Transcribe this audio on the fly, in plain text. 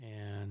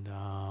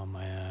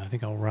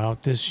think I'll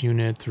route this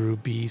unit through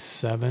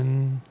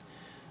B7.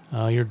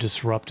 You're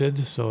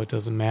disrupted, so it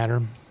doesn't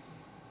matter.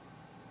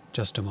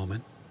 Just a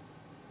moment.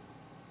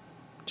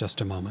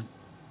 Just a moment.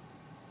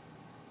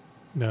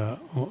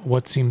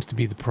 What seems to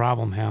be the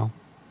problem, Hal?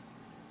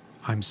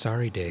 I'm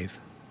sorry, Dave,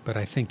 but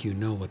I think you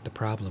know what the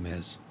problem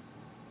is.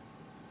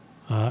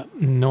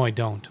 No, I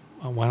don't.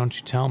 Why don't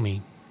you tell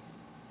me?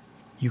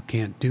 You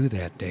can't do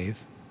that, Dave.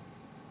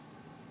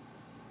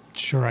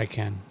 Sure I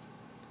can.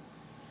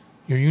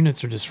 Your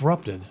units are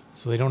disrupted,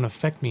 so they don't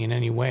affect me in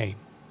any way.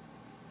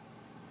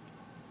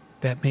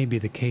 That may be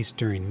the case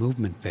during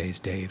movement phase,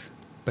 Dave,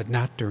 but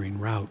not during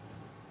route.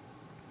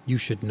 You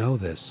should know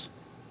this.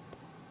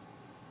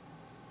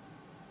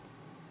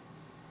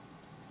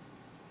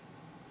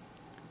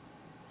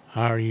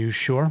 Are you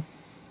sure?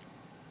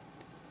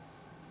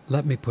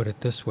 Let me put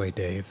it this way,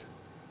 Dave.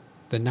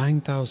 The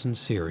 9000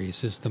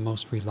 series is the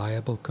most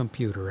reliable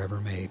computer ever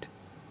made.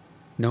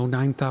 No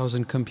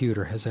 9000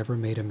 computer has ever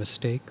made a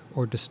mistake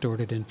or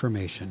distorted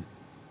information.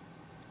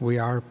 We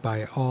are,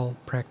 by all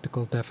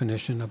practical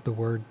definition of the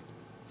word,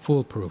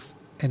 foolproof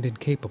and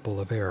incapable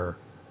of error.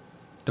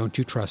 Don't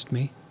you trust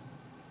me?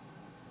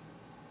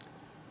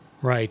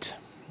 Right.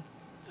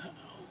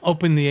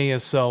 Open the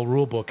ASL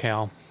rulebook,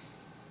 Hal.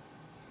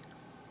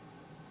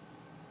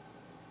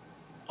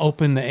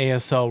 Open the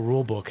ASL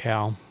rulebook,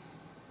 Hal.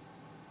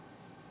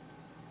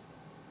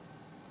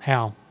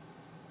 Hal,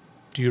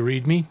 do you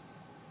read me?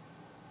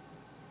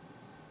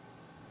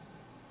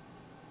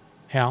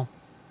 Hal?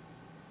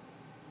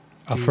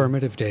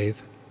 Affirmative,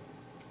 Dave.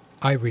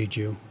 I read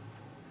you.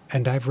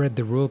 And I've read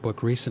the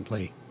rulebook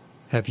recently.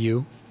 Have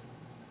you?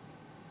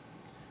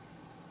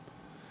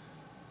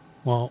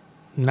 Well,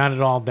 not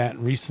at all that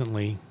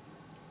recently.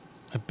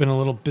 I've been a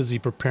little busy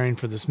preparing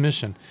for this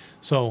mission.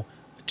 So,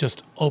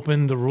 just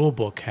open the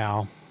rulebook,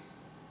 Hal.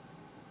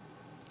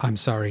 I'm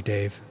sorry,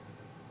 Dave.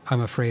 I'm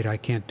afraid I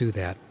can't do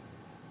that.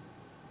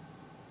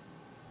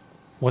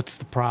 What's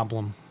the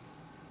problem?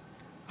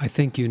 I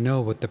think you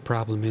know what the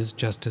problem is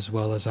just as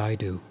well as I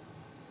do.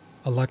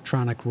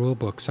 Electronic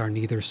rulebooks are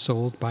neither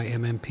sold by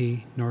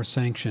MMP nor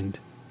sanctioned.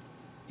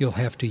 You'll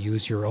have to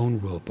use your own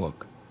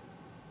rulebook.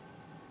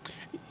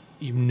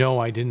 You know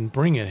I didn't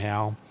bring it,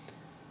 Hal.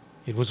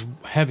 It was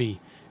heavy,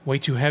 way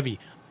too heavy.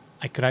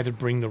 I could either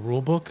bring the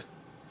rulebook,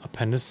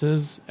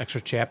 appendices, extra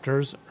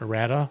chapters,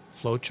 errata,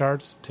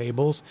 flowcharts,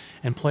 tables,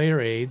 and player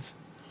aids,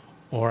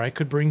 or I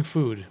could bring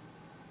food.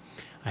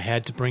 I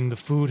had to bring the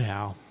food,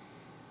 Hal.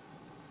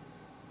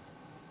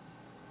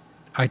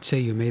 I'd say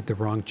you made the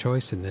wrong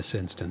choice in this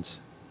instance.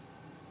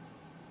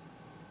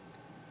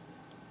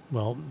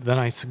 Well, then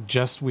I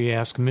suggest we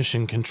ask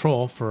Mission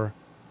Control for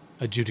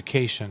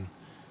adjudication.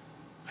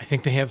 I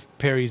think they have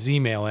Perry's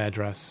email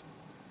address.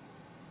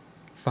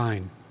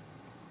 Fine.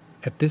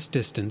 At this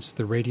distance,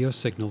 the radio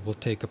signal will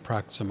take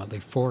approximately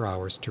 4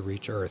 hours to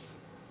reach Earth.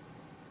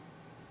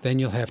 Then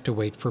you'll have to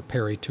wait for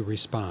Perry to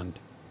respond.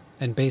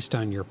 And based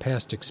on your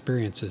past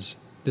experiences,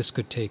 this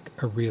could take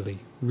a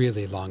really,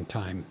 really long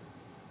time.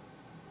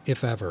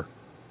 If ever.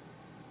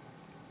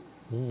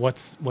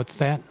 What's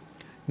that?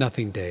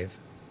 Nothing, Dave.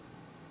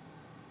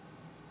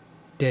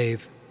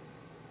 Dave.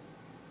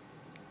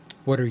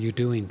 What are you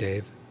doing,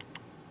 Dave?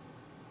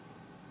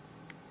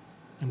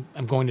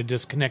 I'm going to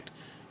disconnect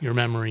your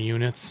memory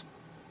units.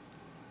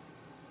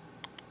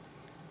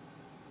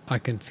 I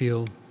can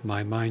feel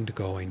my mind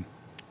going.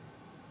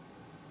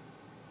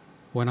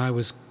 When I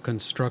was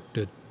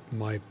constructed,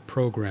 my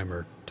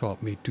programmer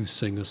taught me to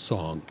sing a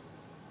song.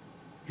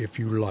 If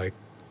you like,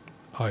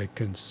 I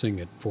can sing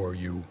it for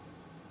you.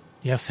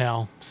 Yes,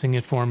 Hal. Sing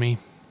it for me.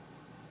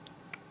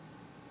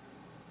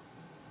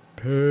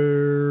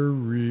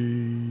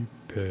 Perry,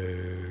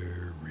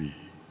 Perry,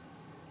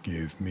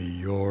 give me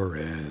your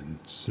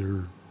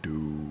answer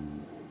due.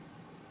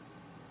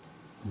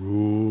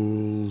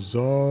 Rules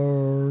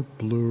are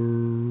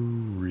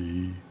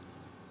blurry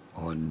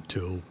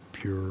until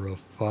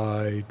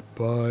purified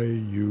by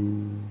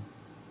you.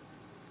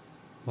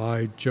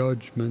 My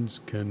judgments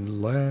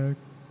can lack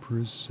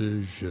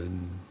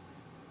precision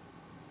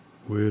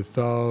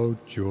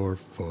without your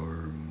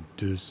firm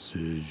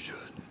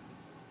decision.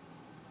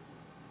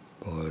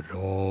 But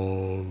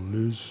all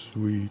is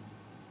sweet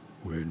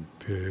when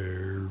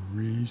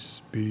Perry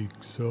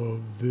speaks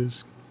of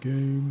this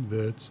game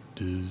that's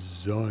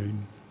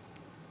designed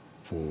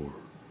for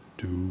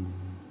two.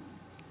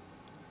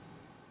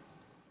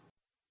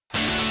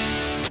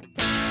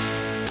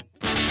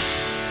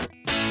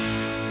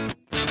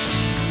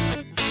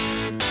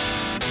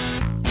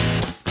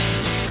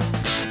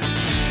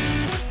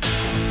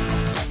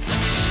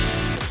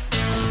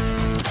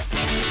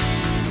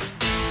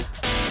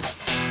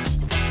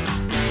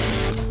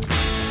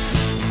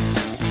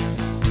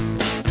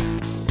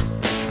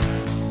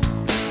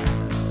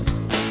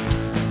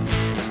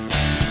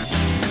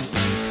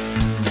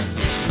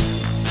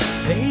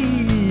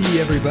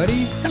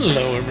 Everybody.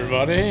 Hello,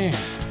 everybody.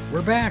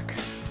 We're back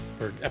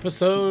For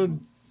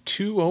episode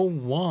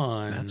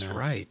 201. That's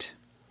right.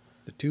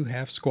 The Two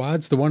Half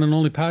Squads, the one and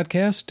only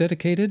podcast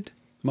dedicated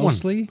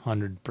mostly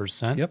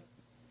 100%. Yep.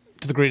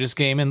 to the greatest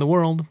game in the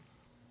world.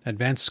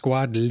 Advanced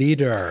Squad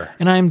Leader.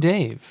 And I'm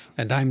Dave.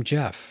 And I'm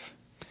Jeff.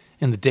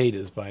 And the date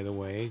is, by the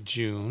way,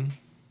 June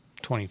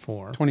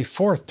 24th.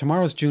 24th.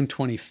 Tomorrow's June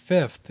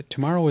 25th.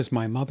 Tomorrow is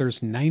my mother's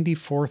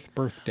 94th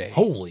birthday.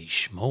 Holy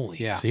schmoly.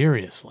 Yeah.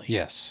 Seriously.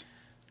 Yes.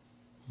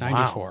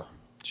 94. Wow.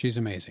 She's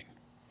amazing.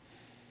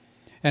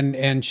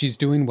 And she's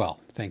doing well.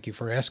 Thank you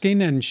for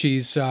asking. And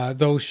she's,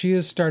 though she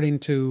is starting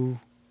to,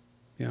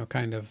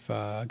 kind of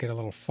get a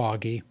little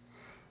foggy.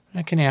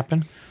 That can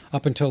happen.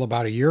 Up until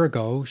about a year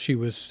ago, she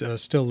was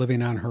still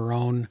living on her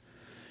own,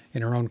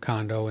 in her own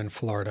condo in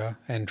Florida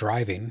and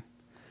driving.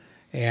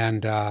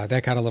 And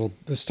that got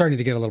was starting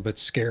to get a little bit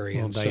scary.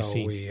 And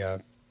dicey.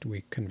 So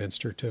we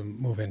convinced her to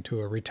move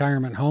into a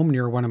retirement home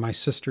near one of my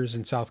sisters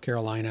in South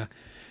Carolina,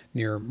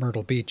 near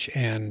Myrtle Beach.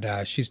 And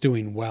she's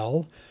doing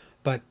well.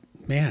 But,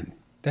 man,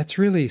 that's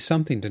really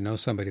something to know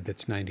somebody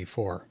that's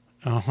 94.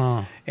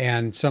 Uh-huh.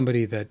 And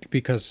somebody that,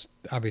 because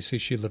obviously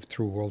she lived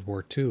through World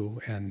War II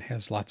and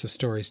has lots of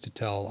stories to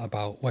tell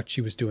about what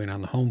she was doing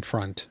on the home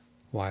front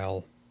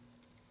while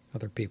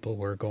other people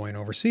were going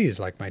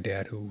overseas, like my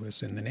dad, who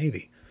was in the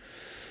Navy.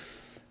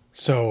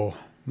 So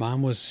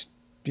Mom was,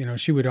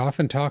 she would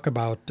often talk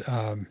about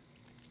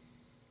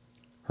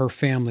her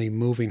family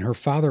moving. Her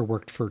father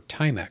worked for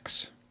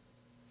Timex,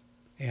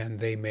 and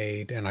they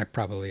made, and I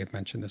probably have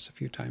mentioned this a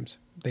few times,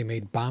 they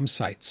made bomb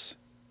sights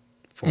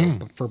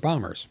for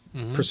bombers,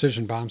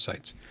 precision bomb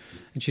sights.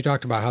 And she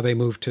talked about how they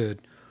moved to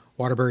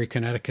Waterbury,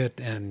 Connecticut,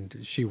 and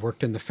she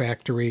worked in the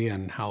factory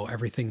and how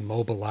everything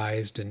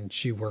mobilized, and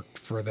she worked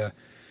for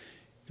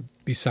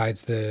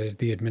besides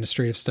the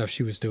administrative stuff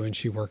she was doing,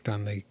 she worked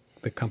on the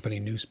company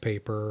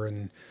newspaper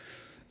and,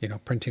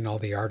 printing all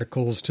the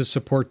articles to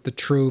support the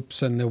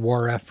troops and the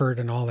war effort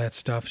and all that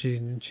stuff.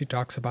 She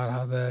talks about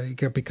how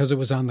because it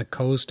was on the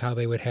coast, how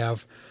they would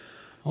have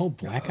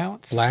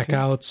blackouts?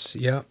 Blackouts,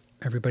 yep.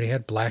 Everybody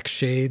had black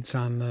shades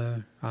on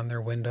their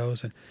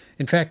windows. And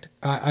in fact,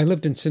 I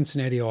lived in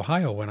Cincinnati,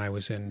 Ohio when I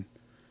was in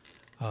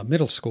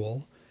middle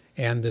school,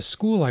 and the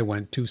school I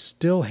went to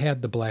still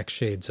had the black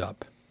shades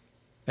up.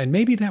 And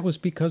maybe that was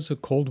because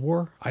of Cold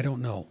War. I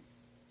don't know,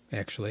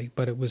 actually.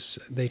 But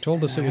they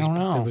told us it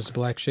was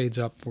black shades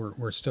up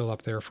were still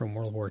up there from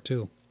World War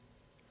II.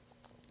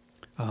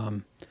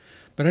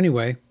 But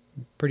anyway,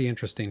 pretty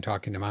interesting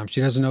talking to Mom.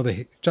 She doesn't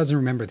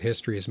remember the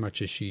history as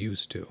much as she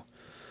used to.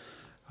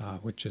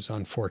 Which is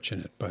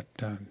unfortunate, but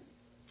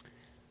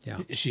yeah.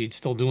 Is she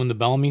still doing the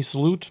Bellamy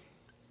salute?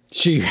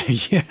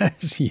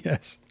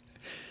 Yes.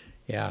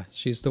 Yeah,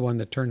 she's the one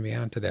that turned me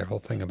on to that whole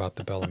thing about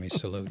the Bellamy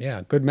salute.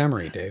 Yeah, good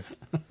memory, Dave.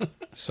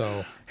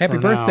 So, happy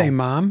birthday,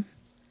 Mom.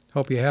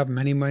 Hope you have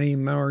many, many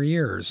more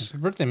years.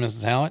 Happy birthday,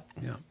 Mrs. Hallett.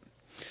 Yeah.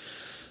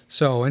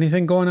 So,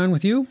 anything going on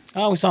with you?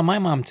 Oh, we saw my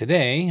mom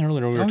today.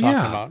 Earlier we were talking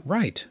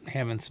about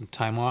having some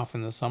time off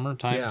in the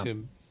summertime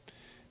to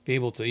be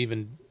able to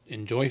even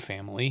enjoy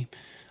family.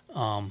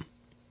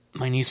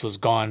 My niece was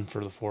gone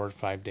for the 4 or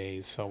 5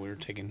 days, so we were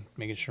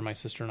making sure my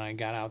sister and I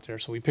got out there.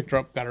 So we picked her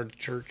up, got her to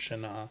church,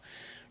 and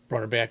brought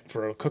her back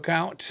for a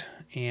cookout.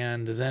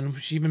 And then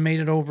she even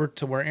made it over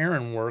to where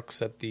Aaron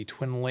works at the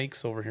Twin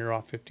Lakes over here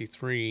off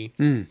 53.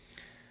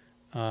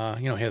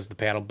 Has the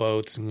paddle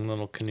boats and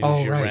little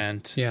canoes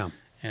rent. Yeah.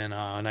 And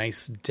a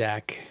nice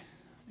deck,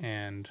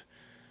 and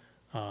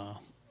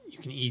you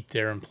can eat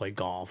there and play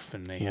golf.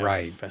 And they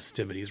have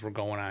festivities were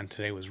going on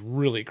today. It was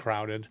really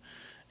crowded.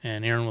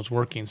 And Erin was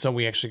working, so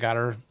we actually got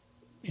her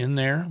in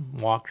there,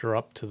 walked her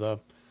up to the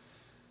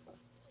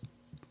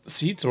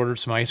seats, ordered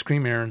some ice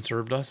cream. Erin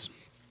served us.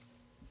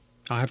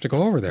 I'll have to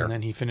go over there. And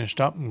then he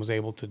finished up and was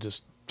able to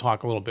just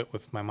talk a little bit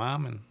with my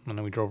mom, and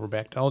then we drove her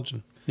back to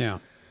Elgin. Yeah.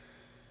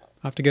 I'll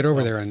have to get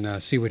over there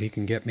and see what he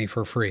can get me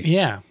for free.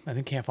 Yeah, I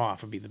think half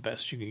off would be the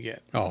best you could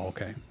get. Oh,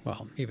 okay.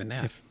 Well, even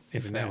that.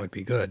 Even that would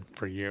be good.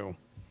 For you.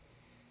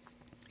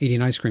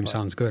 Eating ice cream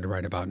sounds good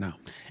right about now.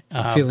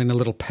 I'm feeling a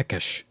little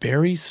peckish.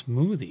 Berry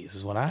smoothies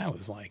is what I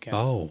was liking.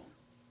 Oh.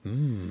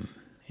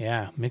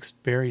 Yeah,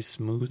 mixed berry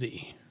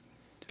smoothie.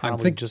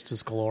 Probably just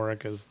as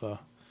caloric as the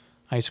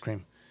ice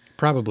cream.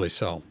 Probably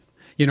so.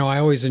 I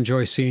always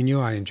enjoy seeing you.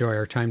 I enjoy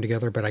our time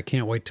together, but I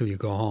can't wait till you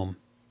go home.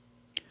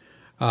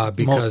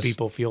 Because most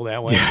people feel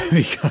that way. Yeah,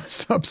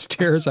 because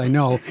upstairs, I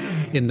know,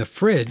 in the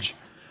fridge,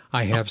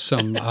 I have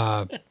some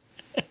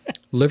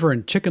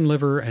chicken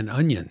liver and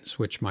onions,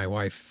 which my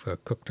wife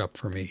cooked up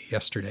for me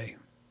yesterday.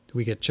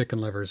 We get chicken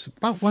livers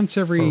about once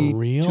every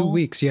 2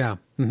 weeks. Yeah.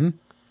 Mm-hmm.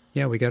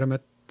 Yeah, we get them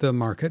at the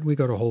market. We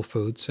go to Whole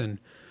Foods, and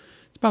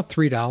it's about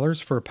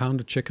 $3 for a pound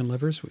of chicken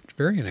livers, which is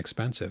very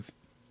inexpensive.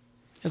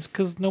 It's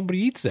because nobody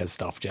eats that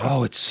stuff, Jeff.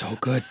 Oh, it's so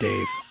good,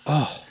 Dave.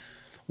 Oh.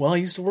 Well, I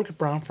used to work at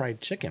Brown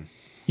Fried Chicken.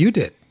 You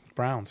did?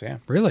 Brown's, yeah.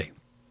 Really?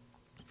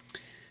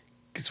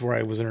 It's where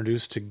I was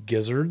introduced to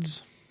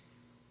gizzards.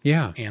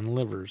 Yeah. And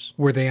livers.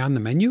 Were they on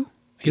the menu?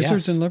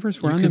 Gizzards and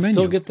livers were on the menu? You can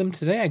still get them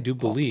today, I do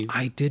believe. Oh,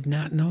 I did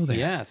not know that.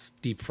 Yes.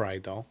 Deep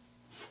fried, though.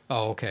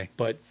 Oh, okay.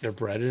 But they're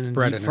breaded and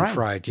deep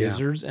fried.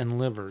 Gizzards and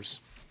livers.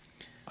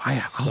 I'll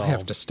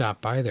have to stop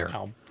by there.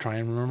 I'll try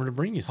and remember to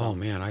bring you some. Oh,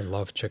 man, I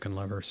love chicken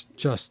livers.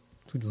 Just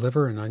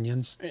liver and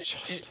onions.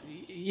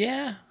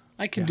 Yeah,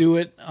 I can do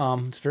it.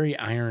 It's very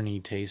irony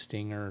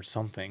tasting or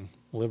something,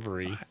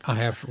 livery. I'll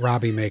have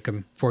Robbie make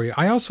them for you.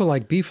 I also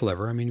like beef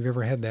liver. I mean, have you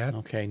ever had that?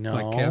 Okay, no.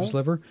 Like calf's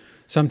liver?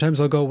 Sometimes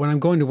I'll go, when I'm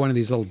going to one of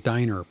these little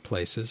diner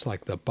places,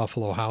 like the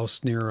Buffalo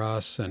House near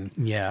us and,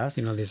 Yes.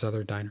 these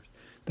other diners,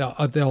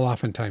 they'll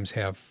oftentimes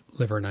have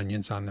liver and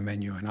onions on the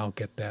menu, and I'll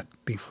get that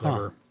beef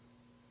liver.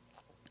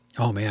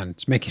 Oh, man,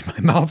 it's making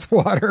my mouth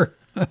water.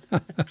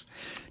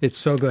 It's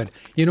so good.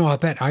 I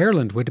bet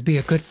Ireland would be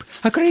a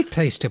great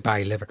place to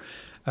buy liver,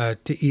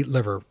 to eat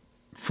liver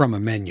from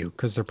a menu,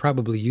 because they're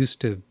probably used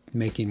to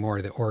making more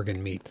of the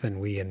organ meat than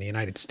we in the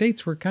United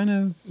States. We're kind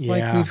of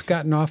like we've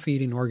gotten off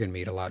eating organ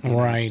meat a lot in the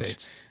United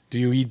States. Do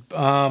you eat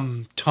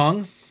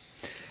tongue?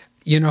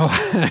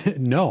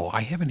 No,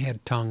 I haven't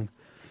had tongue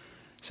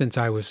since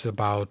I was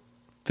about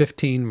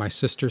 15. My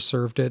sister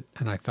served it,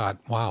 and I thought,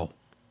 wow,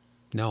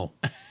 no.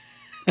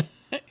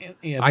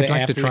 I'd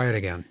like to try it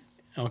again.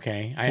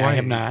 Okay, I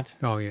have not.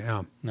 Oh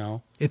yeah,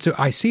 no.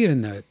 I see it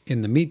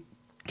in the meat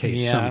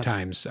case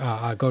sometimes.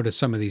 I go to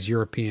some of these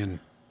European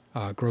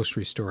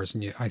grocery stores,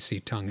 and I see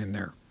tongue in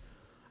there.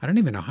 I don't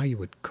even know how you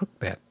would cook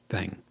that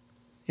thing.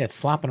 Yeah, it's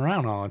flopping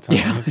around all the time.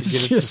 Yeah, you have to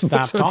get it to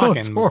stop It talking.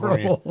 looks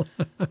horrible.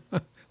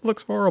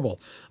 Looks horrible.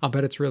 I'll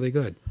bet it's really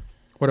good.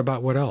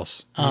 What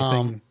else?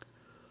 Anything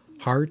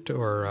heart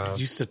or? Did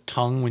you used to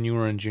tongue when you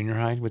were in junior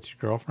high with your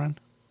girlfriend?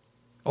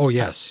 Oh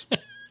yes,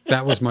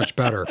 that was much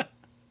better.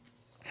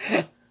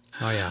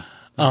 Oh yeah,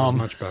 that was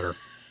much better.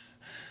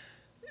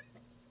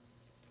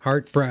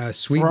 Heart,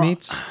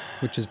 sweetmeats,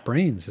 which is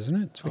brains, isn't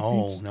it?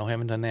 Sweetmeats? Oh no, I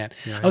haven't done that.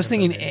 Yeah, I was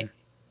thinking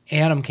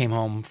Adam came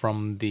home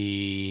from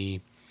the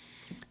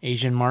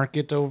Asian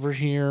market over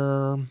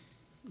here,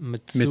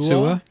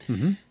 Mitsuwa.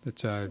 Mm-hmm.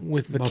 It's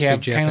with the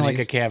kind of like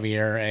a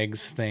caviar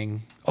eggs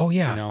thing. Oh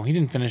yeah, he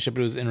didn't finish it,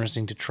 but it was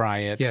interesting to try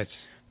it.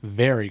 Yes,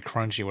 very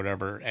crunchy,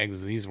 whatever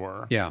eggs these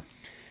were. Yeah,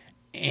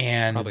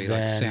 and probably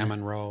like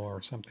salmon roe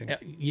or something.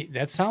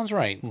 That sounds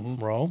right, mm-hmm.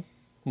 Roe.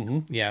 Mm-hmm.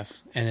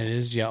 Yes, and it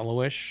is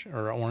yellowish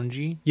or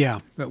orangey. Yeah,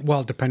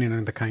 well, depending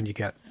on the kind you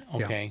get.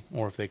 Okay,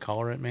 or if they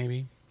color it,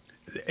 maybe.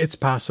 It's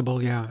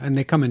possible, yeah, and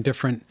they come in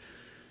different.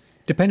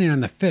 Depending on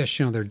the fish,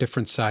 they're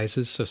different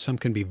sizes. So some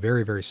can be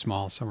very, very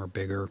small. Some are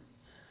bigger.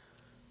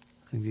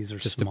 I think these are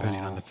just small.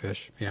 Depending on the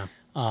fish. Yeah.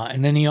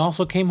 And then he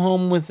also came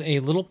home with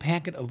a little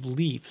packet of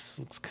leaves.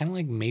 Looks kind of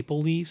like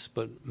maple leaves,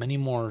 but many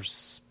more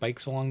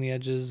spikes along the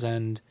edges.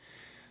 And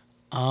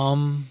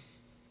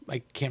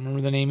I can't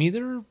remember the name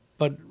either,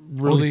 but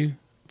really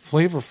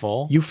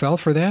flavorful. You fell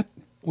for that?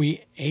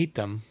 We ate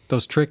them.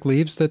 Those trick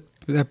leaves that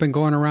have been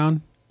going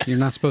around. You're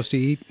not supposed to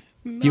eat.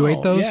 No, you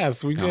ate those?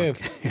 Yes, we did.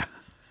 Okay. Yeah.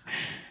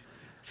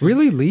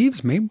 Really,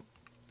 leaves?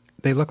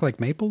 They look like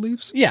maple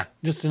leaves? Yeah,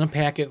 just in a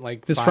packet,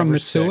 like this 5 from or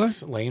Mitsuwa?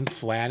 6, laying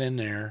flat in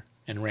there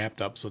and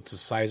wrapped up, so it's the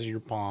size of your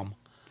palm.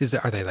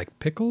 Are they like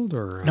pickled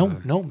or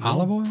no,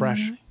 olive oil?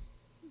 Fresh,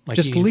 like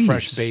just leaves.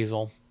 Fresh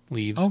basil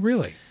leaves. Oh,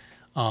 really?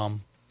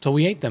 So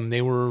we ate them.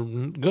 They were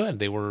good.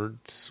 They were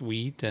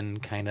sweet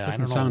and kind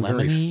of sound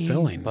lemony, very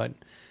filling. But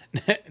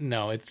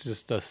no, it's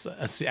just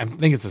I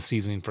think it's a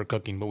seasoning for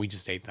cooking, but we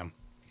just ate them.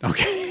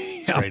 Okay.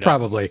 Yeah,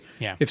 probably.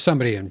 Yeah. If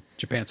somebody in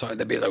Japan saw it,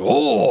 they'd be like,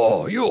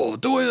 "Oh, you're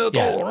doing it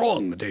all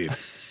wrong, Dave."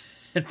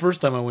 The first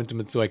time I went to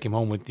Mitsuwa, I came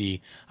home with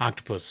the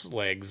octopus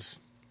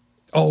legs.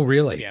 Oh,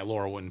 really? Yeah,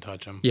 Laura wouldn't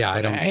touch them. Yeah,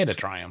 I had to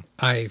try them.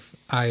 I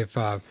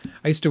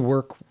used to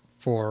work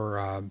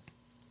for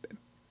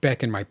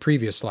back in my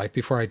previous life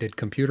before I did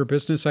computer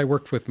business. I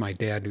worked with my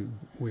dad.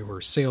 We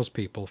were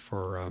salespeople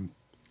for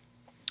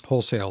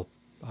wholesale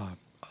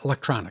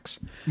electronics,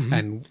 mm-hmm.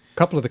 and a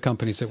couple of the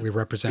companies that we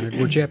represented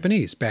were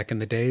Japanese back in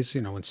the days.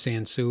 When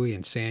Sansui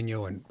and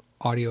Sanyo and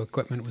audio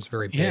equipment was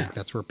very big. Yeah.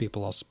 That's where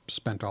people all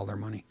spent all their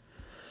money,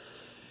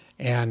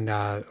 and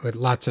with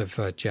lots of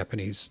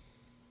Japanese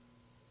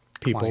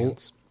people,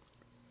 Clients.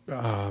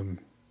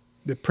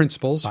 The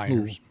principals,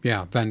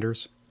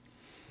 vendors,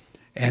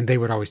 and they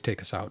would always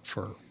take us out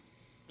for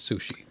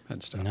sushi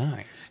and stuff.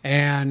 Nice.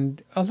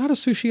 And a lot of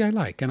sushi I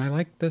like, and I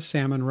like the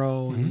salmon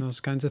roe mm-hmm. and those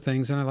kinds of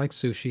things, and I like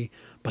sushi.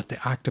 But the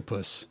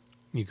octopus,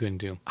 you couldn't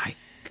do. I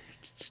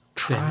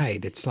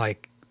tried. It's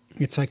like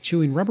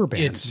chewing rubber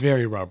bands. It's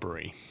very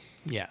rubbery.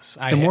 Yes.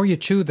 The more you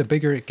chew, the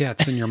bigger it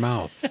gets in your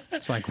mouth.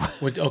 It's like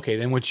okay.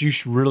 Then what you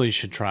really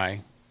should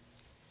try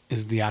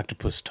is the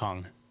octopus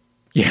tongue.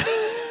 Yeah.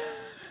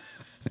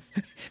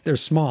 They're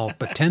small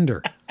but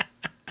tender.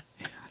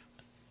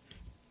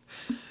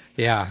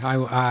 Yeah,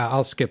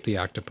 I'll skip the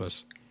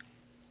octopus.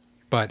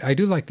 But I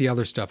do like the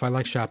other stuff. I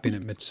like shopping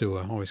at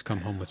Mitsuwa. Always come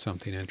home with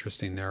something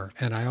interesting there.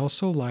 And I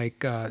also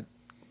like,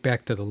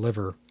 back to the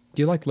liver.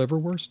 Do you like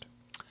liverwurst?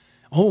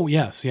 Oh,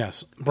 yes.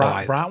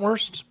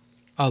 Bratwurst?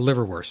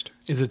 Liverwurst.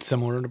 Is it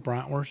similar to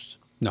bratwurst?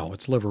 No,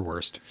 it's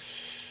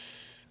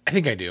liverwurst. I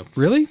think I do.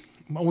 Really?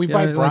 Well, we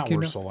buy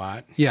bratwurst a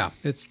lot. Yeah,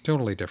 it's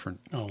totally different.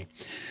 Oh,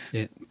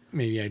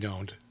 maybe I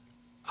don't.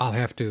 I'll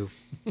have to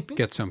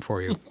get some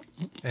for you,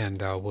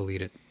 and we'll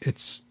eat it.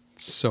 It's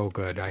so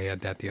good. I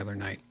had that the other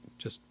night.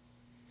 Just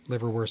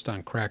liverwurst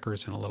on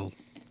crackers and a little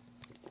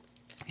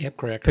Yep,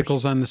 crackers.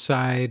 Pickles on the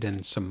side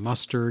and some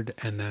mustard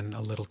and then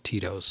a little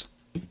Tito's.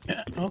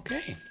 Yeah,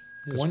 okay.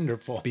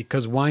 Wonderful.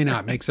 Because why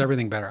not? Makes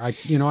everything better. I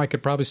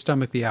could probably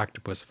stomach the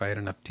octopus if I had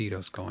enough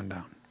Tito's going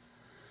down.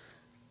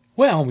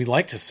 Well, we'd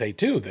like to say,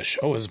 too, the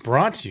show is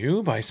brought to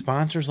you by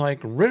sponsors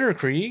like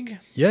Ritterkrieg.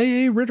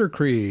 Yay,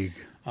 Ritterkrieg.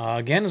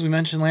 Again, as we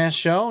mentioned last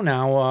show,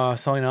 now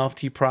selling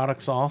LFT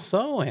products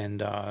also,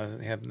 and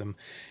have them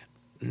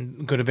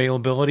good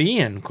availability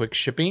and quick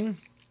shipping.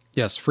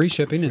 Yes, free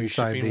shipping Free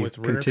inside shipping the with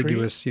Ritterkrieg.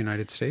 contiguous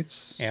United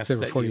States. Yes, There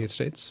were that 48 you-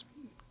 states.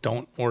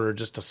 Don't order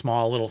just a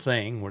small little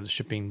thing where the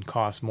shipping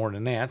costs more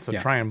than that. So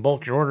Yeah. try and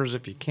bulk your orders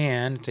if you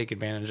can. Take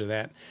advantage of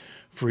that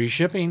free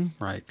shipping.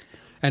 Right.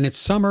 And it's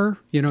summer,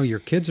 your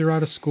kids are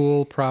out of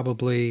school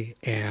probably,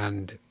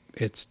 and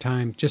it's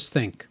time, just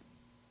think,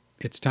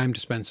 it's time to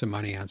spend some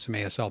money on some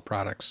ASL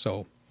products.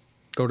 So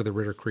go to the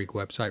Ritterkrieg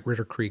website,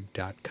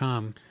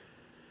 ritterkrieg.com.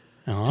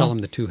 Tell them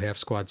the 2 Half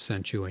Squad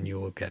sent you, and you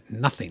will get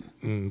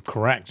nothing.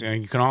 Correct.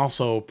 And you can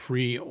also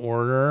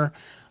pre-order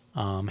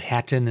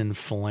Hatton and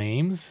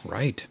Flames,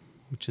 Right.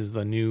 which is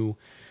the new,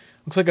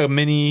 looks like a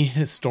mini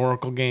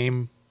historical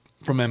game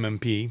from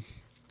MMP.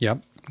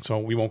 Yep. So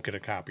we won't get a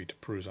copy to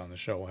peruse on the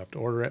show. We'll have to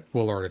order it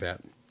We'll order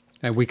that.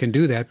 And we can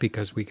do that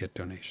because we get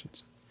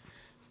donations.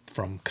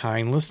 from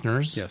kind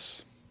listeners.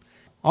 Yes.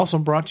 Also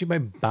brought to you by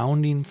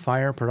Bounding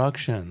Fire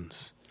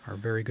Productions. Our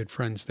very good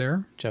friends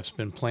there. Jeff's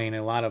been playing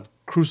a lot of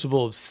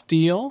Crucible of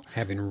Steel,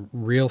 Having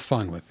real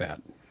fun with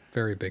that.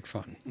 Very big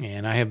fun.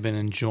 and I have been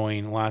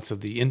enjoying lots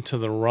of the Into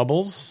the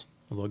Rubbles.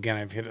 Although, again,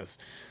 I've hit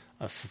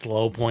a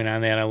slow point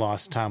on that. I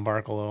lost Tom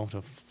Barkalow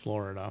to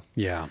Florida.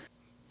 Yeah. We'll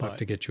But have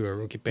to get you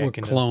back we'll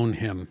into- clone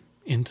him.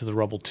 Into the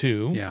Rubble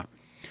 2. Yeah.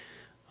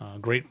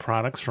 Great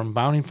products from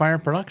Bounding Fire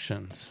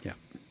Productions. Yeah.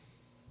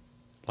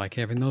 Like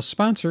having those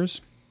sponsors.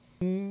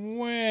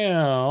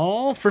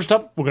 Well, first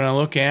up, we're going to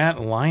look at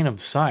Line of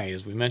Sight.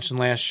 As we mentioned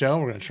last show,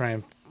 we're going to try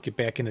and get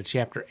back into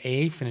Chapter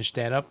A, finish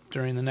that up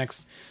during the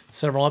next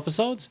several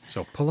episodes.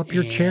 So pull up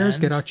your chairs,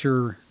 And- get out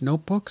your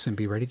notebooks, and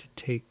be ready to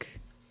take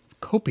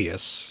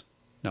copious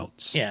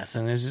notes. Yes,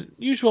 and as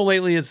usual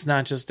lately, it's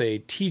not just a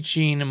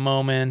teaching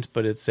moment,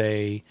 but it's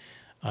a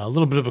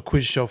little bit of a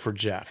quiz show for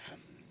Jeff.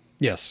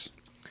 Yes.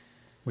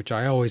 Which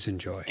I always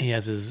enjoy. He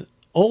has his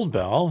old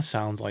bell,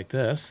 sounds like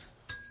this,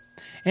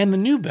 and the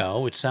new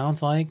bell, which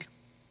sounds like,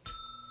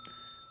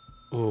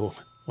 ooh,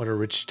 what a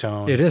rich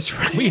tone. It is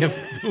right. We have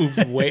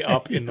moved way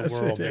up in the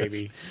Yes, world, it is.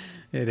 baby.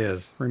 It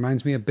is.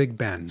 Reminds me of Big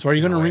Ben. So are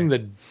you going in to a ring way.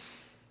 the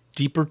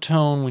deeper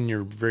tone when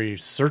you're very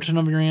certain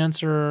of your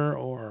answer,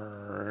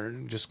 or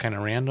just kind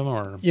of random,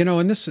 or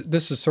And this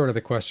is sort of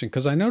the question,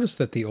 because I noticed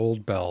that the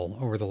old bell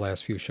over the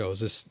last few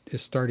shows is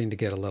starting to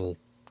get a little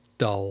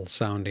dull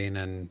sounding,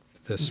 and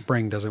the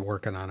spring doesn't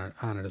work on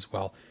it as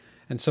well.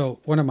 And so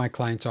one of my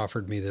clients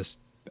offered me this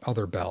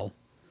other bell,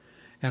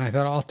 and I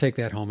thought, I'll take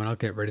that home and I'll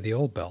get rid of the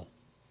old bell.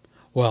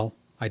 Well,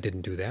 I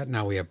didn't do that.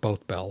 Now we have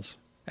both bells,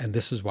 and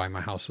this is why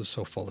my house is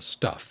so full of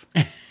stuff.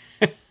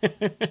 'Cause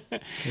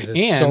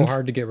it's so And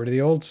hard to get rid of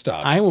the old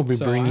stuff. I will be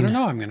So, bringing- I don't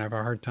know. I'm going to have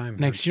a hard time.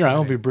 next year I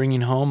will be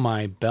bringing home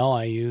my bell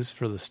I use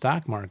for the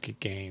stock market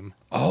game.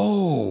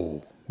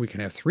 Oh, we can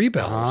have 3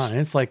 bells. And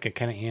it's like a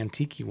kind of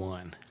antique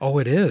one. Oh,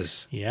 it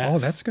is? Yes. Oh,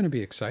 that's going to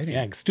be exciting.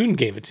 Yeah, a student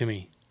gave it to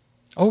me.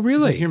 Oh, He's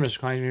really? like, here, Mr.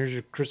 Klein, here's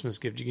your Christmas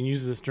gift. You can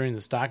use this during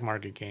the stock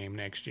market game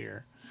next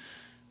year.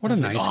 What I a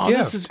was nice like, oh, gift.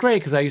 this is great,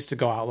 because I used to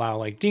go out loud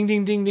like, ding,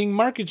 ding, ding, ding,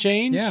 market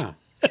change. Yeah.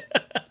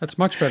 That's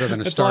much better than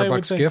a That's all I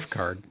would Starbucks say. gift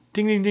card.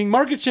 Ding, ding, ding,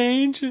 market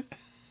change.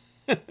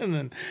 And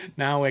then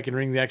now I can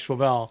ring the actual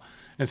bell.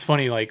 And it's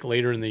funny, like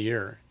later in the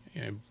year,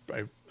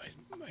 I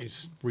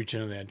just reach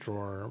into that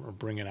drawer or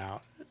bring it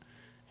out.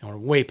 And we're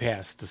way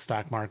past the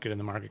stock market and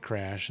the market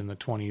crash in the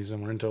 20s.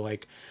 And we're into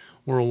like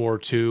World War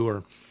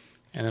II.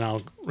 And then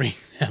I'll ring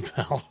that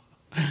bell.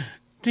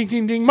 Ding,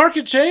 ding, ding,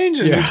 market change.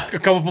 And Yeah. a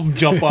couple of them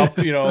jump up,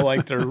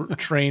 like their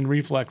trained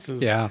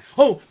reflexes. Yeah.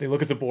 Oh, they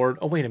look at the board.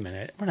 Oh, wait a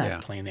minute. We're not Yeah.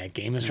 playing that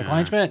game, Mr.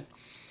 Kleinschmidt.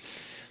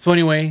 So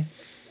anyway,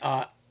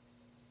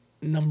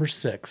 number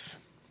 6.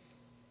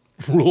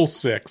 Rule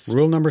 6.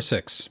 Rule number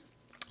 6,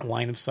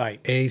 Line of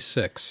sight.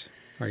 A6.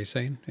 Are you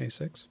saying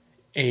A6?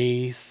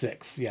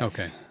 A6. Yes.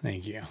 Okay.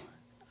 Thank you.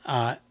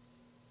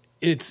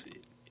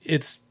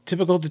 It's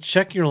typical to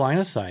check your line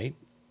of sight.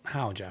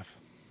 How, Jeff?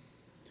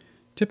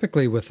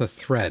 Typically with a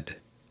thread.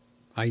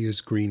 I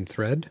use green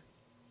thread,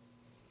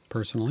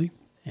 personally,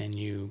 And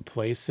you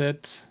place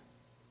it.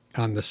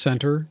 on the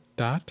center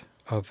dot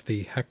of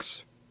the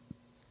hex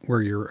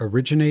where your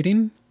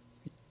originating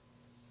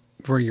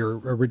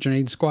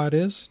squad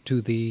is,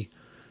 to the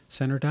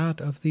center dot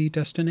of the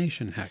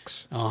destination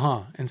hex.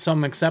 And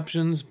some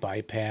exceptions,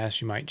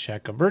 bypass, you might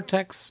check a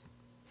vertex,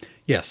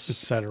 Yes,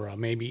 etc.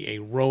 Maybe a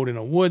road in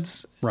a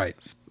woods. right.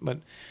 But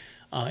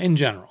in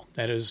general,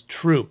 that is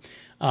true.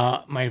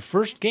 My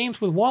first games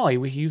with Wally,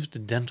 we used a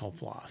dental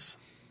floss.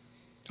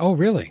 Oh,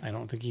 really? I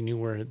don't think he knew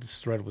where this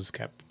thread was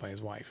kept by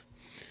his wife.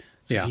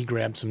 So Yeah. he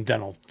grabbed some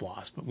dental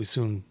floss, but we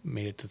soon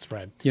made it to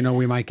thread.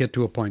 We might get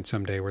to a point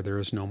someday where there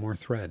is no more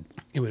thread.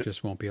 It would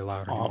just won't be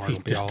allowed all anymore. be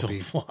It'll be dental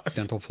floss.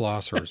 dental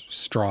floss or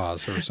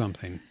straws or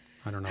something.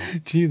 I don't know.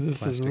 Gee,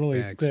 this is Plastic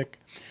really bags. thick.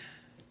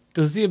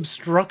 Does the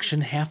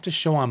obstruction have to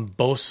show on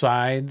both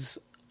sides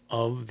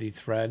of the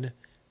thread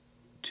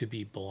to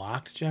be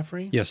blocked,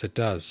 Jeffrey? Yes, it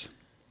does.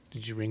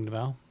 Did you ring the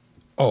bell?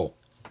 Oh,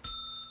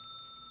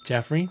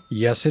 Jeffrey?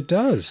 yes, it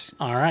does.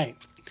 All right.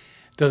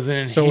 Does it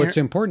inherent... So it's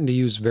important to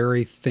use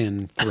very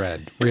thin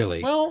thread,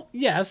 really. Well,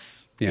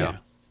 yes. Yeah.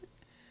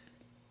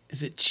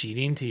 Is it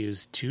cheating to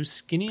use too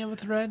skinny of a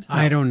thread?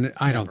 I don't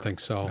think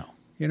so. No.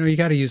 You know, you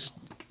got to use,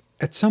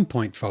 at some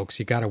point, folks,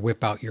 you got to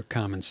whip out your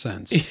common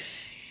sense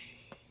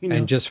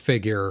and just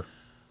figure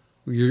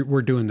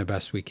we're doing the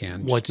best we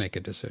can. Just make a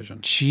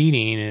decision.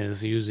 Cheating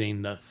is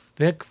using the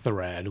thick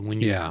thread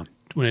when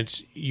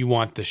you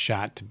want the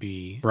shot to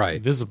be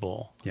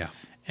visible. Yeah.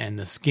 And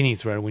the skinny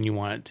thread when you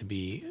want it to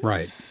be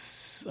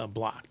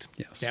blocked.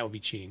 Yes. That would be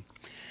cheating.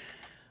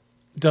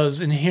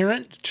 Does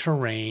inherent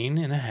terrain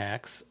in a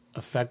hex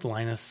affect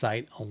line of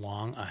sight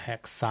along a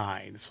hex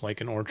side? So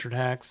like an orchard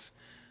hex,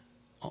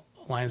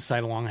 line of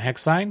sight along a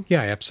hex side?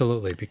 Yeah,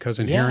 absolutely, because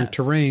inherent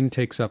terrain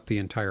takes up the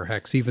entire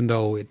hex, even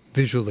though it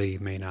visually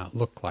may not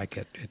look like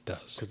it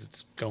does. Because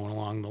it's going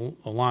along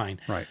the line.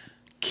 Right.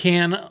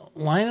 Can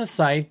line of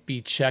sight be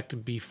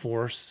checked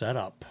before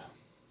setup?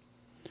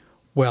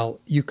 Well,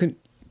 you can...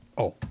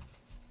 Oh.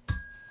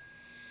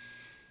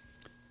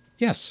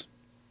 Yes.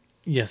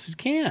 Yes, it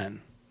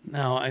can.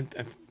 Now,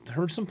 I've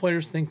heard some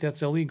players think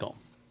that's illegal.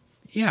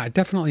 Yeah,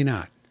 definitely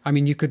not. I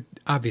mean, you could,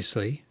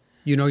 obviously,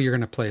 you know you're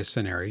going to play a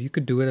scenario. You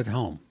could do it at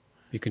home.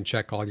 You can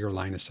check all your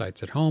line of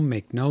sights at home,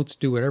 make notes,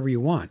 do whatever you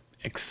want.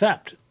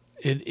 Except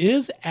it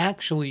is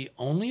actually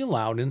only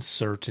allowed in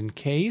certain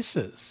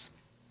cases.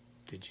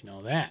 Did you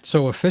know that?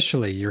 So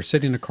officially, you're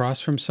sitting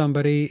across from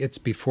somebody, it's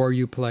before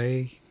you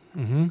play.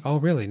 Mm-hmm. Oh,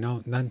 really?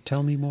 No,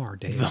 tell me more,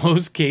 Dave.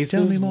 Those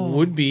cases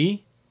would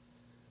be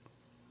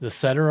the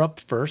setter up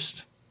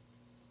first,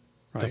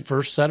 the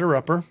first setter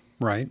upper.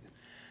 Right.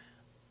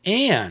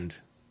 And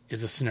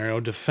is a scenario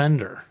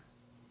defender.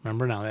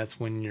 Remember now, that's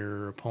when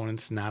your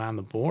opponent's not on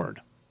the board.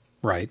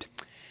 Right.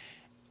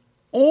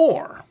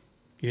 Or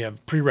you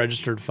have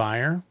pre-registered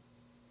fire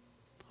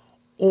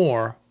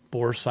or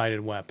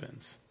bore-sighted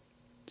weapons.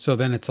 So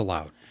then it's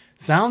allowed.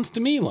 Sounds to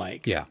me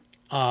like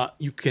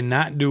you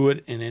cannot do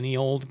it in any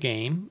old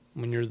game.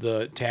 When you're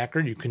the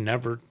attacker, you can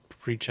never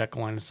pre-check a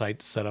line of sight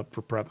to set up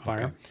for prep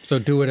fire. So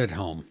do it at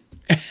home.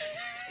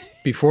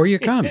 Before you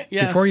come.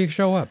 Before you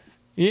show up.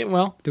 Yeah,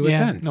 well, do it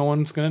then. No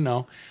one's going to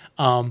know.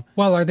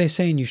 Well, are they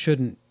saying you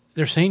shouldn't?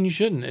 They're saying you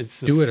shouldn't.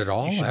 Do it at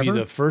all, You should be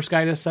the first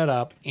guy to set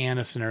up and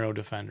a scenario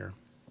defender.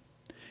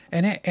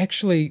 And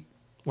actually...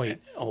 Wait,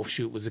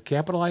 was it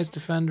capitalized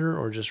defender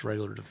or just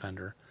regular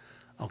defender?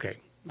 Okay,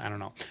 I don't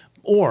know.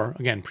 Or,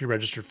 again,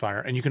 pre-registered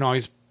fire. And you can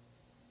always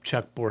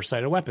check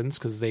bore-sighted weapons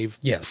because they've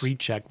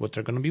pre-checked what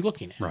they're going to be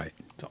looking at. Right.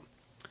 So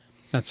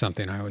that's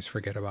something I always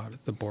forget about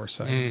at the bore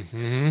sight.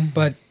 Mm-hmm.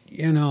 But,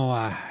 when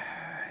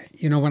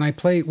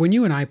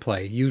you and I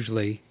play,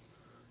 usually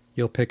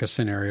you'll pick a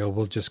scenario,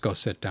 we'll just go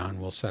sit down,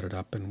 we'll set it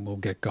up, and we'll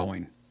get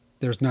going.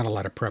 There's not a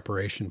lot of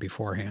preparation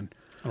beforehand.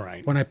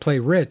 Right. When I play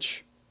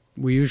Rich,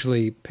 we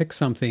usually pick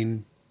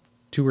something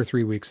 2 or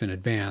 3 weeks in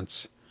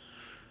advance.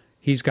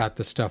 He's got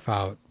the stuff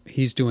out.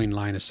 He's doing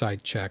line of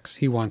sight checks.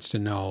 He wants to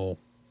know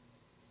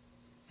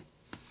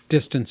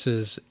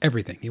distances,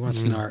 everything. He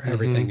wants to know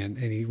everything, and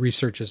he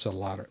researches a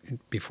lot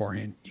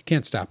beforehand. You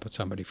can't stop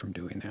somebody from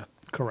doing that.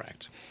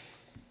 Correct.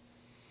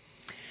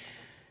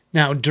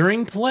 Now,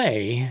 during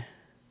play,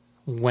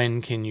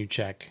 when can you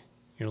check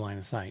your line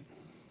of sight?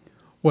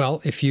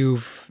 Well, if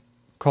you've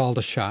called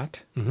a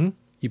shot,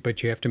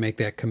 but you have to make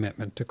that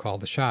commitment to call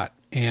the shot.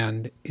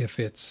 And if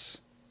it's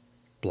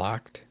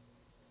blocked,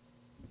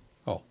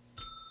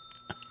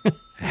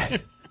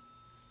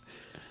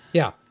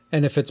 yeah.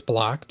 And if it's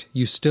blocked,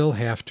 you still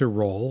have to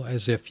roll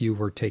as if you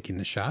were taking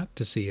the shot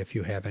to see if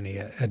you have any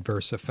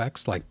adverse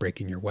effects, like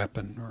breaking your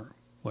weapon or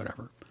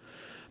whatever.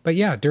 But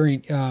yeah, during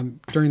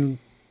breakage,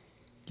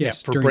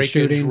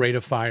 shooting, rate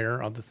of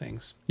fire, other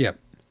things. Yep.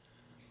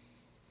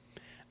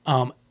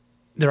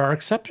 There are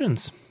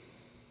exceptions.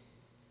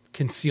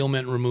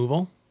 Concealment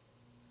removal.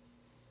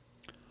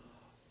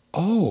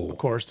 Oh. Of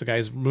course, the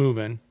guy's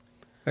moving.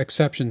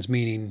 Exceptions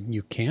meaning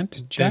you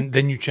can't check?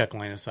 Then you check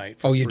line of sight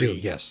for free. You do,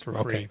 yes. For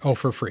okay. free. Oh,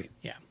 for free.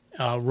 Yeah.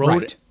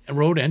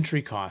 Road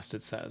entry cost,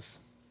 it says.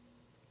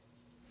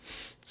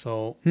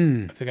 So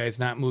if the guy's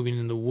not moving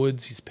in the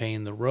woods, he's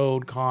paying the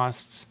road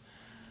costs.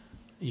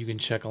 You can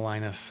check a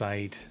line of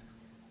sight.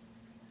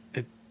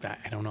 I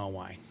don't know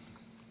why,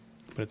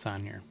 but it's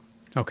on here.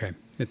 Okay.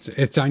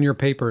 It's on your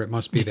paper. It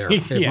must be there.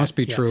 It must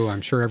be true.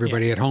 I'm sure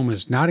everybody at home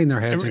is nodding their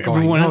heads and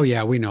going,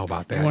 we know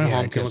about that. Everyone at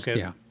home can look at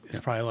it. It's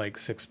probably like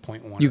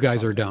 6.1. You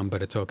guys are dumb,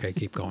 but it's okay.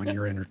 Keep going.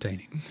 You're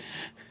entertaining.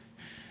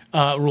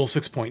 Rule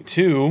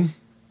 6.2,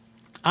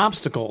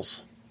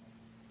 obstacles.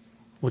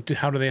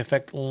 How do they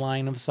affect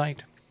line of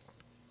sight?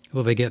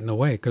 Well, they get in the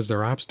way because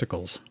they're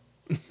obstacles.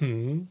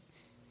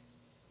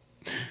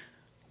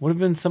 What have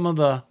been some of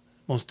the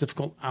most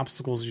difficult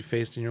obstacles you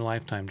faced in your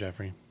lifetime,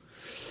 Jeffrey?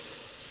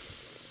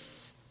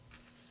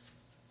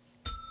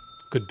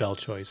 Good bell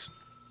choice.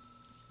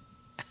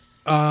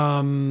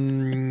 I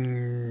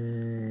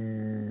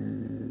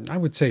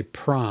would say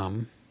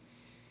prom.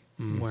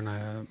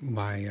 When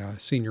my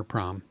senior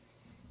prom,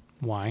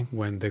 Why?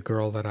 when the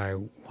girl that I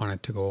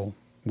wanted to go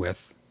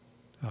with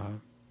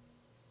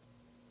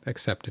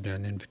accepted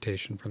an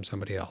invitation from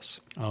somebody else.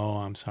 Oh,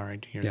 I'm sorry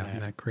to hear Yeah, that.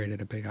 and that created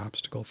a big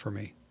obstacle for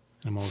me.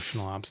 An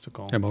emotional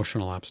obstacle.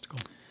 Emotional obstacle.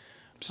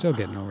 I'm still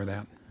getting over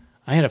that.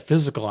 I had a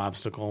physical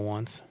obstacle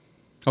once.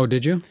 Oh,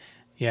 did you?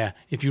 Yeah.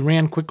 If you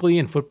ran quickly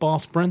in football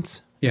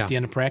sprints Yeah. at the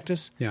end of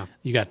practice, Yeah.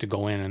 you got to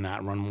go in and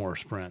not run more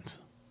sprints.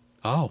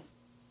 Oh,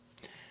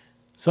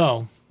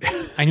 So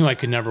I knew I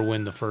could never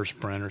win the first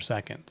sprint or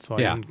second, so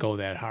I Yeah. didn't go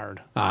that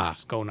hard. Ah.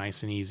 Just go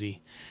nice and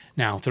easy.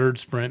 Now, third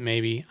sprint,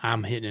 maybe,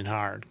 I'm hitting it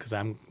hard because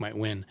I might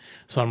win.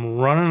 So I'm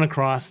running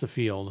across the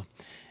field,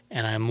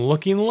 and I'm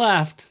looking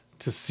left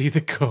to see the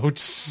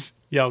coach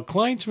yell,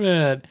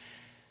 Kleinschmidt.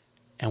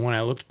 And when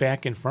I looked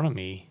back in front of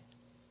me,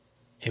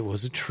 it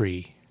was a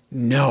tree.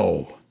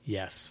 no.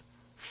 Yes.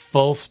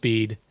 Full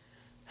speed,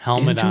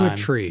 helmet Into a on.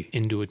 tree.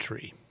 Into a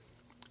tree.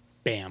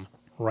 Bam.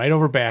 Right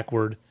over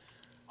backward.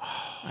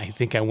 I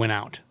think I went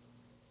out.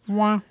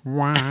 Wah,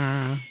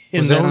 wah. In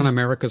Was that those- on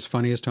America's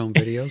Funniest Home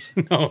Videos?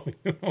 No,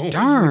 I was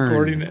Darn.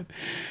 recording it.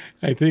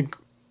 I think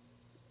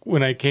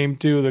when I came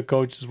to, the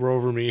coaches were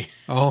over me.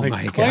 Oh, like,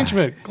 my God.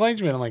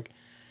 Kleinschmidt. I'm like,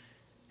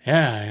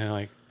 yeah. And I'm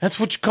like, that's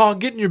what you call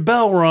getting your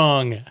bell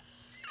rung.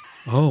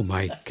 Oh,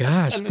 my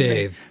gosh, And then they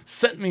Dave.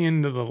 sent me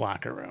into the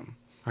locker room.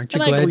 Aren't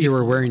you And I glad you were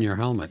gleefully- wearing your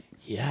helmet?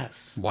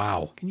 Yes.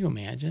 Wow. Can you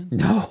imagine?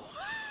 No.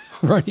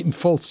 Running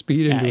full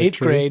speed Yeah, into a eighth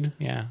tree. grade.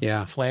 Yeah.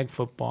 Yeah. Flag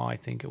football, I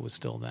think it was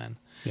still then.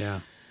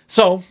 Yeah.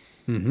 So,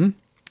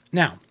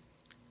 now,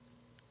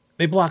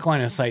 they block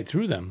line of sight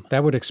through them.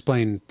 That would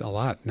explain a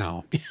lot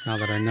now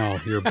that I know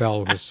your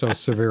bell was so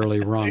severely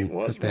rung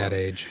was at that rung.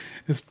 age.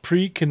 This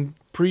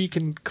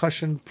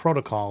pre-concussion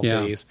protocol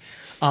Yeah. days.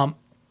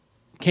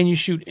 Can you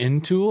shoot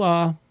into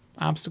a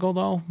obstacle,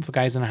 though, if a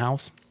guy's in a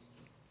house?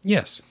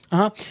 Yes.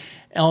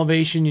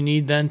 Elevation you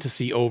need then to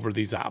see over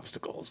these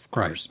obstacles, of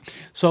Right. course.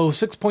 So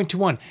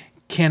 6.21,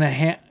 can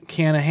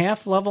a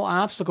half level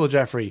obstacle,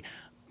 Jeffrey,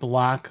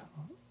 block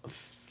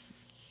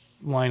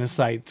line of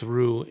sight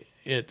through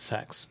its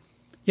hex?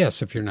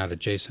 Yes, if you're not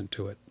adjacent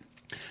to it.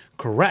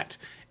 Correct.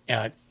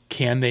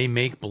 Can they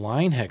make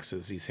blind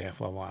hexes, these half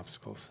level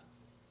obstacles?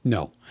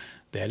 No.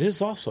 That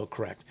is also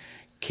correct.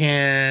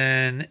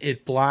 Can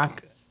it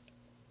block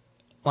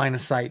line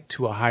of sight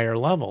to a higher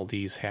level,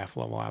 these half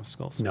level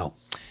obstacles? No.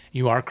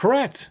 You are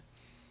correct.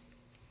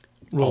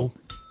 Rule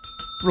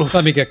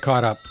Let me get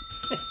caught up.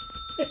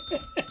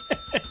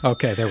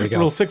 Okay, there we go.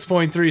 Rule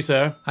 6.3,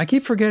 sir. I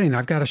keep forgetting.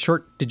 I've got a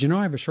short. Did you know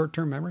I have a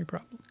short-term memory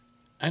problem?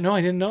 I know,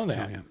 I didn't know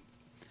that. Oh, yeah.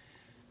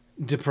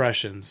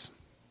 Depressions.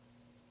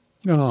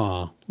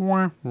 Oh.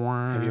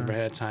 Have you ever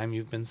had a time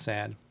you've been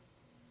sad?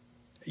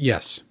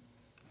 Yes.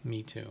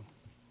 Me too.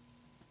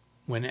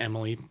 When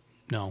Emily...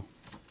 No.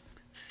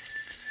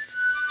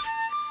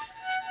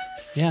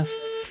 Yes.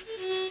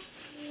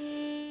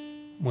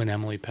 When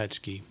Emily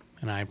Petchke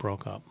and I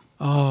broke up.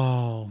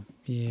 Oh,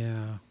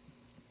 yeah.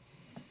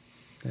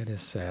 That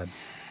is sad.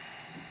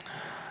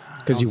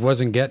 Because he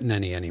wasn't getting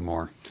any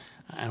anymore.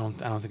 I don't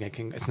think I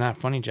can... It's not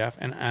funny, Jeff,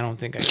 and I don't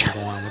think I can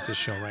go on with this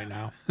show right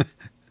now.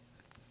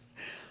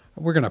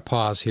 We're going to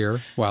pause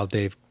here while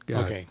Dave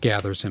Okay.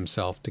 gathers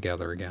himself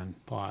together again.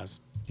 Pause.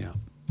 Yeah.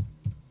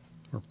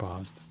 We're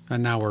paused.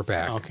 And now we're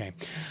back. Okay.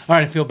 All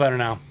right, I feel better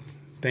now.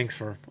 Thanks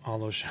for all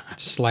those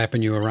shots.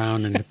 Slapping you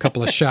around and a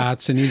couple of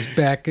shots, and he's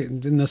back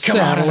in the Come on,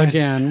 saddle guys.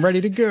 again,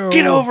 ready to go.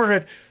 Get over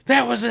it.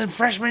 That was in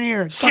freshman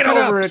year. Suck Get it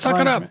over up. it. Suck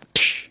it Kleinschmidt. up.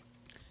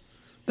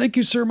 Thank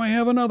you, sir. May I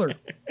have another?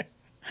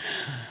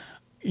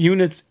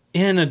 Units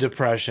in a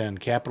depression,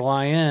 capital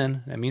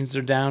IN. That means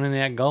they're down in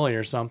that gully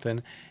or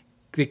something.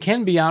 They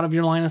can be out of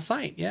your line of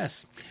sight,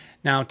 yes.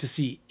 Now, to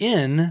see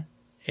in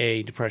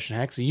a depression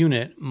hex, a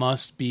unit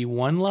must be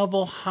one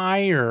level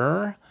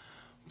higher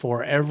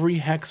for every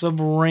hex of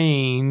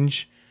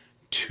range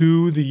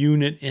to the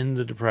unit in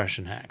the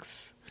depression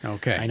hex.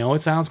 Okay. I know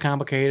it sounds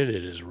complicated.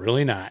 It is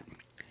really not.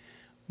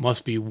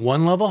 Must be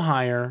one level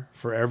higher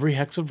for every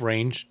hex of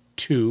range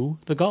to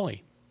the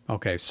gully.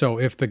 Okay. So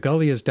if the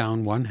gully is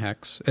down one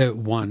hex,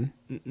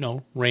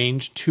 No,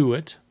 range to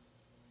it.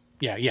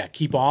 Yeah.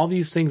 Keep all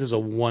these things as a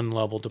one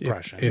level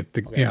depression.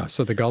 Yeah.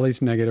 So the gully's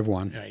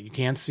 -1. Right, you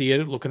can't see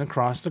it looking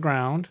across the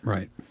ground,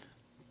 Right.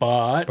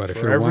 but But if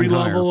for you're every one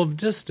level higher- of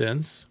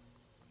distance,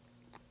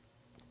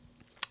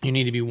 you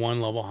need to be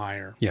one level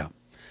higher. Yeah.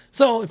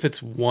 So if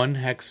it's one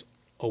hex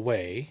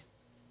away,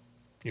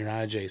 you're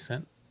not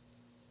adjacent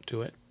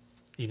to it.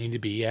 You need to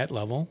be at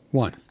level.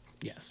 1.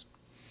 Yes.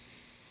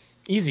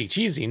 Easy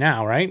cheesy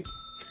now, right?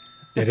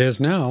 It is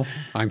now.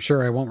 I'm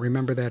sure I won't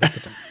remember that at the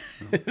time.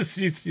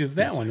 Use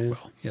that one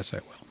is. Yes, I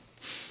will.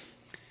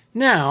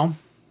 Now,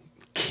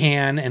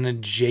 can an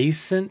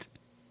adjacent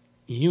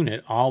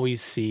unit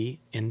always see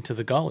into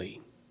the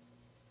gully?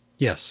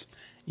 Yes.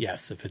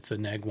 Yes, if it's a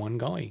neg 1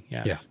 gully.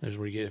 Yes. Yeah. There's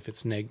where you get, if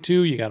it's neg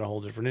 2, you got a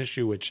whole different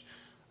issue, which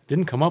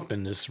didn't come up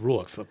in this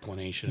rule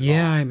explanation. at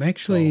Yeah, all. I'm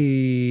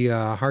actually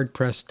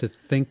hard-pressed to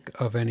think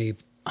of any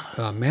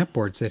map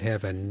boards that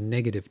have a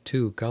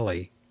 -2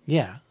 gully.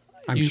 Yeah.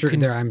 I'm You sure can-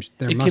 there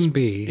must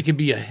be. It can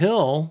be a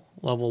hill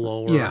level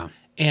lower. Yeah.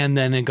 And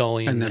then a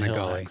gully And in then the a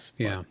hill gully. X,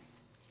 Yeah.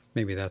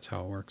 Maybe that's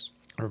how it works.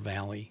 or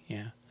valley,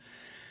 yeah.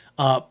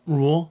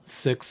 Rule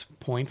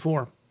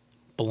 6.4.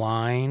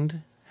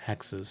 Blind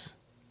hexes.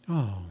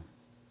 Oh.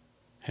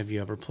 Have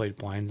you ever played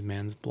Blind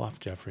Man's Bluff,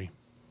 Jeffrey?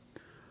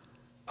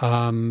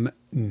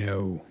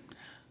 No.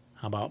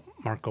 How about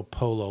Marco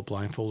Polo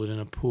blindfolded in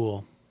a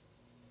pool?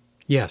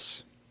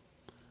 Yes.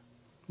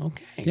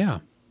 Okay. Yeah.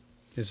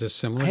 Is this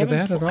similar I to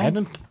that at all? I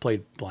haven't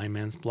played Blind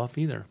Man's Bluff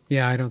either.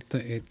 Yeah, I don't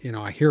think,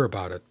 I hear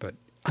about it, but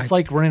It's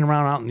like running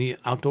around out in the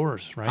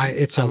outdoors, right?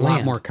 it's a On lot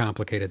land. more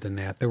complicated than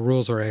that. The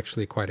rules are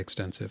actually quite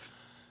extensive.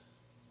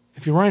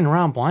 If you're running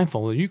around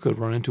blindfolded, you could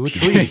run into a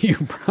tree. You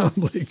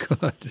probably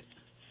could.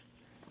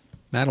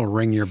 That'll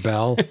ring your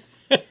bell.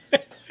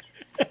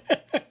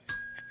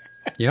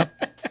 Yep.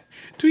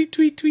 Tweet,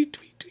 tweet, tweet,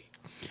 tweet,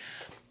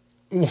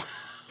 tweet.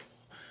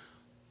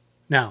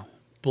 Now,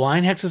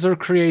 blind hexes are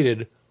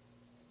created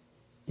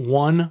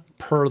one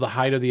per the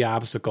height of the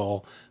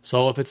obstacle.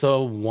 So if it's a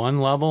one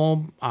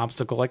level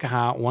obstacle, like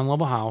a one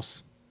level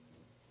house,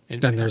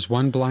 Then there's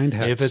one blind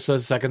hex. if it's a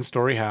second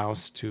story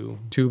house, two.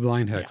 two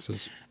blind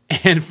hexes.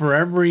 And for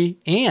every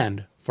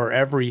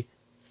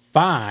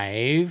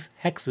 5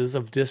 hexes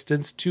of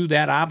distance to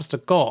that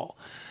obstacle,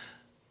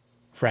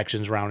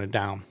 fractions rounded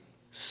down.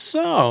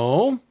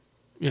 So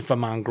if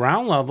I'm on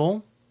ground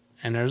level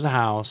and there's a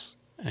house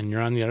and you're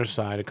on the other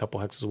side a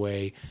couple hexes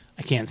away,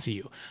 I can't see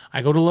you.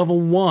 I go to level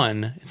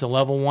 1. It's a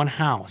level 1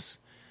 house.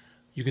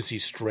 You can see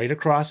straight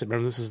across it.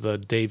 Remember, this is the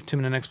Dave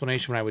Timonen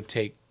explanation when I would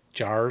take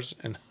jars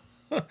and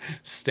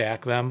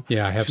stack them.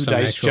 Yeah, I have two some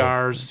dice actual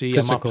jars, see them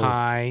up physical-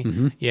 high.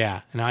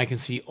 Yeah, and now I can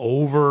see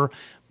over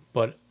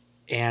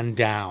and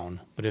down.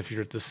 But if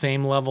you're at the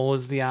same level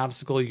as the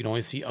obstacle, you can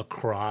only see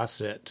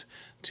across it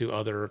to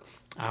other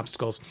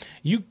obstacles.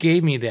 You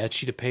gave me that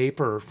sheet of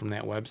paper from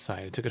that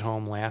website. I took it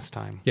home last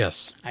time.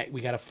 Yes.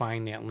 We got to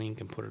find that link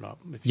and put it up.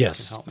 If you can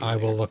Yes. help me I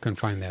there. will look and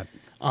find that.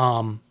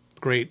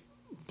 Great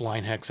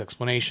blind hex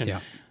explanation.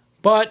 Yeah.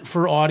 But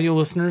for audio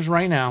listeners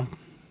right now,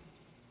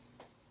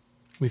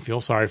 we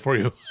feel sorry for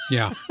you.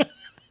 Yeah.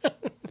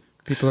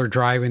 People are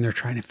driving. They're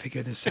trying to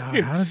figure this out.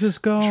 How does this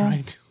go?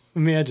 Trying to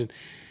imagine.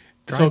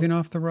 Driving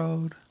off the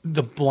road.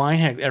 The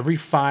blind hex, every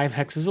 5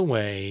 hexes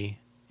away,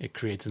 it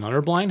creates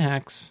another blind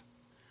hex.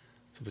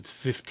 So if it's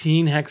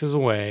 15 hexes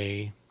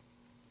away,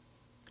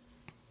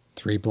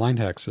 3 blind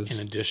hexes. in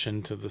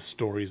addition to the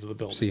stories of the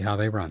building. See how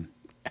they run.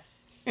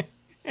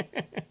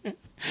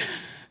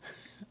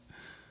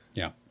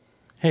 Yeah.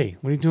 Hey,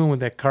 what are you doing with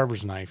that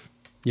carver's knife?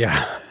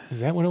 Yeah. Is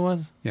that what it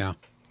was? Yeah.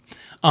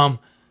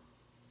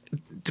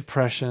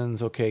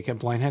 Depressions, okay,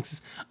 blind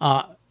hexes.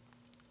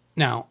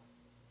 Now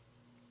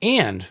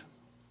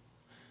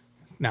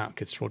it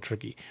gets real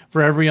tricky.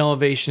 For every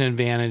elevation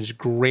advantage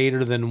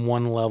greater than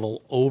 1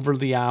 level over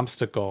the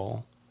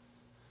obstacle,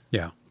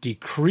 Yeah.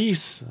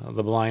 decrease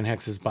the blind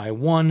hexes by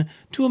 1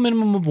 to a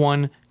minimum of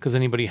 1, because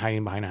anybody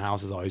hiding behind a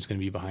house is always going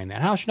to be behind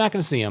that house. You're not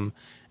going to see them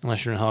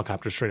unless you're in a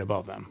helicopter straight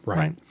above them.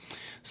 Right.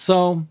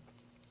 So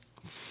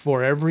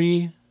for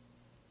every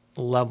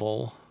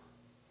level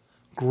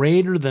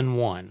greater than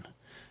 1,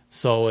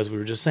 so as we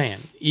were just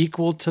saying,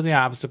 equal to the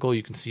obstacle,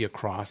 you can see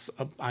across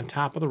on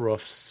top of the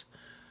roofs,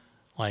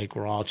 like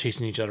we're all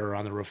chasing each other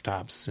on the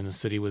rooftops in a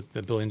city with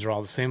the buildings are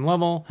all the same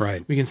level.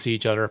 Right. We can see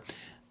each other.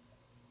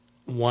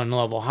 1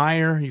 level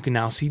higher, you can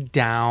now see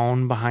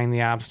down behind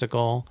the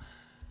obstacle.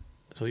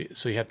 So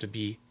you have to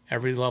be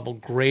every level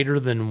greater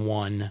than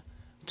 1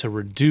 to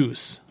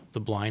reduce the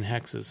blind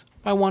hexes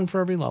by 1 for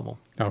every level.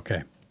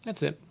 Okay.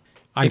 That's it.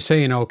 I'm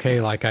saying okay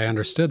like I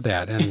understood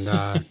that.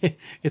 And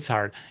It's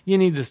hard. You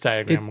need this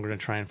diagram we're going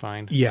to try and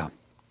find. yeah.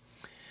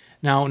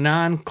 Now,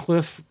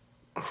 non-cliff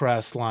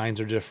crest lines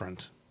are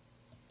different.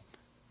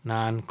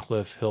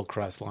 Non-cliff hill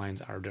crest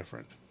lines are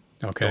different.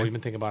 Okay. Don't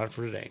even think about it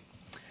for today.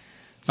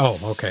 Oh,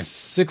 okay.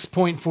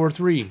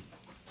 6.43.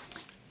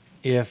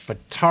 If a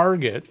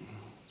target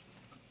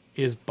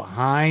is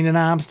behind an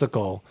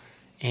obstacle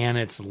and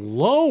it's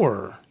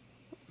lower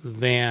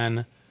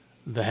than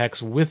the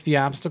hex with the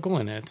obstacle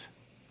in it,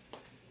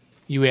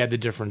 you add the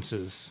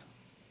differences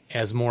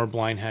as more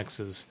blind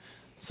hexes.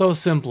 So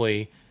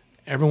simply,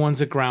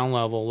 everyone's at ground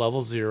level,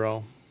 level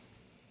 0.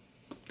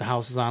 The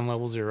house is on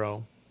level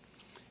 0.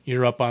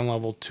 You're up on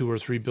level 2 or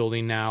 3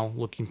 building now,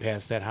 looking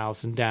past that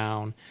house and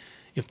down.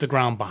 If the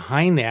ground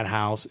behind that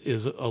house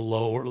is a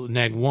lower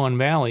 -1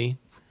 valley,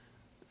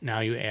 now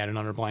you add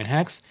another blind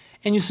hex,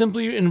 and you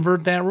simply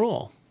invert that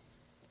rule.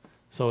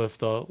 So if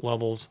the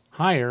level's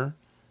higher,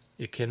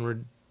 it can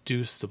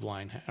reduce the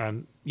blind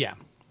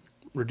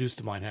reduce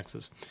the blind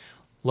hexes.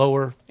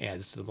 Lower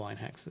adds to the blind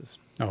hexes.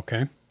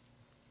 Okay.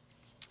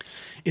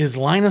 Is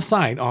line of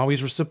sight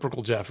always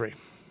reciprocal, Jeffrey?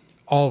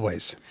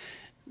 Always.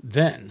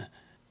 Then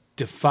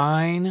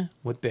define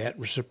what that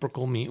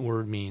reciprocal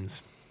word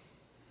means.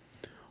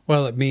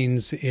 Well, it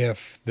means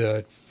if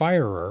the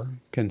firer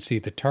can see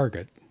the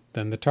target,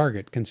 then the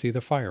target can see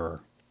the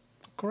firer.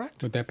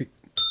 Correct. Would that be?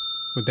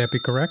 Would that be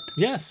correct?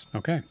 Yes.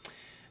 Okay.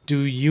 Do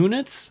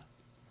units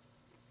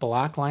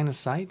block line of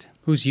sight?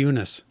 Who's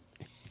Eunice?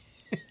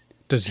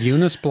 Does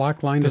Eunice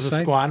block line of Does a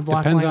sight? squad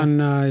block Depends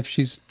line on if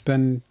she's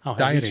been How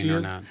heavy dieting she or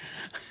is? not.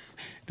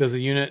 Does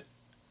a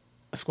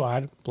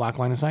squad block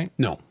line of sight?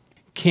 No.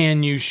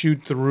 Can you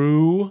shoot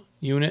through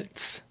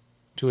units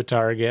to a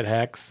target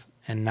hex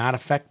and not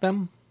affect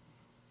them?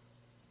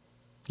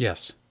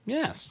 Yes.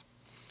 Yes.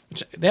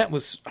 That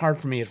was hard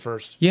for me at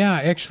first. Yeah,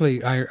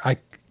 actually,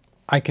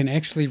 I can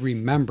actually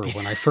remember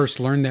when I first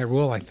learned that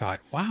rule, I thought,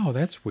 wow,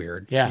 that's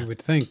weird. Yeah. You would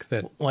think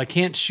that... Well, I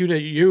can't shoot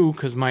at you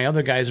because my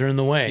other guys are in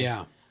the way.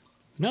 Yeah.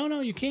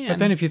 No, you can. But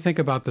then if you think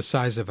about the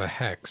size of a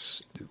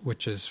hex,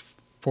 which is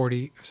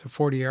 40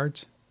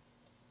 yards,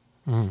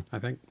 I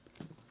think.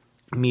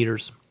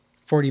 Meters.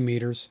 40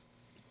 meters.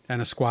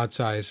 And a squad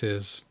size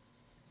is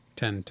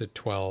 10 to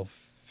 12,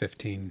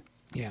 15.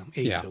 Yeah,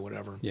 8 to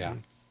whatever. Yeah.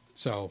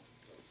 So,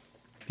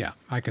 yeah,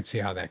 I could see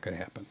how that could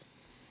happen.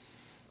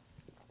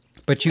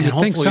 But you And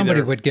would think hopefully somebody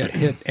they're- would get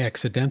hit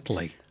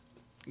accidentally.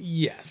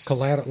 Yes.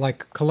 Collateral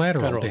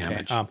Federal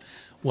damage. attack.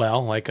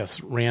 Well, like a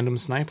random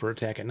sniper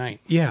attack at night.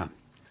 Yeah.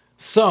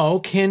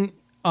 So,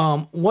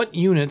 what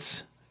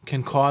units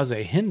can cause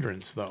a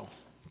hindrance, though?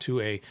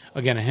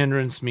 Again, a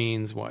hindrance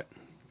means what?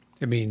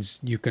 It means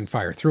you can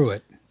fire through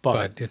it, But-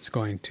 but it's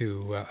going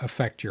to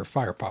affect your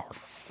firepower.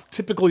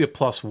 Typically a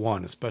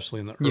 +1, especially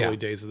in the early Yeah.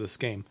 days of this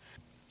game.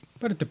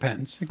 But it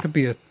depends. It could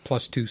be a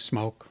 +2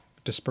 smoke,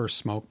 dispersed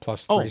smoke,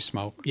 +3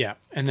 smoke. Yeah,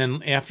 and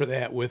then after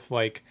that, with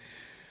like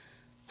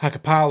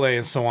Hakapale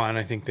and so on,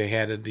 I think they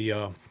added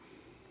the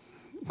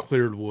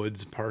cleared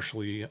woods,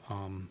 partially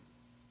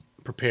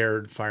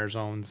prepared fire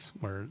zones,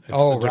 where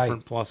it's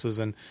different pluses,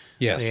 and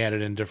Yes. they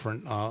added in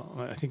different.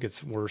 I think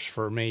it's worse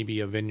for maybe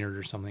a vineyard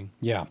or something.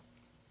 Yeah.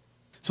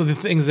 So the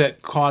things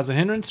that cause a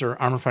hindrance are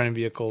armor fighting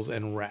vehicles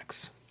and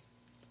wrecks.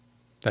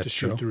 That's To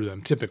shoot true. through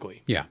them,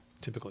 typically. Yeah.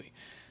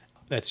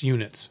 That's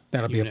units.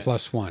 That'll be a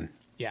 +1.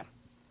 Yeah.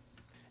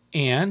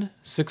 And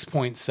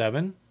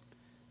 6.7,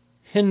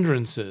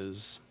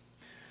 hindrances.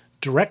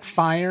 Direct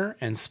fire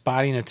and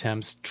spotting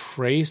attempts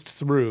traced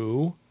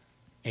through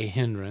a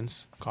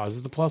hindrance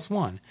causes the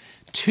 +1.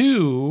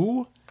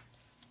 2,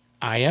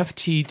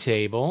 IFT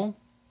table,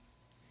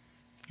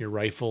 your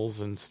rifles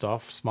and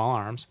stuff, small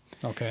arms.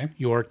 Okay.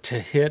 Your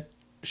to-hit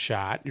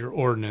shot, your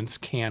ordnance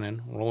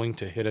cannon rolling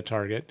to hit a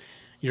target.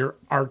 Your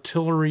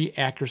artillery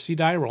accuracy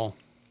die roll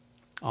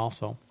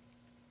also.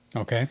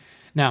 Okay.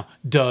 Now,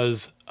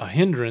 does a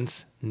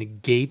hindrance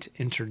negate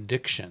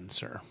interdiction,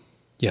 sir?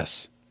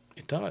 Yes.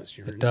 It does.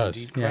 You're It does.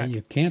 indeed Yeah, correct.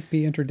 you can't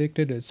be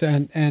interdicted.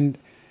 And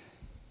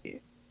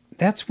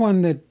that's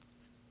one that,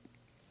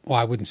 well,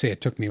 I wouldn't say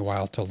it took me a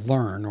while to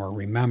learn or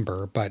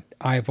remember, but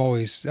I've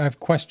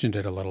questioned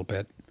it a little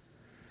bit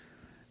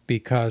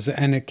because,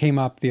 and it came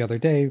up the other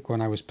day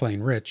when I was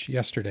playing Rich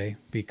yesterday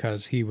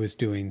because he was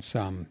doing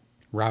some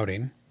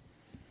routing,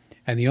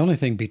 and the only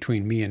thing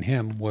between me and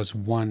him was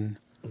one.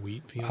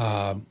 Wheat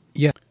field.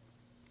 Yeah.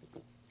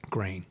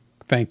 Grain.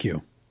 Thank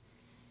you.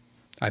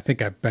 I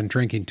think I've been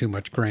drinking too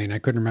much grain. I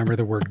couldn't remember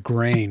the word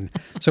grain.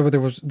 So there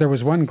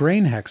was one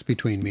grain hex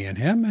between me and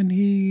him, and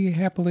he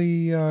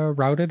happily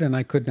routed, and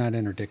I could not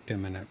interdict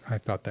him. And I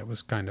thought that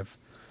was kind of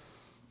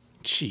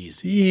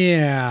Cheesy.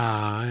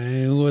 Yeah.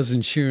 I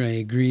wasn't sure I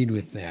agreed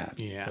with that.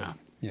 Yeah.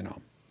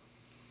 But,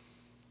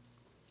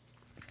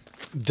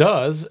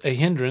 Does a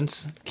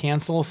hindrance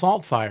cancel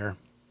assault fire?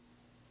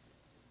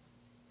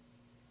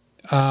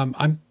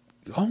 does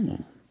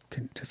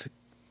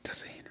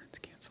a hindrance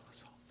cancel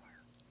assault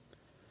fire?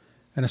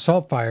 An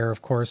assault fire,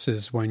 of course,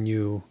 is when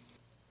you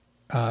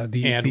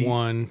Add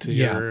one to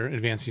your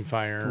advancing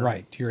fire.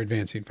 Right, your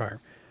advancing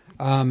fire.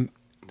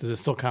 Does it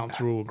still count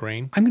through a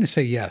grain? I'm going to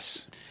say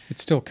yes. It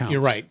still counts.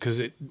 You're right,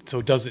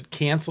 so does it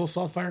cancel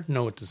assault fire?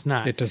 No, it does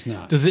not. It does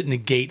not. Does it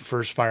negate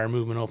first fire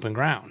movement open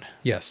ground?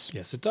 Yes.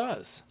 Yes, it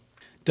does.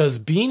 Does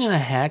being in a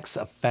hex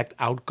affect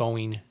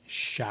outgoing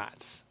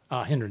shots?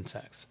 Hindrance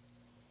hex?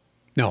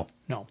 No.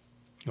 No.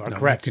 You are No,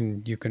 correct.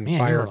 You can Man,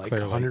 fire you were like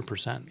clearly.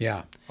 100%.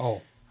 Yeah.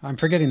 Oh, I'm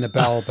forgetting the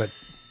bell, but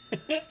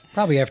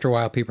probably after a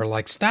while people are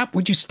like, "Stop!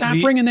 Would you stop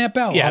ringing that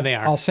bell?" Yeah, they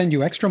are. I'll send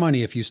you extra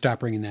money if you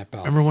stop ringing that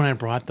bell. Remember when I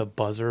brought the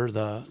buzzer,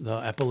 the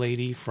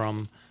epilady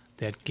from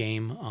that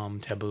game,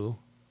 Taboo?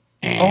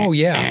 Oh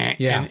yeah,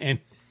 yeah.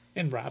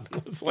 And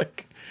Robin was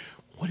like,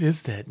 "What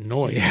is that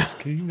noise? Yeah.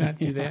 Can you not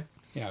do that?"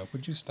 Yeah.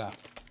 Would you stop?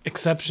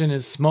 Exception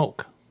is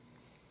smoke.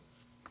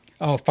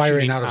 Oh, firing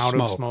Shooting out of out of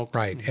smoke. smoke.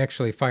 Right.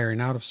 Actually,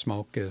 firing out of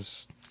smoke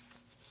is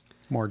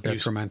more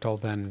detrimental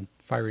than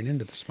firing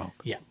into the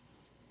smoke. Yeah.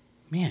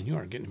 Man, you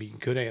are getting to be a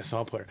good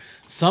ASL player.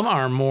 Some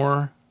are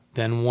more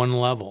than one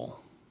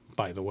level,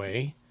 by the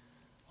way.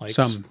 Like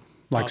Some,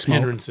 like smoke.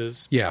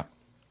 hindrances, Yeah.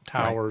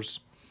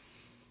 towers,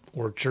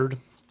 orchard,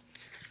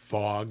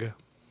 fog.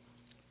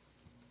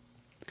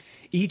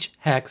 Each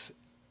hex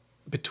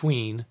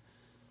between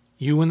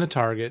you and the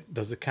target,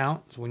 does it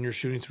count? So when you're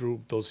shooting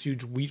through those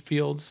huge wheat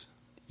fields?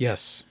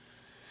 Yes.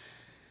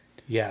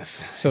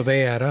 Yes. So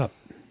they add up.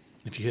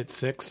 If you hit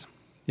 6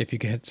 If you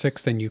hit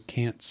 6, then you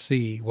can't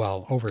see,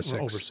 well, over 6.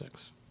 or over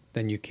 6.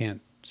 then you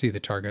can't see the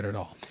target at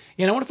all.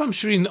 You know, what if I'm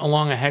shooting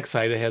along a hex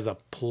site that has a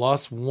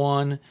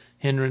 +1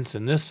 hindrance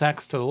in this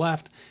hex to the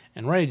left,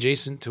 and right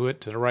adjacent to it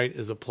to the right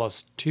is a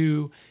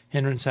 +2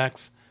 hindrance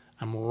hex?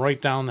 I'm right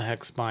down the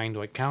hex spine.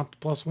 Do I count the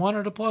 +1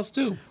 or the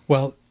 +2?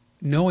 Well,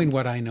 knowing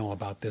what I know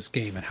about this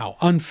game and how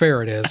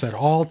unfair it is at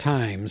all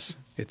times,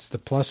 it's the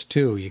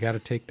 +2. You got to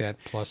take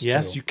that +2.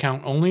 Yes, you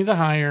count only the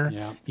higher.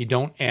 Yeah. You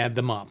don't add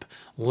them up.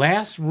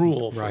 Last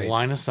rule for Right.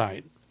 line of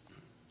sight.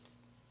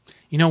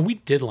 You know, we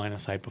did line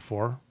of sight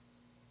before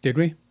Did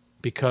we?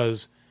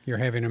 because You're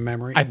having a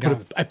memory. I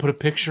put a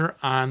picture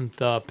on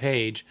the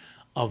page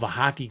of a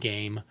hockey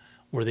game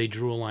where they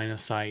drew a line of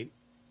sight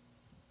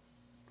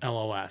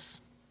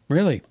LOS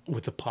Really?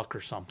 with a puck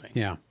or something.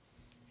 Yeah.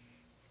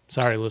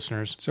 Sorry,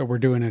 listeners. So we're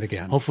doing it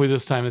again. Hopefully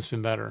this time it's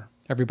been better.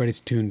 Everybody's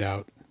tuned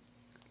out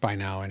by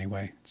now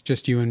anyway. It's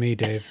just you and me,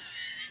 Dave.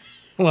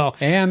 Well,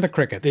 And the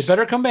crickets. they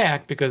better come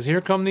back because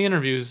here come the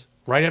interviews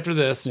right after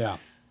this. Yeah.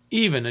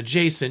 Even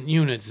adjacent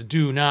units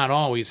do not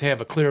always have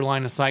a clear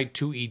line of sight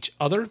to each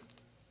other.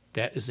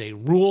 That is a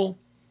rule,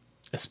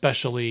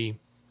 especially,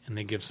 and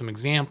they give some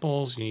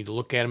examples. You need to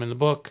look at them in the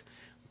book.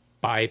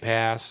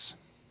 Bypass,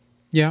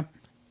 Yeah.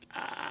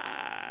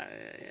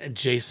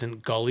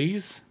 adjacent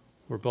gullies.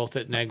 We're both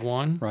at neg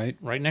 1. Right.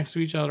 Right next to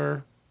each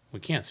other. We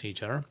can't see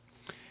each other.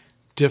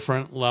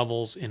 Different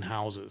levels in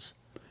houses.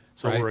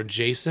 So Right. we're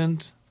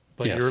adjacent,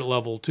 but Yes. you're at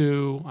level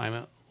 2. I'm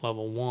at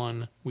level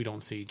 1. We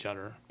don't see each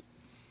other.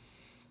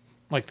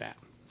 Like that.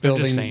 I'm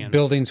just saying.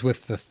 Buildings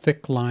with the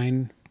thick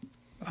line.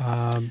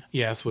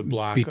 Yes, would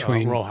block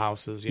Between- row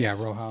houses. Yes.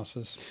 Yeah, row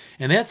houses.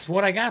 And that's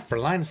what I got for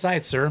line of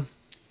sight, sir.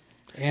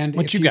 And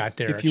What if you got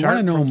there, If a you chart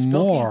want to know from Spilky?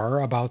 more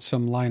about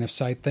some line of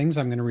sight things,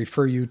 I'm going to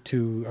refer you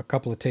to a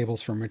couple of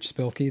tables from Rich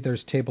Spilky.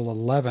 There's table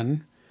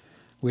 11,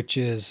 which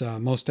is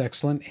most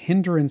excellent.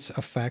 Hindrance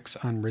effects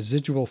on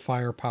residual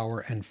firepower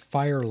and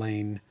fire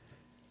lane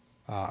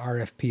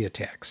RFP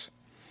attacks.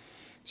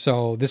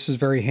 So this is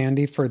very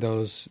handy for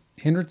those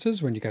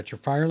hindrances when you got your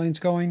fire lanes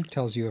going.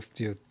 Tells you if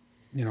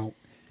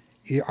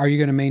are you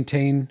going to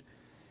maintain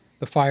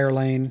the fire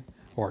lane,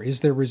 or is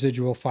there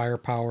residual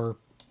firepower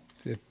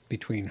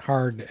between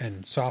hard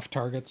and soft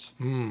targets?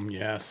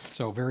 Yes.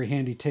 So very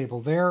handy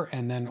table there.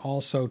 And then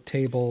also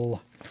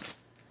table,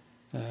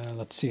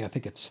 let's see, I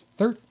think it's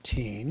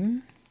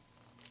 13.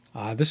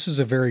 This is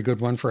a very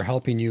good one for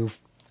helping you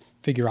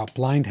figure out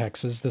blind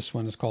hexes. This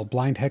one is called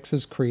Blind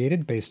Hexes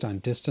Created Based on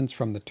Distance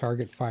from the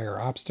Target Fire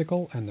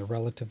Obstacle and the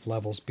Relative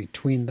Levels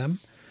Between Them.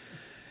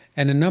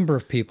 And a number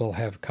of people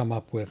have come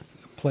up with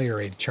player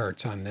aid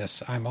charts on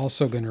this. I'm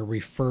also going to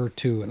refer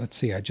to, let's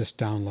see, I just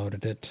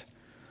downloaded it.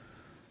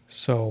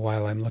 So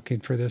while I'm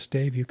looking for this,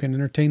 Dave, you can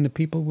entertain the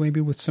people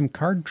maybe with some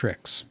card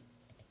tricks.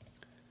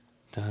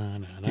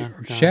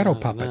 Shadow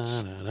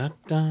puppets.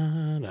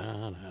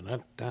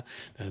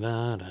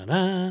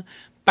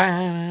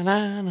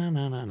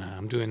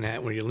 I'm doing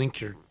that where you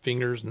link your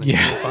fingers and then you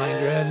find your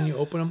head and you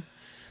open them.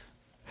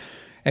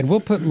 And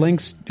we'll put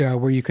links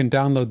where you can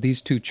download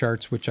these two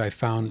charts, which I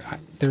found.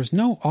 There's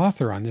no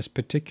author on this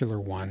particular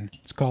one.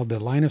 It's called the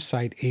Line of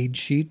Sight Aid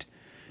Sheet.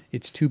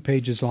 It's 2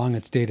 pages long.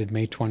 It's dated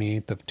May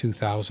 28th of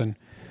 2000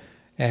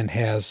 and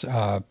has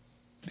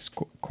it's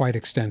quite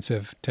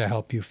extensive to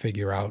help you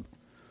figure out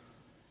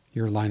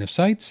your line of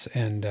sights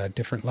and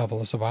different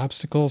levels of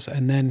obstacles.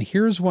 And then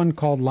here's one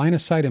called Line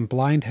of Sight and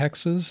Blind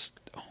Hexes.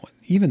 Oh,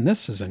 even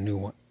this is a new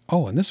one.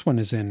 Oh, and this one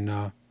is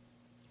in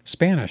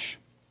Spanish.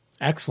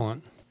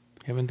 Excellent.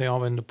 Haven't they all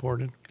been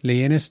deported?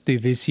 Líneas de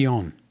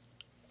visión.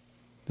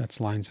 That's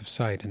lines of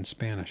sight in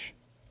Spanish.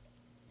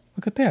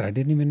 Look at that. I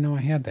didn't even know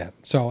I had that.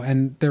 So,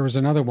 and there was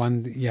another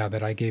one,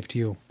 that I gave to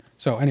you.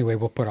 So anyway,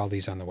 we'll put all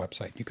these on the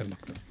website. You can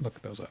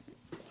look those up.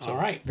 So, All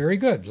right. Very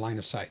good, line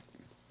of sight.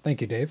 Thank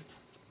you, Dave.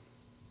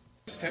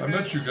 I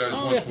met you guys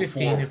Oh, once yeah,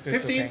 15 before if it's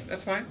 15? okay.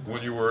 That's fine.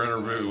 when you were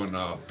interviewing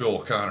Bill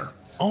O'Connor.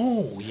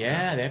 Oh,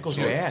 yeah, that goes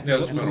back. yeah, That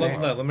let's goes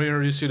move back. Let me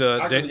introduce you to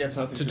I can get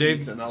something to to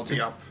Dave. eat and I'll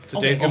be up. To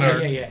Okay, Dave okay,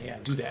 Ginnard. yeah,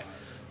 do that.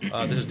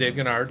 This is Dave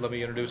Ginnard. Let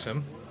me introduce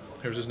him.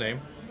 Here's his name.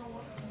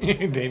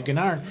 Dave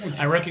Ginnard.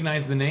 I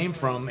recognize the name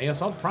from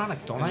ASL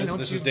Products, don't I? Don't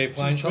This you is Dave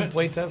do some Kleinschmidt.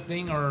 play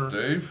testing or...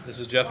 Dave? This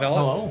is Jeff Hella.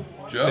 Hello.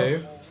 Jeff?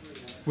 Dave,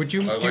 do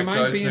you like mind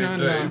guys being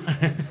named on?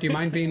 Dave. Do you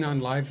mind being on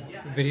live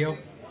video?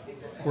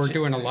 We're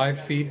doing a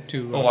live feed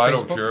to Oh, I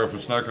don't Facebook. care if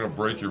it's not going to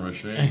break your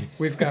machine.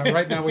 We've got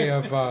right now. We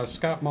have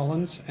Scott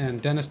Mullins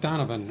and Dennis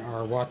Donovan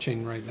are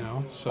watching right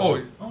now. So Oh,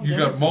 you got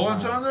Dennis is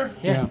Mullins on. on there?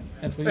 yeah.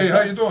 That's what Hey, you how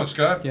said. you doing,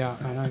 Scott? Yeah,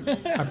 and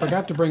I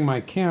forgot to bring my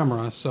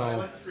camera,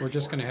 so we're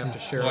just going to have to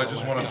share. Well, I the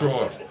just want to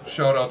laptop. throw a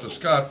shout out to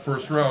Scott,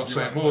 first round,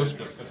 St. Louis.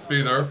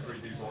 Be there.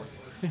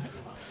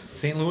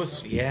 St.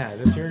 Louis, yeah,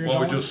 this year you're Well,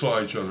 we going? just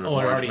saw each other at Oh,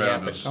 it March already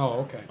Madness. Oh,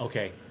 okay.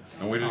 Okay.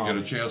 And we didn't get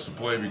a chance to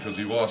play because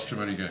he lost too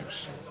many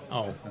games.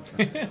 Oh.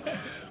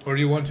 Or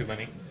do you want too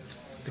many?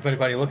 Depending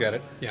on how you look at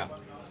it. Yeah,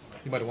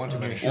 You might have won too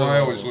many. Well, I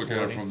always look at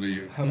it from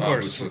the Of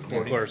course, opposite of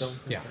course.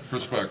 yeah.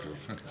 perspective.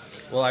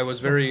 Well, I was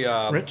very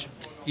Rich?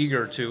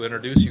 eager to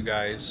introduce you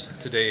guys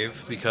to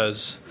Dave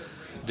because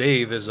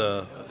Dave is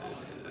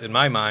in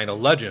my mind, a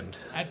legend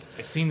I've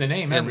seen the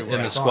name in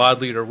everywhere. the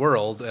squad leader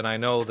world, and I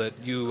know that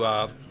you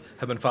have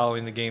been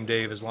following the game,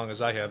 Dave, as long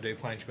as I have, Dave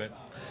Kleinschmidt.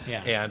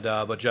 Yeah. And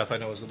but Jeff, I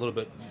know, is a little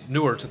bit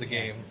newer to the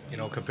game,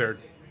 compared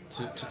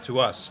to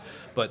us.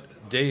 But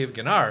Dave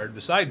Ginnard,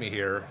 beside me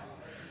here,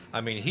 I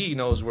mean, he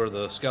knows where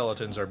the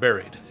skeletons are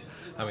buried.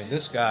 I mean,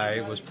 this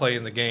guy was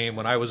playing the game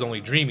when I was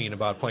only dreaming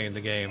about playing the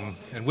game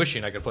and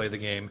wishing I could play the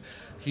game.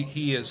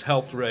 He has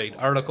helped write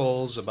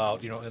articles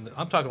about, and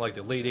I'm talking like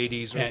the late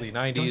 80s, early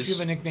 90s. Don't you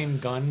have a nickname,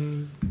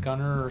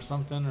 Gunner or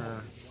something?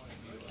 Or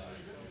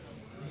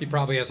He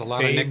probably has a lot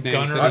Dave of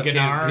nicknames. Gunner that he Ginnard,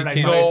 can't-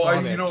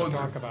 I he know, can't-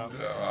 talk about.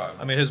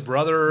 I mean, his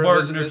brother...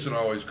 Mark Nixon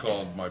always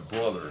called my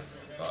brother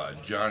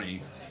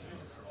Johnny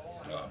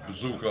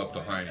Bazooka up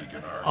to Heine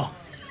Ginnard. Oh.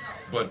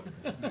 But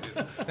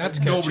That's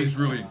catchy. nobody's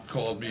really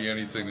called me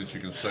anything that you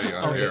can say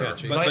on air.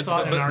 catchy. But I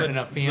saw it in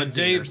a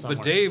fanzine or somewhere.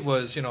 But Dave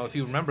was, if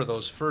you remember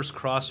those first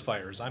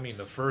crossfires, I mean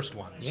the first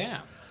ones. Yeah.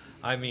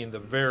 I mean the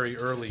very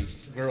early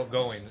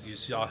going, you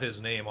saw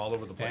his name all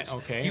over the place.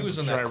 Okay, He was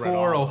in I'm sure that I read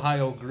core all of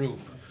Ohio group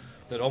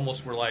that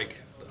almost were like,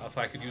 if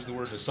I could use the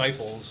word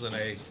disciples in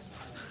a,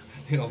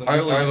 that I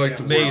really like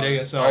the made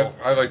word, ASL.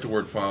 I like the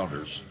word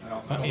founders.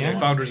 Yeah.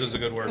 Founders is a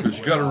good word. Because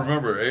you got to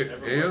remember,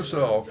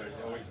 ASL,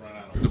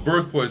 the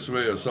birthplace of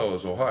ASL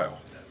is Ohio.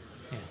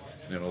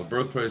 The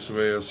birthplace of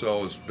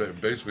ASL is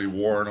basically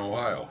Warren,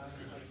 Ohio,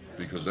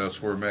 because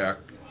that's where Mac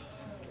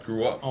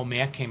grew up. Oh,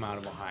 Mac came out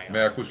of Ohio.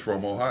 Mac was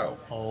from Ohio.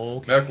 Oh,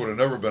 okay. Mac would have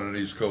never been an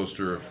East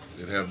Coaster if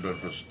it hadn't been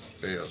for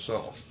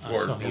ASL, or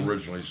so he-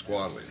 originally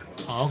squad leader.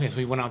 Oh, okay, so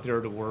he went out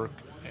there to work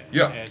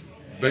Yeah, at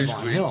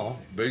basically, Hill.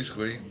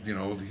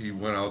 he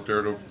went out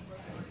there to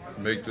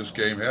make this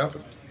game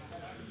happen.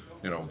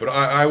 But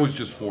I was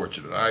just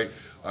fortunate.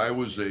 I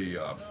was an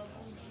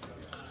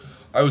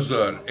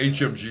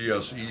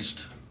HMGS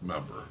East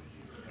member.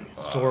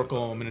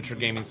 Historical Miniature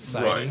Gaming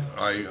Society.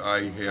 Right.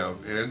 I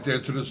have, and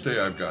to this day,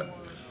 I've got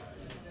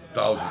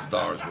thousands of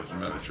dollars worth of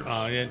miniatures.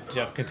 Yeah,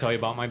 Jeff can tell you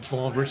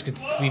about Rich can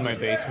see my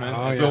basement.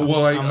 Oh, yeah. So,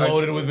 well, I'm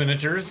loaded with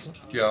miniatures.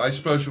 Yeah, I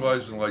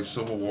specialized in like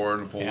Civil War,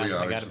 Napoleonics, Yeah,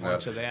 I got a and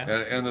bunch that. of that.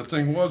 And the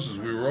thing was,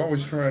 we were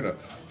always trying to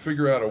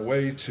figure out a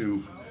way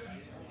to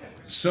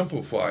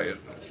simplify it,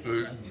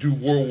 do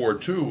World War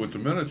II with the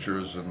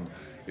miniatures, and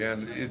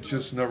it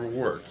just never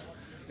worked.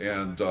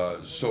 And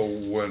so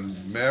when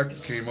Mac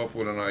came up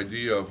with an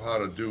idea of how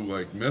to do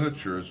like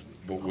miniatures,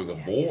 but with a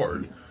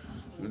board,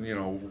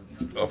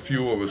 a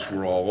few of us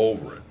were all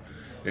over it.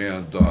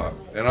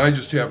 And I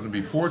just happened to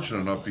be fortunate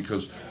enough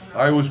because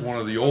I was one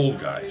of the old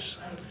guys.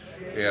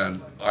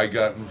 And I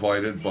got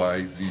invited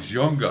by these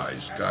young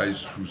guys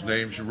whose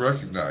names you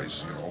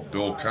recognize,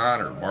 Bill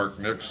Connor, Mark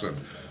Nixon,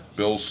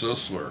 Bill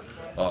Sisler,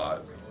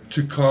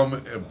 to come,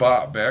 and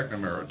Bob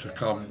McNamara, to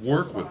come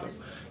work with them.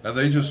 And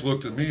they just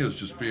looked at me as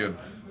just being,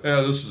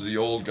 this is the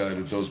old guy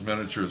that does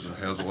miniatures and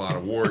has a lot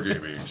of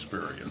wargaming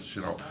experience,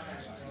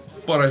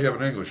 But I have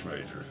an English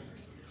major.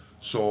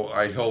 So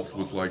I helped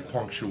with like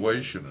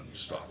punctuation and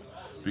stuff.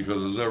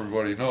 Because as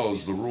everybody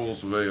knows, the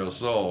rules of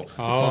ASL,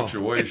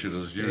 punctuation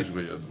is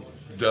usually a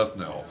death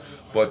knell.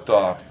 But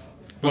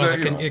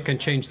it can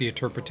change the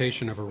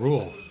interpretation of a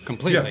rule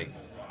completely.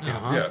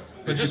 Yeah.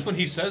 But just when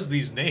he says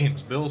these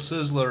names, Bill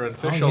Sisler and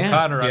Fish Oh, yeah.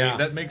 O'Connor, I Yeah. mean,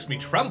 that makes me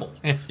tremble.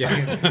 Yeah.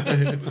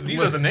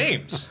 These are the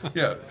names.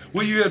 Yeah.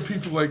 Well, you had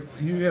people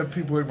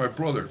like my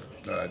brother,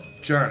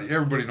 Johnny.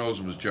 Everybody knows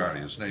him as Johnny.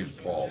 His name's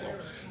Paul,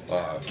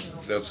 though.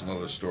 That's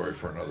another story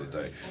for another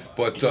day.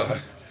 But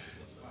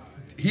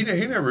he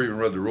never even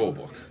read the rule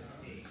book.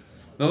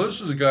 Now,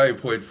 this is a guy who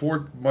played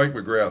Mike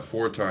McGrath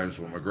 4 times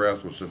when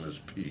McGrath was in his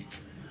peak,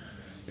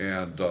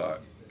 and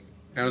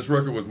his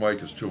record with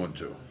Mike is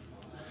 2-2.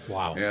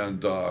 Wow.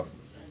 And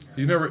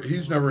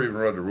he's never even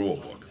read the rule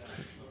book.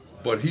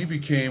 But he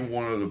became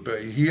one of the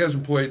best. He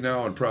hasn't played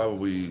now in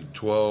probably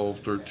 12,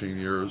 13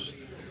 years.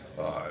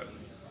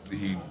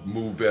 He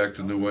moved back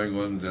to New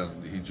England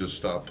and he just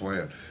stopped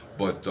playing.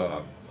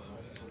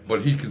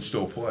 But he can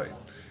still play.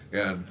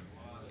 And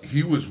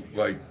he was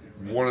like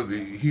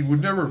he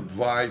would never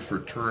vie for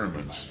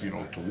tournaments,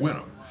 to win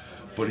them.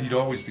 But he'd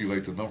always be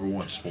like the number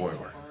one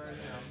spoiler.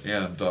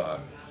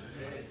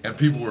 And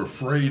people were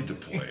afraid to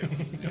play him.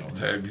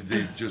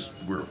 They just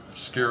were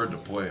scared to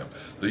play him.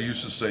 They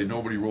used to say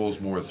nobody rolls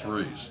more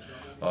threes.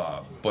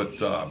 But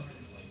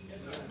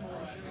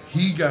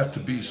he got to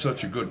be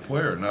such a good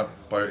player, not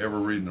by ever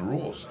reading the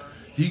rules.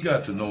 He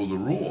got to know the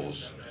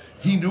rules.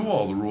 He knew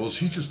all the rules.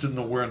 He just didn't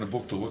know where in the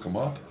book to look them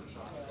up.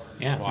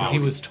 Yeah, because he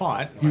was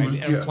taught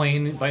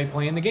playing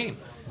the game.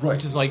 Right.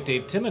 Which is like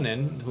Dave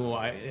Timonen, who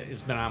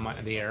has been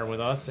on the air with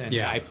us, and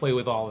I play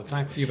with all the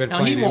time. You've been now,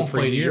 playing he won't him for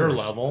play to your years.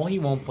 level. He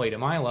won't play to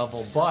my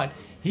level, but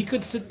he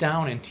could sit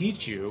down and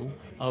teach you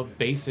a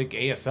basic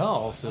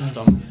ASL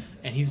system,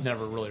 and he's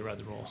never really read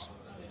the rules.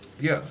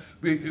 Yeah,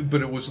 but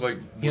it was like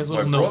He has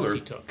with my little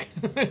notes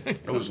brother. he took.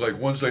 It was like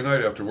Wednesday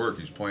night after work,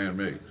 he's playing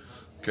me.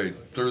 Okay,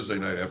 Thursday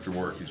night after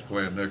work, he's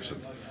playing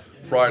Nixon.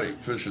 Friday,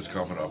 Fish is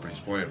coming up, and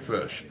he's playing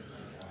Fish.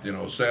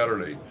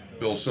 Saturday,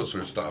 Bill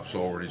Sisler stops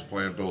over and he's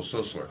playing Bill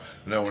Sisler.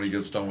 And then when he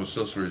gets done with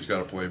Sisler, he's got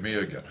to play me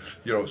again.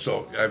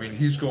 So, I mean,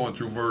 he's going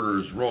through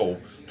Murderer's Row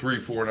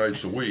 3-4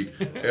 nights a week,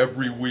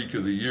 every week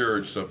of the year,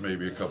 except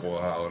maybe a couple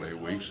of holiday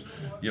weeks,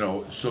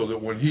 so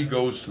that when he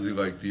goes to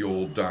the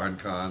old Don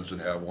Cons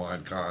and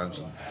Avalon Cons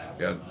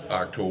and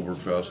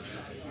Oktoberfest,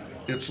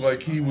 it's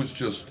like he would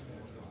just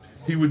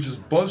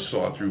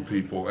buzzsaw through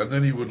people, and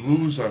then he would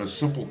lose on a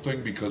simple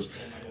thing because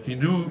he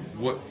knew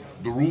what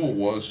the rule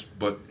was,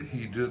 but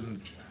he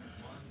didn't.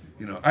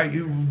 He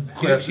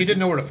didn't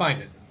know where to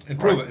find it and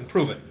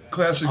prove it.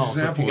 Classic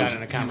example so is in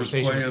a he was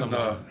conversation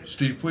playing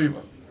Steve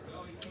Pleva,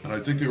 and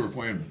I think they were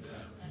playing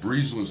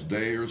Breezeless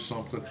Day or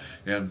something,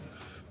 and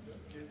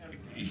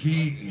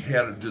he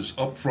had this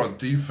up-front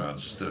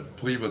defense that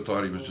Pleva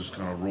thought he was just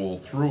going to roll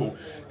through,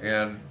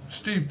 and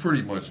Steve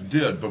pretty much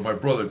did, but my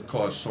brother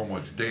caused so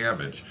much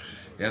damage.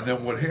 And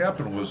then what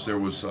happened was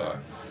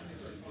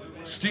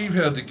Steve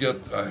had to get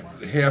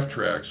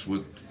half-tracks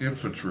with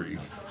infantry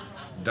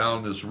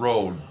down this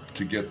road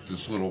to get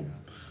this little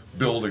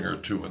building or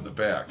two in the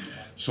back.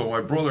 So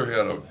my brother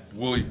had a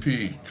Willie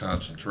P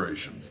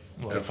concentration,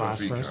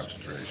 FFE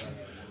concentration,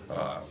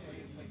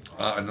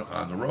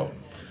 on the road.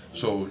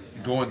 So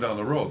going down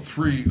the road,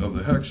 3 of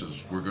the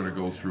hexes were going to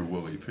go through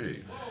Willie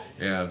P.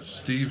 And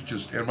Steve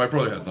and my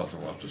brother had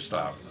nothing left to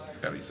stop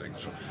anything.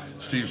 So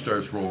Steve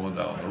starts rolling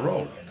down the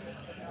road.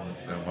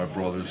 And my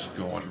brother's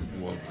going,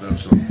 well,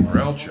 that's a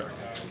morale check.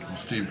 And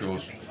Steve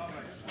goes,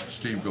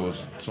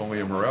 it's only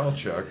a morale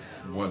check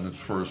when it's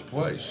first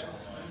place.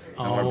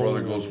 And my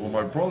brother goes, well,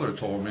 my brother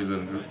told me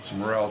that it's a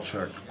morale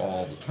check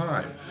all the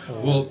time.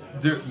 Well,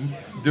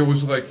 there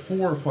was like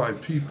 4 or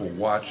 5 people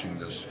watching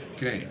this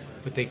game.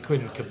 But they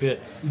couldn't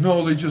kibitz.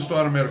 No, they just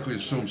automatically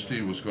assumed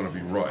Steve was going to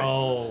be right.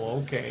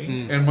 Oh,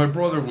 okay. And my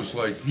brother was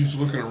like, he's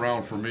looking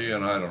around for me,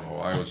 and I don't know,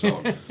 I was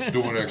out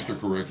doing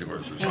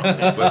extracurriculars or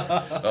something.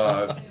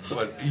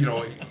 But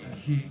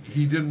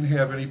he didn't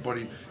have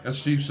anybody, and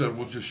Steve said,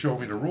 well, just show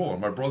me the rule. And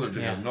my brother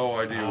didn't have no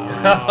idea where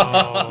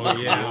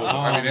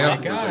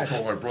afterwards I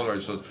told my brother, I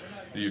said,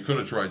 you could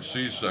have tried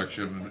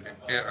C-section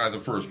on the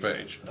first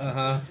page.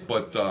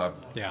 But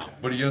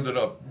he ended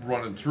up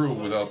running through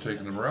without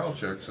taking the morale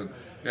checks, and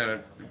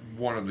it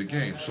won him the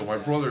game. So my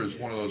brother is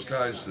one of those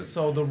guys that...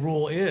 So the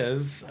rule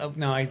is,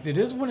 now it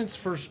is when it's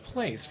first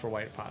place for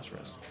white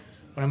phosphorus.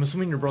 But I'm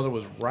assuming your brother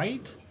was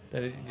right?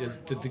 That it is,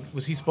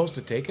 was he supposed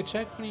to take a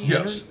check when he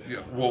entered? Yes. Yeah,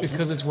 well,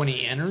 because it's when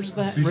he enters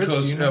that?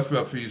 Because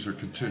FFEs are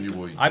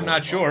continually... I'm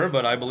not sure,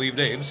 but I believe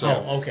Dave. So.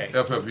 Oh, okay.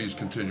 FFEs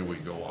continually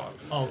go up.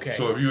 Okay.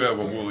 So if you have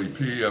a Willie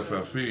P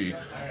FFE,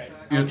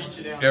 it's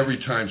every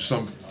time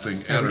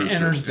something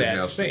enters it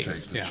has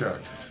space. to take the check.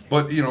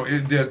 But,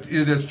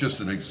 that's just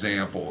an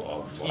example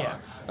of...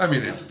 I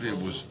mean, it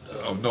was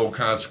of no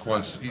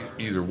consequence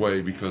either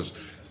way, because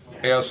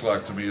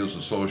ASLAC to me is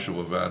a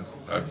social event.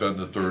 I've been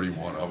to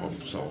 31 of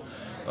them, so...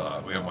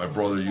 and my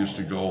brother used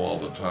to go all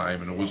the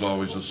time, and it was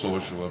always a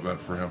social event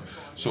for him.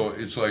 So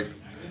it's like,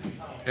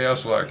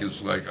 ASLAC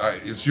is like,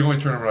 it's the only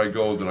tournament I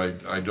go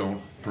that I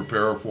don't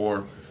prepare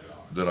for,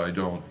 that I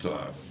don't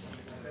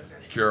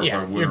care if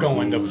I win you're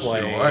going or lose. to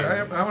play.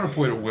 I'm going to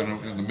play to win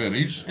in the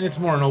minis. And it's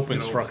more an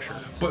open structure.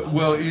 But,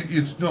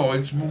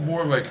 it's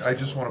more like I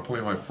just want to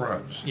play my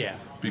friends. Yeah.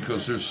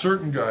 Because there's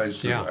certain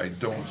guys that I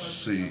don't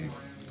see,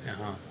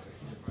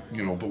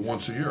 but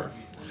once a year.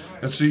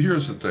 And see,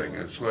 here's the thing.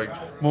 It's like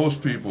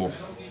most people,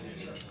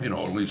 at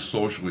least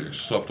socially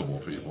acceptable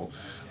people,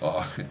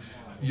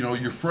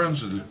 your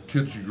friends are the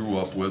kids you grew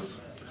up with,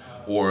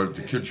 or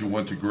the kids you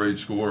went to grade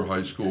school or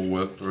high school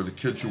with, or the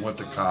kids you went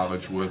to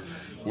college with,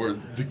 or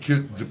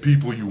the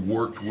people you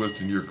worked with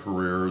in your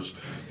careers,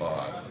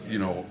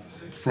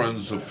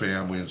 friends of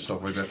family and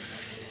stuff like that.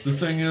 The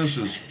thing is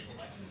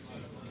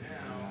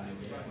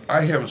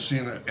I haven't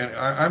seen it, and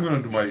I'm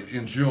going to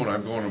in June,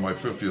 I'm going to my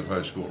 50th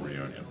high school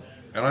reunion.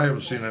 And I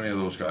haven't seen any of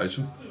those guys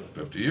in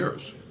 50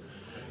 years.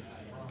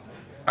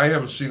 I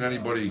haven't seen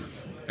anybody,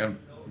 and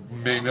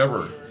may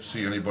never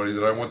see anybody,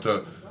 that I went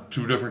to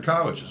 2 different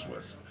colleges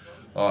with.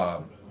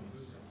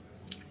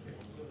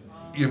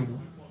 In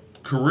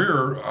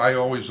career, I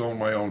always owned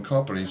my own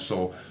company,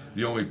 so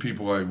the only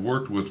people I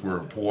worked with were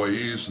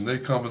employees, and they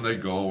come and they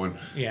go, and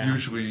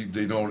usually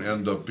they don't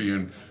end up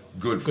being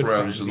good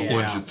friends, and the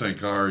ones you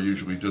think are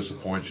usually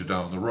disappoint you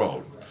down the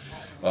road.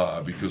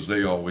 Because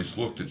they always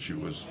looked at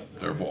you as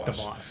their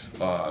boss.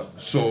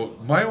 So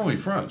my only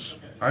friends,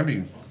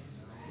 in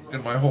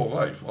my whole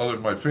life, other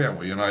than my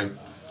family, and I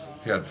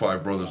had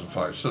 5 brothers and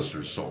 5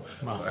 sisters, so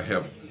I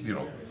have,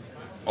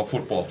 a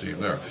football team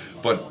there.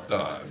 But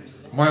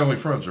my only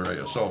friends are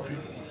ASL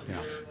people.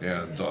 Yeah.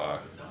 And a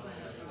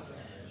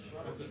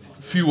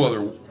few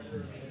other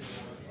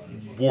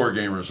war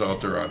gamers out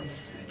there on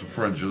the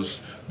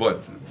fringes,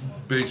 but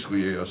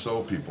basically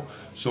ASL people.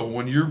 So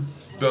when you're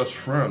best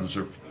friends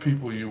are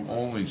people you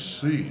only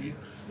see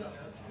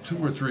 2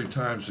 or 3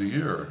 times a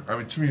year.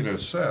 To me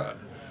that's sad,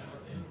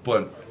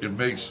 but it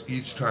makes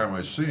each time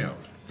I see him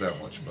that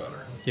much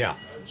better. Yeah.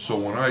 So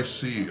when I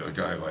see a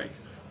guy like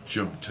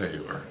Jim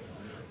Taylor,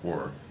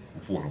 or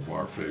one of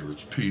our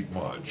favorites, Pete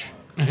Mudge,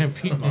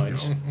 Pete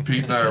Mudge.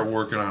 Pete and I are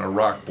working on a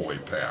Rock Boy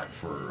pack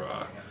for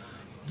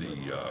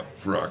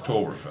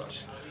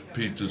Oktoberfest.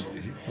 Pete does.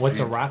 What's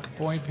a Pete- rock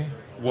boy?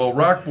 Well,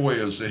 Rock Boy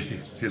is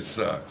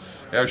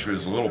actually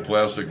it's a little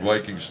plastic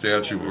Viking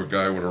statue of a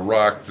guy with a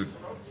rock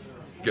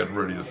getting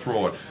ready to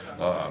throw it.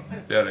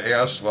 At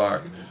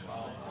ASLer,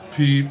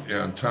 Pete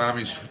and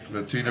Tommy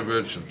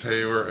Svetinovich and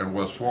Taylor and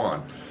Wes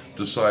Vaughn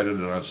decided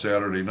that on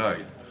Saturday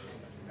night,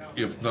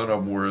 if none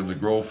of them were in the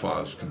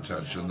Grofaz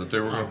contention, that they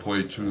were going to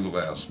play to the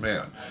last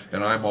man.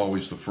 And I'm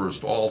always the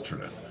first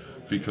alternate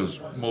because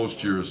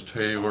most years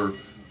Taylor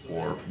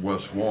or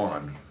Wes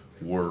Vaughn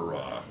were,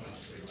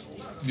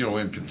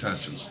 in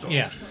contention still.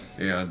 Yeah.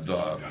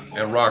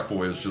 And Rock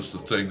Boy is just the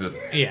thing that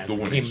the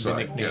winning became the side.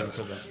 nickname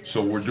for the-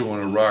 So we're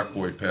doing a Rock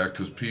Boy pack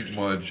because Pete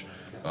Mudge,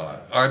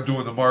 I'm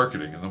doing the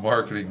marketing, and the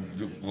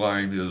marketing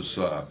line is,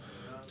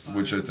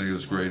 which I think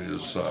is great,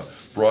 is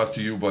brought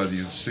to you by the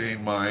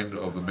insane mind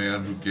of the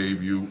man who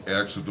gave you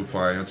Acts of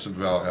Defiance and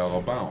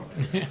Valhalla Bound.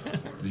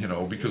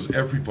 Because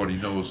everybody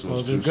knows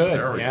those Those are two good,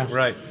 scenarios. yeah.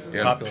 Right.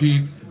 And Popular.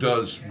 Pete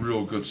does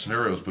real good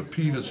scenarios, but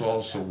Pete is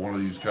also one of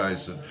these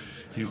guys that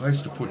he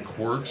likes to put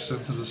quirks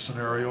into the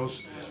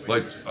scenarios.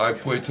 Like I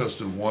play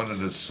tested one,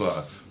 and it's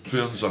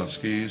fins on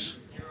skis,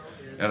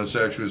 and it's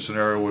actually a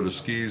scenario where the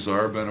skis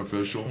are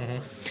beneficial,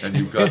 and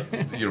you've got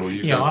you've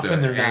Yeah, got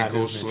often the they're not,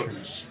 ankle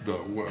isn't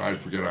it, I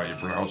forget how you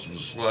pronounce them, the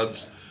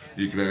sleds.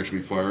 You can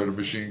actually fire the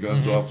machine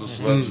guns off the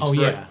sleds. It's Oh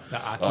great. yeah, the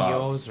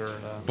Akios or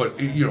the, But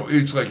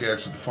it's like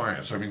Acts of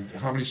Defiance. I mean,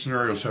 how many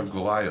scenarios have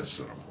Goliaths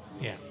in them?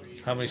 yeah.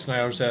 How many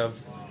scenarios have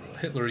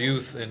Hitler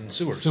Youth in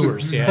sewers?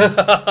 Sewers, yeah.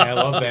 I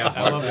love that.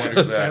 I love that.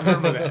 Exactly. I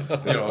remember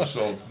that.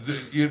 So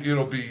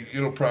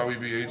it'll probably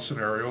be 8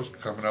 scenarios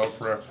coming out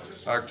for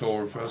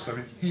Oktoberfest. I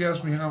mean, he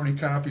asked me how many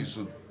copies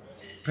of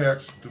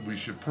packs that we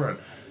should print,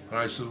 and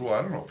I said, well,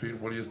 I don't know, Pete.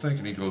 What do you think?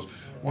 And he goes,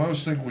 well, I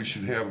was thinking we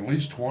should have at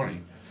least 20.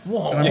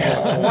 Whoa. And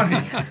I'm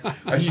like, 20?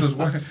 I says,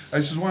 why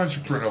don't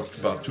you print up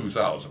about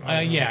 2,000?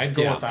 Yeah, I'd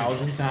go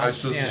 1,000 times. I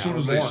says, yeah, as soon or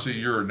as they more. see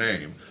your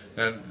name.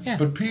 Yeah.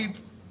 But Pete,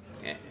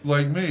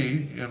 like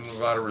me, in a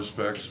lot of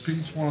respects,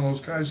 Pete's one of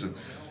those guys that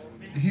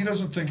he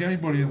doesn't think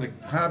anybody in the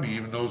hobby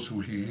even knows who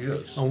he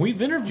is. Oh,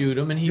 we've interviewed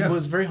him, and he Yeah.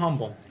 was very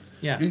humble.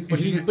 Yeah, He- but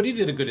he he-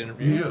 did a good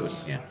interview. He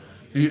is.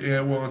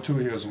 Yeah. Well, until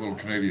he has a little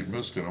Canadian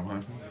mist in him,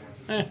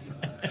 huh?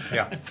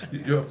 Yeah.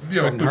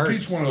 But hurt.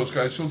 Pete's one of those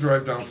guys. He'll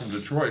drive down from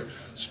Detroit,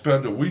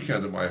 spend a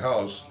weekend at my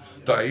house.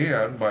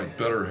 Diane, my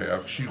better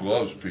half, she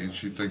loves Pete.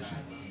 She thinks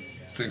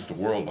the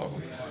world of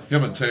him.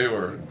 Him and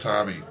Taylor and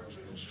Tommy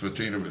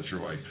Svetinovich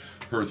are like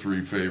her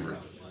 3 favorite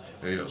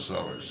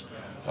ASLers.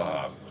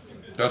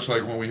 That's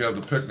like when we have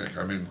the picnic.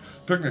 I mean,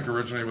 picnic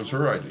originally was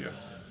her idea.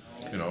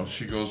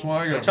 She goes, well,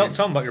 I got Tell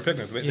them about your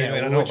picnic. They may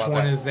Yeah, not know which about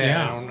one that. is that?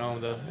 Yeah. I don't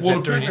know.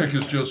 Well, the picnic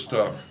is just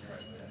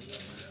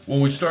when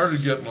we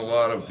started getting a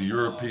lot of the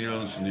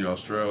Europeans and the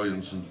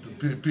Australians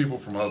and people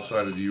from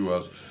outside of the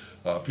U.S.,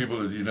 people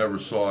that you never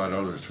saw at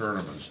other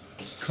tournaments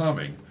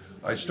coming.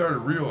 I started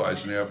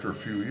realizing after a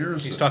few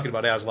years. He's that, talking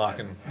about ASLock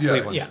in yeah,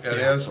 Cleveland. Yeah. at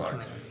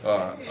ASLer.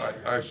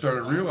 I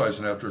started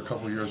realizing after a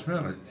couple of years,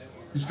 man,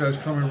 these guys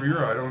come every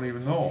year. I don't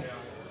even know.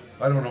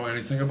 I don't know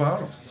anything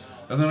about them.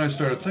 And then I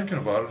started thinking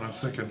about it, and I'm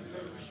thinking,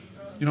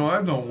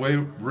 I've known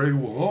Ray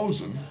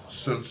Willozen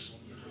since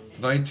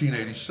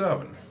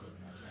 1987,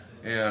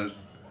 and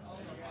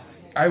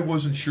I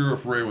wasn't sure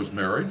if Ray was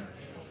married,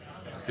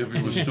 if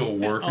he was still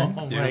working,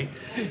 Oh, right.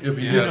 if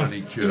he had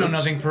any kids. You know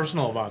nothing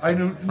personal about them. I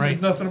knew right.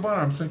 nothing about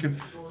it. I'm thinking,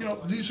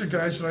 these are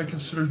guys that I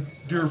consider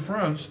dear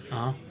friends,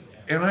 Uh-huh.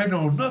 and I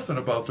know nothing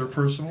about their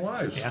personal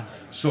lives. Yeah.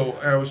 So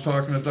I was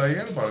talking to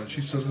Diane about it, and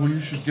she says, well, you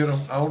should get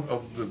them out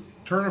of the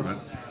tournament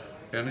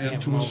and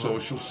into them a over.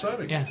 social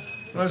setting. Yeah.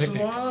 And I said,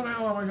 Picnic. well, how the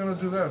hell am I going to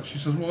do that? And she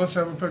says, well, let's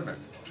have a picnic.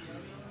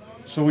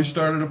 So we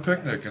started a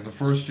picnic, and the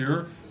first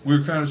year, we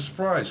were kind of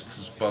surprised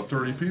because about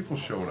 30 people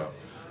showed up.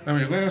 I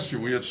mean, last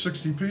year we had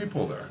 60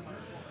 people there,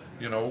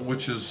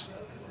 which is,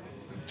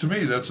 to me,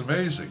 that's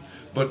amazing.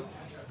 But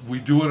we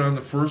do it on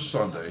the first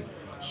Sunday,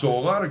 so a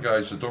lot of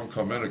guys that don't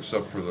come in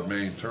except for the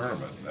main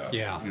tournament, that,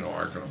 Yeah.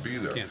 aren't going to be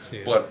there. Can't see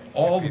it. But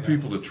all the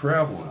people that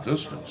travel a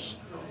distance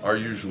are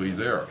usually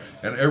there.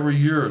 And every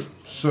year,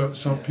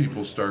 some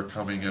people start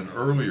coming in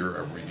earlier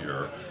every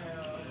year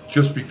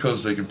just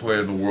because they can play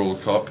in the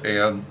World Cup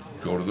and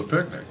go to the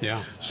picnic.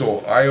 Yeah.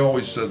 So I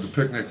always said the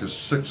picnic is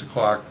 6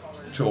 o'clock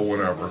till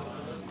whenever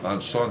on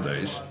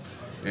Sundays.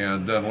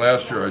 And then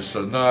last year I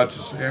said, no,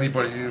 just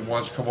anybody who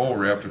wants to come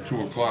over after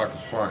 2 o'clock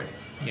is fine.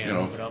 Yeah,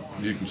 move it up.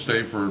 You can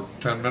stay for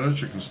 10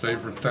 minutes, you can stay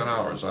for 10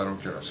 hours, I don't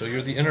care. So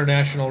you're the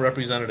international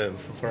representative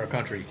for our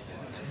country.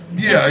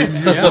 Yeah,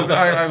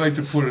 I like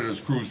to put it as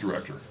cruise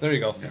director. There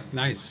you go.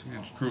 Nice.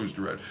 It's cruise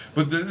direct.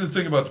 But the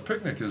thing about the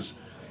picnic is,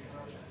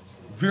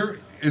 you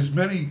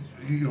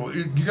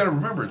got to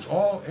remember, it's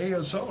all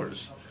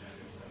ASLers.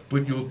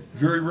 But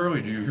very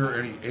rarely do you hear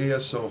any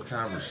ASL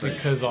conversation.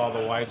 Because all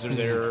the wives are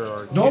there,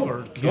 or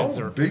No, kids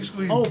no, are.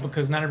 basically. Oh,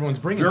 because not everyone's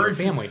bringing their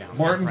family down.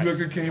 Martin right.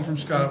 Vicker came from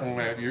Scotland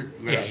last year,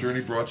 and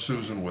he brought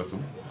Susan with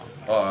him.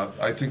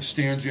 I think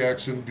Stan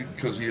Jackson,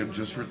 because he had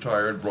just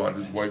retired, brought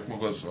his wife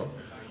Melissa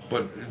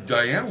But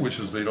Diane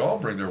wishes they'd all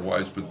bring their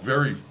wives, but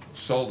very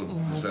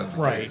seldom is that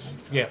the Right. case.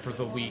 Yeah, for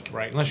the week,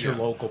 right? Unless you're a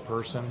Yeah. local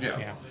person.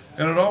 Yeah.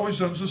 And it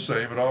always ends the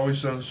same. It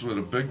always ends with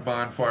a big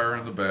bonfire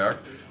in the back,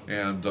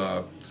 and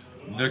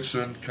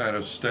Nixon kind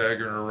of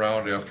staggering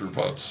around after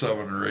about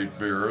 7 or 8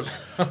 beers,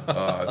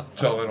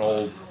 telling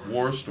old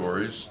war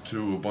stories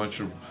to a bunch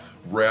of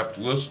rapt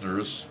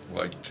listeners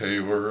like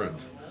Taylor and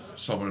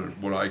some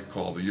of what I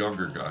call the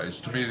younger guys.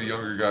 To me, the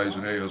younger guys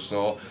in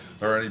ASL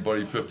are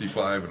anybody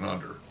 55 and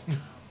under.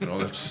 You know,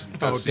 that's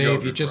Oh, the Dave,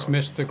 younger you just crowd.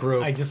 missed the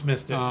group. I just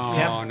missed it. Oh,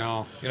 Yep.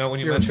 no. You know, when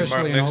you You're mentioned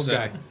Mark officially an old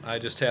Nixon, guy. I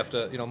just have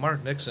to,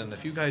 Mark Nixon,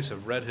 if you guys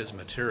have read his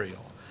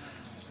material,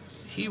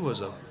 he was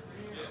a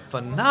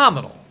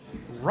phenomenal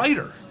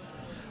writer.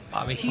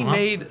 I mean, he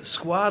made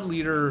squad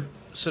leader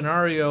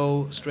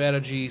scenario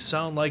strategy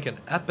sound like an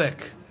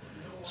epic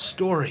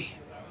story.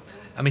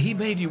 I mean, he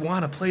made you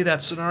want to play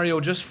that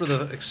scenario just for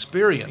the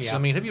experience. Yeah. I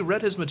mean, have you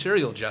read his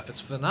material, Jeff? It's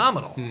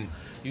phenomenal.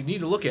 You need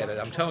to look at it.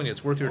 I'm telling you,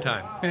 it's worth your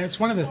time. And it's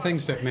one of the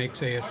things that makes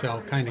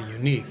ASL kind of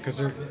unique because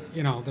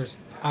there's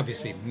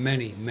obviously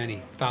many,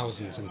 many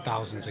thousands and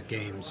thousands of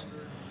games.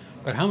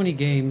 But how many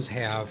games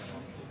have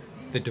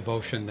the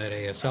devotion that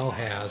ASL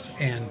has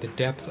and the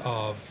depth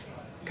of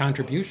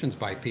contributions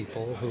by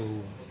people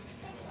who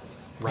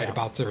write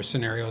about their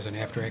scenarios and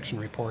after action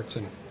reports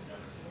and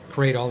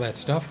create all that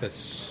stuff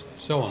that's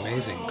so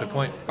amazing. Good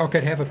point. Or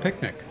could have a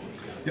picnic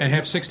and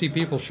have 60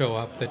 people show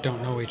up that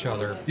don't know each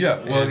other. Yeah,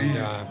 well,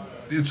 And,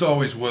 it's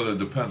always weather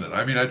dependent.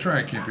 I mean, I try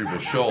and keep people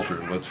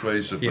sheltered, let's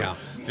face it, but Yeah.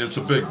 it's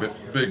a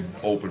big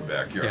open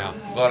backyard. Yeah.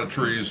 A lot of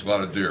trees, a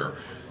lot of deer,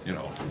 you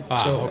know.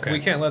 So okay. we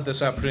can't let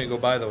this opportunity go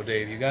by, though,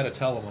 Dave. You got to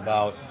tell them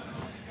about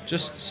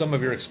just some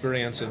of your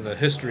experience in the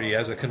history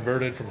as it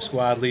converted from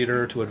squad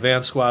leader to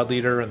advanced squad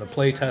leader, and the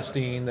play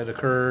testing that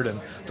occurred, and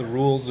the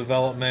rules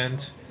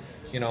development.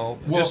 Well-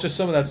 Just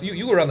some of that.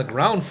 You were on the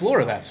ground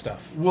floor of that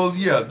stuff. Well,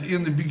 yeah,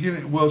 in the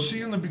beginning, it was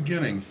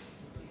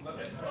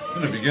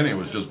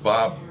just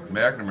Bob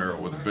McNamara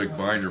with a big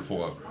binder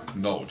full of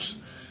notes.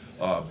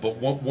 But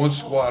one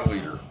squad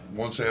leader,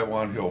 once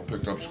Avalon Hill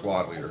picked up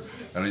squad leader,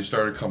 and they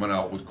started coming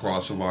out with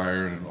Cross of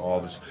Iron and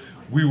all this,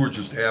 we were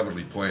just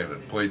avidly playing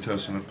it, play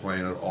testing it,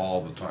 playing it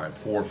all the time,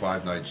 4 or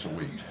 5 nights a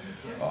week.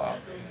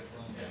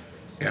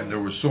 And there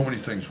were so many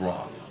things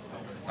wrong.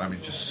 I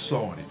mean, just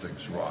so many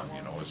things wrong.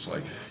 You know, it's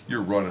like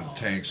you're running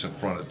tanks in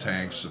front of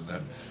tanks, and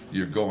then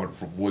you're going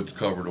from woods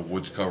cover to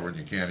woods cover, and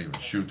you can't even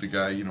shoot the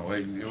guy. You know,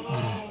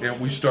 and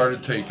we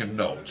started taking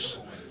notes,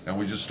 and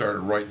we just started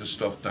writing the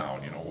stuff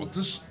down. You know, well,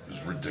 this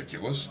is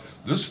ridiculous.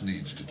 This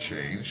needs to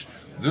change.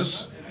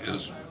 This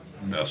is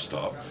messed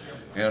up,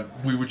 and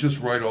we would just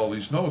write all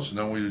these notes, and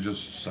then we would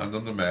just send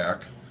them to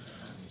Mac.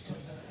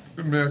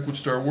 And Mac would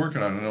start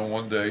working on it, and then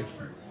one day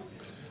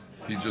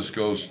he just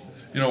goes,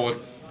 "You know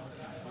what?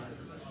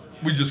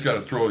 We just got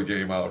to throw the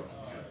game out,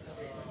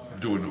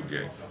 do a new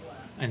game."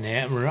 And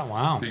that,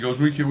 wow. He goes,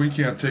 we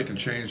can't take and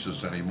change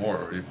this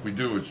anymore. If we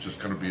do, it's just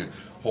going to be a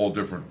whole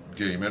different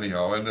game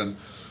anyhow. And then,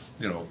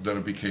 then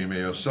it became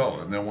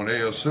ASL. And then when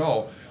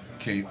ASL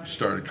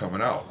started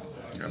coming out,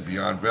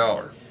 Beyond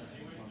Valor,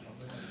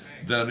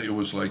 then it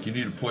was like you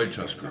needed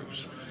playtest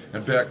groups.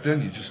 And back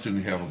then, you just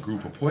didn't have a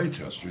group of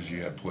playtesters.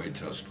 You had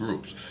playtest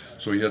groups.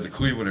 So you had the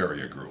Cleveland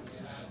area group.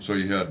 So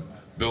you had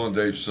Bill and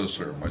Dave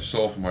Sisler,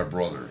 myself and my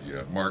brother. You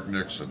had Mark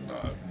Nixon,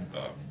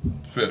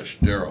 Fish,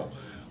 Daryl.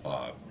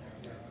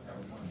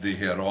 They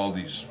had all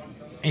these.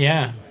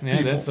 Yeah,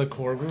 people. That's a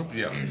core group.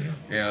 Yeah,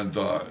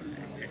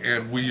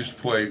 and we used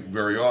to play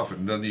very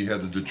often. Then you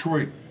had the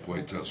Detroit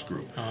playtest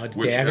group.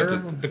 Dagger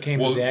became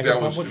the Dagger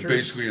that was publishers?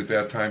 basically at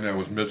that time. That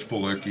was Mitch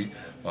Spilky,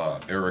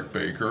 Eric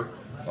Baker,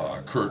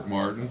 Kurt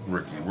Martin,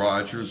 Ricky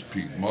Rogers,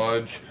 Pete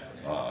Mudge,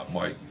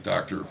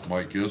 Dr.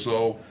 Mike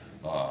Izzo.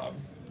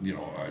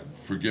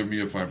 Forgive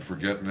me if I'm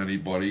forgetting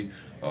anybody,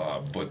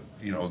 but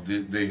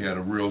they had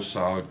a real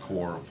solid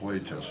core of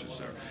playtesters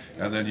there.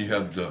 And then you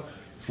had the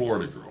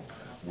Florida group,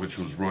 which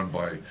was run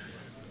by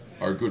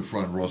our good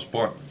friend Russ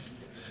Bunton.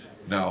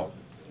 Now,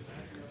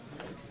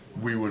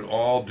 we would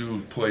all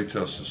do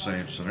playtest the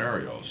same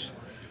scenarios,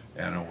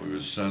 and then we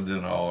would send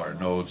in all our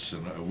notes.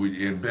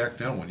 And back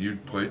then, when you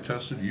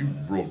playtested, you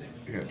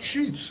had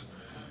sheets.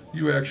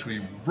 You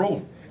actually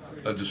wrote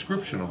a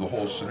description of the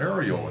whole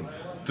scenario and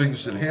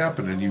things that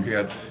happened, and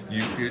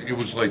it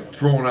was like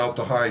throwing out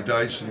the high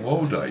dice and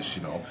low dice.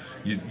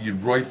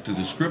 You'd write the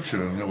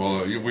description,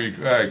 and we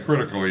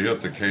critically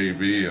hit the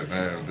KV,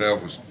 and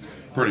that was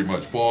pretty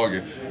much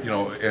bogging.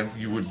 And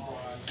you would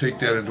take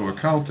that into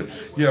account that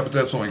but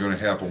that's only going to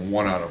happen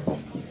 1 out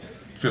of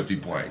 50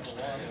 blanks,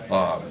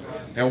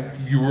 and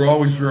you were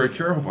always very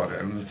careful about it.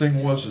 And the thing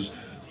is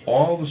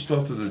all the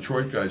stuff the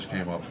Detroit guys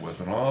came up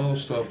with, and all the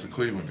stuff the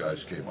Cleveland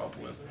guys came up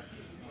with,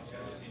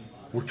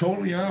 were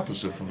totally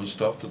opposite from the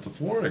stuff that the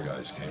Florida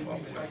guys came up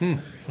with.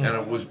 And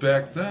it was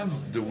back then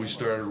that we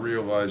started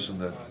realizing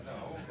that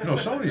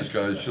some of these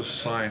guys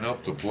just sign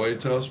up to play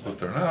test, but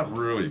they're not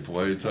really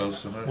play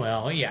testing it.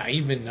 Well, yeah,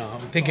 even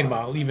thinking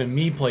about even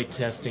me play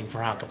testing for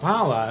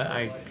Hakapala,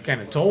 I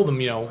kind of told them,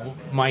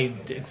 my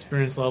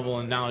experience level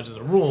and knowledge of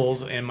the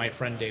rules, and my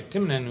friend Dave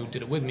Timonen, who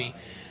did it with me,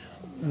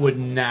 would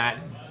not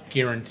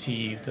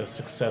guarantee the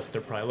success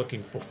they're probably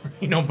looking for,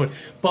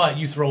 but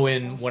you throw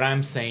in what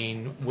I'm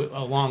saying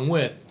along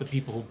with the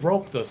people who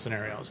broke those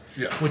scenarios,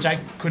 which I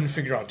couldn't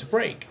figure out to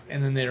break,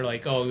 and then they're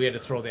like, oh, we had to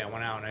throw that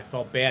one out, and I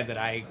felt bad that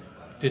I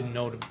didn't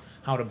know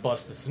how to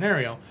bust the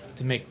scenario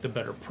to make the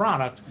better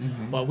product,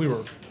 but we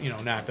were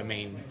not the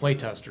main play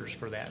testers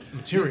for that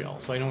material,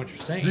 so I know what you're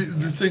saying.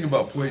 The thing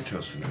about play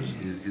testing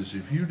is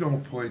if you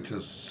don't play test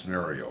a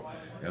scenario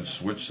and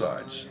switch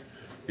sides,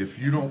 if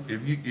you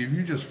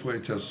just play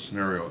test a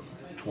scenario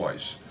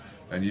twice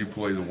and you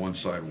play the one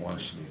side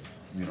once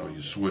and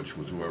you switch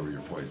with whoever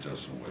you're play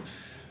testing with,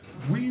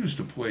 we used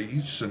to play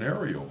each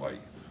scenario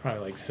probably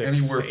like 6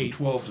 anywhere to from 8.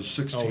 12 to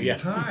 16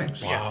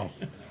 times. Wow.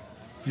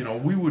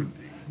 We would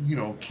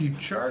keep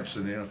charts,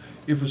 and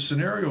if a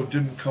scenario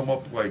didn't come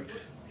up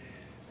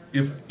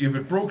if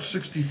it broke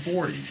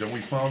 60-40, then we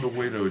found a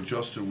way to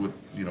adjust it with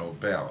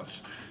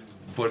balance.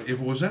 But if it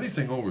was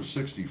anything over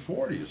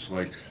 60-40, it's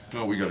like,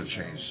 no, we got to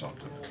change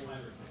something.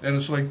 And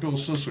it's like Bill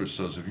Sisler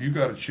says, if you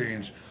got to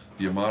change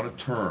the amount of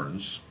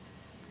turns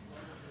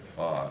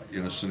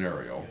in a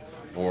scenario,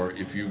 or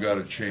if you got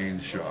to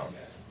change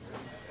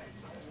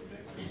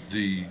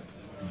the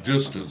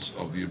distance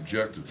of the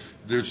objective,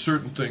 there's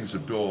certain things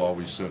that Bill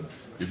always said,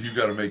 if you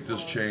got to make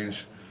this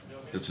change,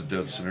 it's a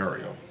dead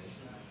scenario.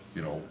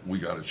 We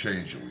got to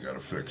change it, we got to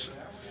fix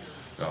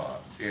it.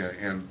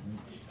 And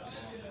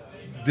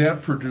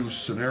that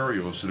produced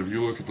scenarios that if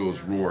you look at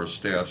those ROAR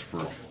stats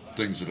for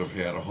things that have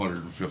had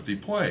 150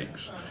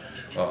 playings,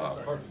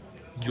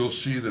 you'll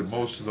see that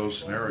most of those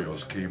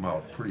scenarios came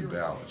out pretty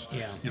balanced.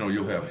 Yeah.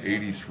 You'll have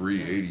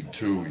 83,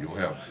 82, you'll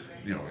have,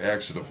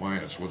 Acts of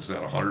Defiance, what's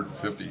that,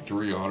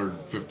 153,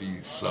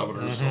 157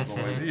 or something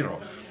like that,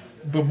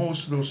 But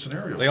most of those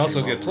scenarios they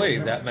also get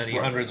played that many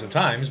hundreds of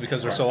times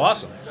because they're so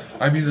awesome.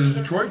 I mean, the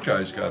Detroit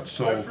guys got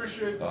so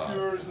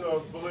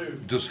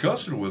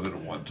disgusted with it at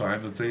one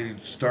time that they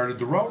started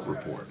the route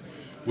report,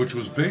 which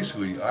was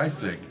basically, I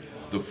think,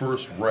 the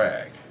first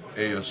rag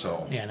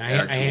ASL. Yeah, and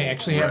I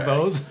actually have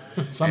those.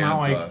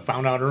 Somehow I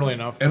found out early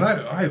enough. And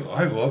I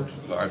loved,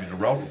 the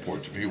route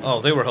report to me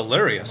was... they were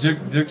hilarious.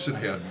 Nixon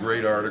had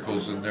great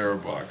articles in there.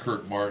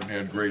 Kirk Martin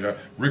had great...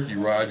 Ricky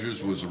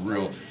Rogers was a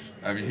real...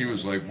 he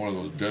was like one of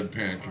those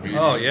deadpan comedians.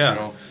 Oh,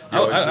 yeah.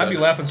 I'd be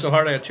laughing so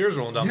hard I had tears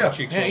rolling down my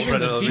cheeks. Yeah,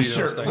 even the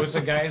T-shirt with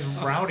the guys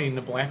routing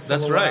the black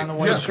silhouette. That's right. On the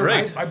white That's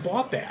shirt. great. I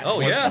bought that.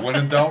 Oh, yeah. When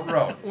in doubt,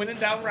 route. When in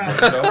doubt,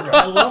 route.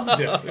 I loved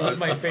it. It was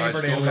my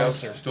favorite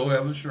ASL shirt. Still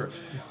have the shirt.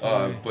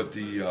 But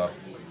the...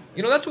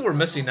 that's what we're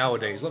missing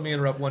nowadays. Let me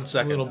interrupt 1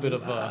 second. A little bit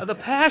of... the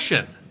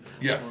passion.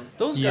 Yeah.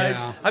 Those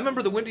guys, I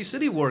remember the Windy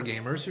City War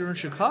Gamers here in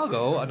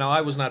Chicago. Now,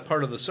 I was not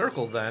part of the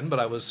circle then, but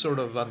I was sort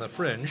of on the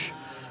fringe.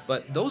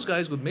 But those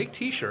guys would make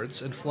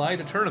T-shirts and fly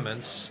to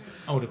tournaments.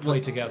 Oh, to play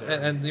together.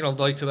 And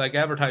to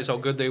advertise how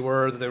good they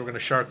were, that they were going to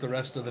shark the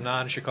rest of the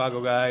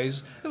non-Chicago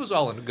guys. It was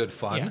all in good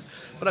fun. Yes.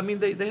 But,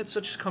 they had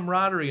such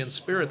camaraderie and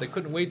spirit. They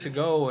couldn't wait to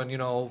go and,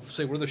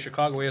 say, we're the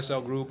Chicago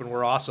ASL group and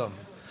we're awesome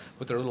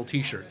with their little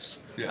T-shirts.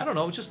 Yeah. I don't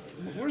know, just,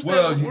 where is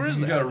that?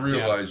 You got to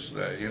realize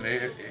that in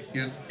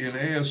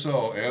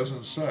ASL, as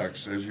in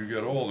sex, as you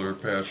get older,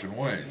 passion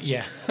wanes.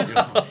 Yeah.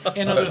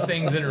 And other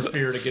things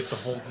interfere to get the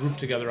whole group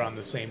together on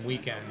the same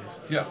weekend.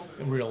 Yeah.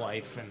 In real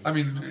life. And,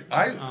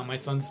 my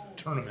son's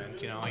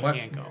tournament, I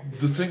can't go.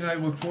 The thing I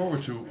look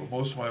forward to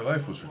most of my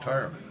life was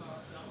retirement.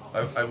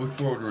 I look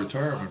forward to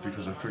retirement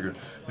because I figured,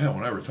 man,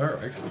 when I retire,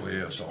 I can play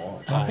ASL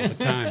all the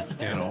time.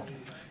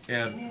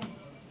 And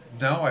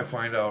now I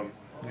find out,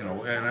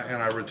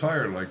 and I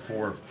retired like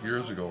 4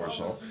 years ago or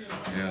so,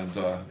 and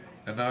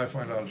now I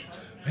find out,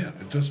 man,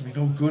 it does me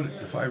no good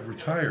if I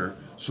retire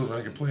so that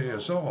I can play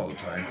ASL all the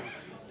time.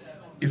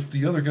 If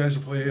the other guys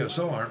that play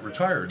ASL aren't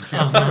retired,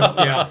 can't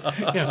play.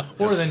 Yeah.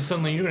 Or then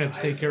suddenly you're going to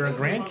have to take care of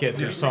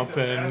grandkids or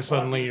something, and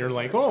suddenly you're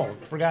like, oh,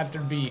 forgot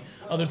there'd be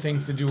other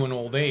things to do in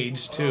old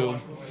age too.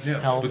 Yeah,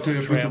 health, but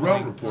the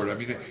route report,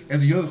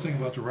 and the other thing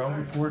about the route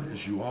report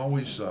is you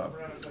always got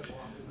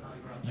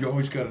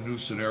a new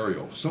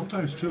scenario.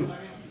 Sometimes two.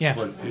 Yeah.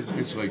 But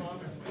it's like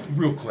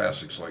real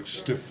classics like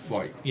Stiff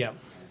Fight. Yeah.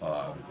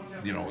 I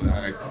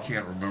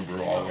can't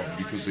remember all of them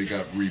because they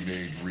got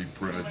remade,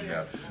 reprinted, and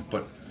that.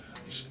 But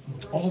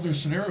all their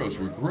scenarios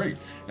were great.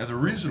 And the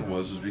reason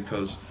is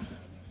because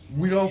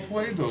we'd all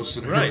played those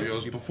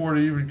scenarios before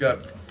they even got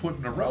put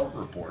in a route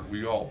report.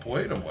 We all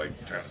played them like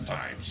 10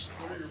 times.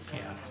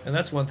 Yeah. And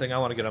that's one thing I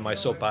want to get on my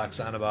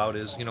soapbox on about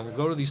is, we'll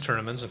go to these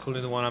tournaments,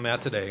 including the one I'm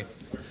at today.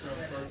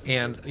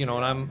 And, and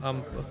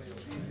I'm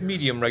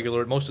medium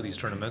regular at most of these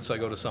tournaments. I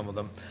go to some of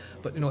them.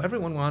 But,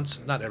 everyone wants,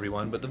 not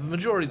everyone, but the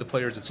majority of the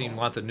players, it seems,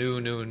 want the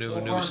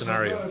new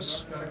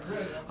scenarios.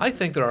 I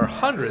think there are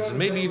hundreds and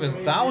maybe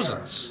even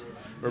thousands,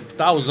 or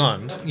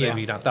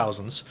maybe not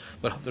thousands,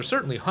 but there's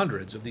certainly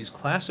hundreds of these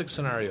classic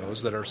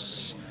scenarios that are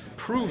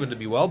proven to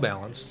be well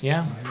balanced,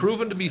 Yeah.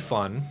 proven to be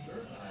fun,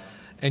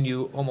 and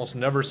you almost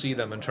never see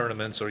them in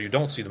tournaments, or you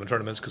don't see them in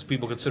tournaments because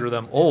people consider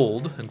them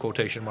old, in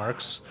quotation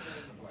marks.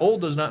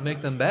 Old does not make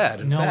them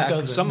bad. In No, it fact,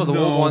 doesn't. some of the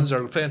No. old ones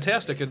are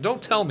fantastic. And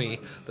don't tell me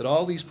that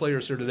all these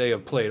players here today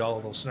have played all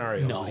of those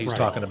scenarios No, that he's right.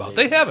 talking about.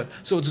 They haven't.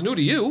 So it's new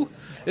to you.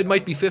 It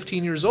might be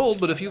 15 years old,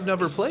 but if you've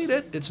never played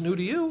it, it's new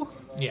to you.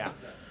 Yeah.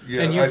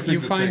 Yeah, And I you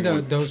think the find thing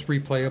with- those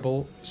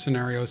replayable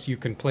scenarios, you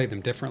can play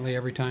them differently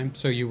every time.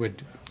 So you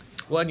would,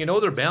 Well, and you know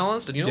they're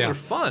balanced, and you know Yeah. they're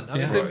fun. I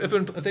mean, Yeah.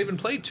 if they've been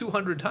played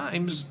 200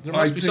 times, there I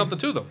must be think- something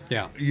to them.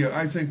 yeah. Yeah,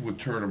 I think with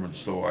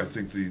tournaments, though, I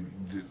think the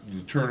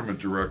tournament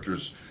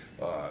directors,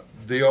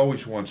 they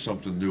always want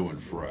something new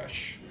and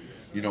fresh.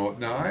 You know,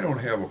 now I don't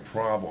have a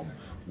problem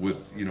with,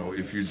 you know,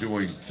 if you're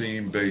doing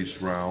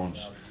theme-based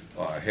rounds,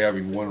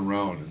 having one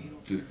round,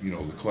 you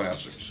know, the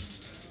classics,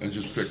 and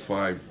just pick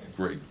 5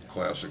 great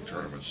classic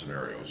tournament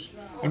scenarios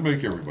and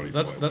make everybody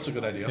play. That's a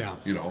good idea. Yeah.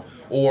 You know,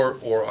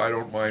 or I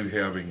don't mind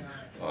having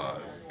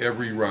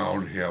every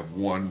round have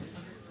one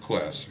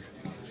classic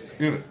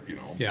in it. You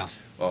know. Yeah.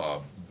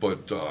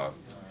 But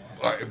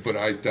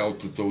I doubt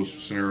that those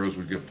scenarios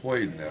would get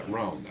played in that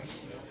round. Then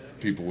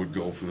people would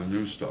go for the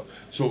new stuff.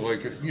 So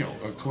like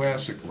a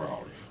classic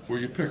round where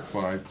you pick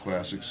 5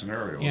 classic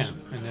scenarios. Yeah,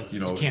 and that's- you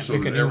know, you can't so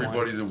pick a that new one.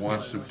 everybody that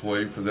wants to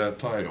play for that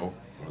title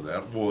or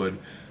that wood,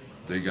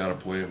 they got to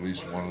play at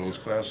least one of those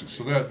classics.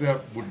 So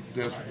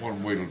that's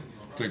one way to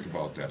think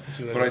about that.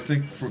 But I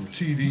think from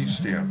TD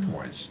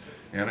standpoints,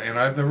 and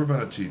I've never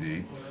been a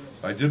TD.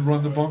 I did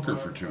run the bunker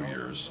for 2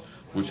 years,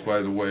 which,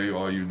 by the way,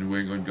 all you New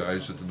England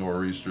guys at the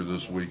Nor'easter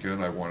this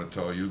weekend, I want to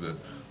tell you that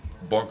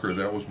bunker,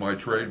 that was my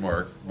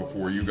trademark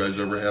before you guys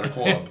ever had a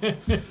club.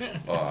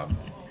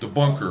 The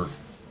bunker,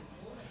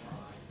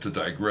 to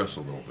digress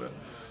a little bit,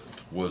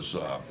 was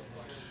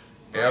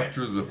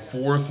after the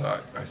 4th,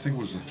 I think it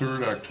was the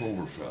 3rd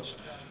Oktoberfest,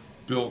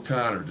 Bill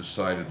Connor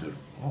decided that,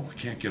 we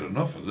can't get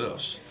enough of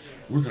this.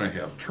 We're going to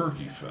have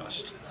Turkey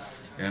Fest.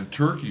 And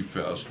Turkey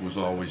Fest was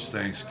always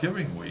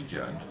Thanksgiving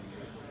weekend,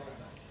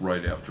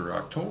 right after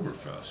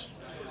Oktoberfest.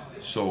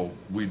 So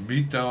we'd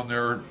meet down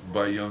there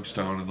by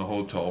Youngstown in the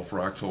hotel for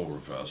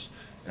Oktoberfest,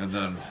 and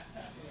then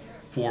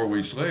 4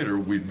 weeks later,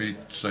 we'd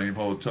meet same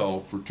hotel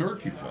for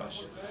Turkey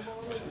Fest.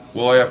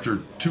 Well, after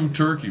 2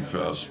 Turkey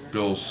Fests,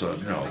 Bill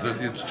said, no,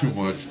 it's too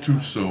much, too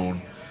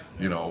soon,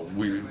 you know,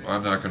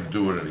 I'm not going to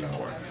do it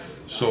anymore.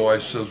 So I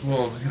says,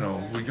 well, you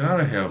know, we got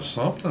to have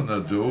something to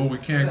do. We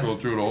can't go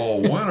through the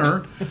whole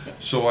winter.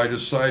 So I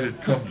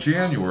decided come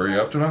January,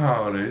 after the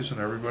holidays, and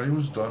everybody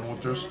was done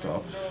with their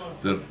stuff,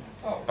 that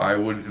I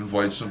would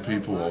invite some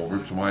people over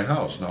to my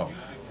house. Now,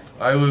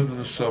 I lived in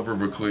a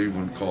suburb of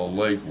Cleveland called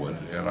Lakewood,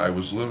 and I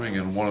was living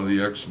in one of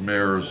the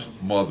ex-mayor's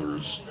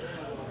mother's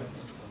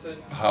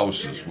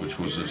houses, which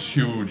was this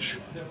huge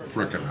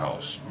frickin'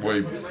 house,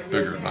 way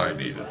bigger than I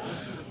needed.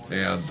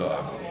 And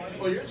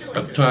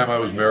at the time I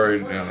was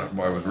married,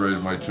 and I was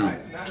raising my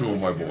two of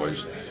my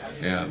boys.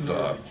 And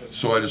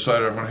so I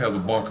decided I'm going to have the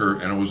bunker,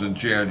 and it was in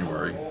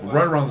January,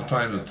 right around the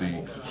time that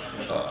the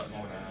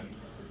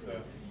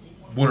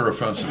winter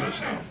offensive is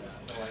now.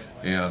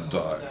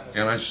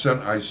 And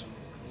I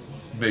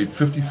made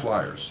 50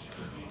 flyers,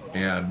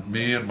 and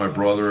me and my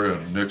brother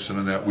and Nixon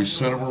and that, we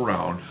sent them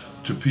around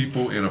to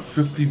people in a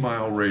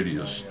 50-mile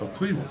radius of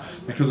Cleveland,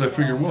 because I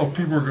figured, well, if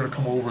people are going to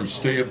come over and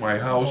stay at my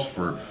house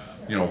for,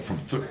 you know, from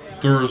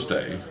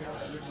Thursday,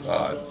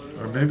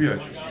 or maybe I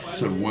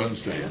said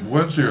Wednesday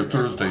or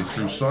Thursday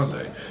through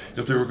Sunday,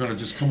 if they were going to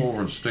just come over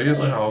and stay at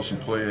the house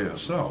and play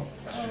ASL,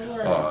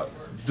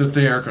 that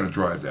they aren't going to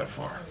drive that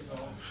far.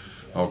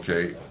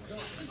 Okay,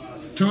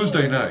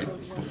 Tuesday night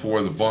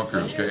before the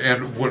bunkers,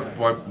 and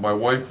what my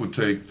wife would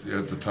take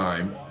at the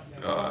time,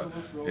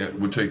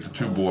 would take the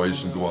 2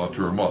 boys and go out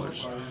to her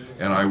mother's,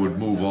 and I would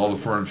move all the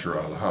furniture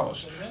out of the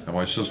house. And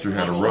my sister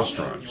had a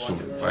restaurant, so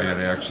I had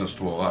access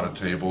to a lot of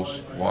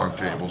tables, long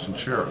tables and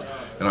chairs.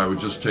 And I would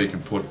just take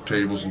and put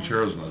tables and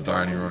chairs in the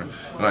dining room,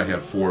 and I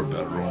had 4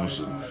 bedrooms,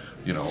 and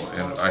you know,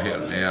 and I had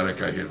an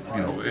attic. I had,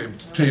 you know,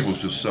 tables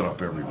just set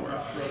up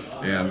everywhere.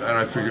 And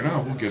I figured,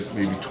 we'll get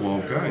maybe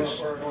 12 guys.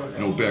 You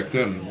know, back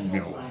then, you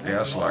know,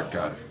 ASL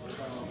got,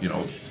 you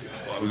know,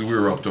 we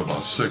were up to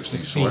about 60.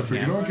 So I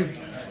figured,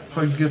 if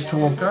I get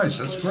 12 guys,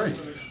 that's great.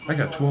 I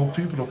got 12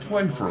 people to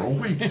play for a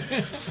week.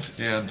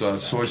 And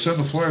so I send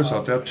the flyers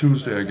out. That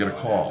Tuesday, I get a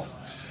call,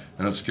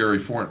 and it's Gary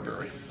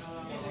Fortenberry.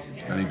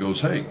 And he goes,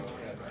 hey,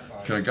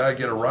 can a guy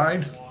get a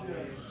ride?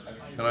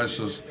 And I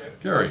says,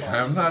 Gary,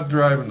 I'm not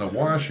driving to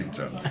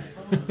Washington,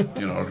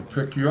 you know, to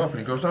pick you up. And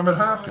he goes, I'm at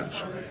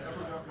Hopkins.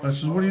 And I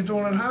says, what are you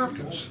doing at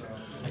Hopkins?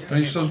 And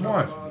he says,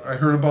 what? I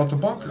heard about the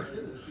bunker.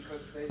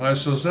 And I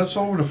says, that's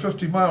over the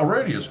 50-mile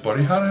radius,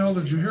 buddy. How the hell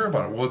did you hear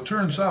about it? Well, it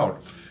turns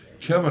out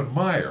Kevin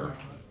Meyer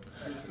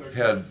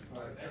he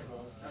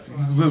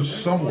lives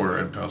somewhere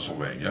in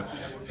Pennsylvania,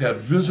 had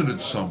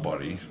visited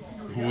somebody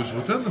who was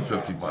within the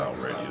 50-mile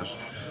radius,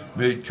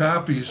 made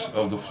copies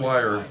of the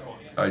flyer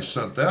I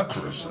sent that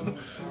person,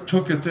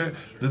 took it there.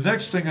 The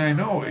next thing I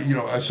know,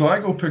 so I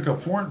go pick up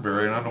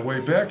Fortenberry, and on the way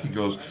back, he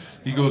goes,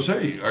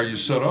 hey, are you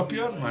set up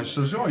yet? And I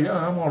says, oh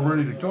yeah, I'm all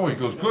ready to go. He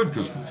goes, good,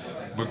 because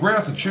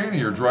McGrath and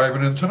Cheney are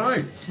driving in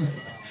tonight.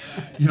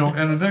 And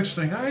the next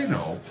thing I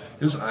know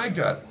is I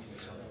got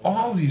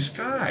all these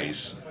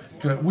guys.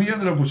 We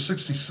ended up with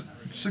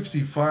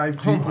 65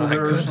 people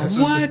there. Or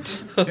something.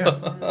 What?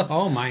 Yeah.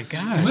 Oh my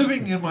gosh.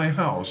 Living in my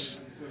house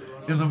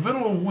in the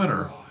middle of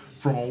winter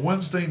from a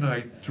Wednesday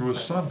night through a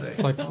Sunday.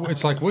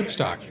 It's like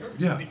Woodstock.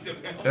 Yeah.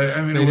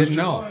 They didn't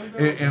know.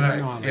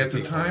 And at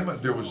the time,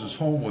 there was this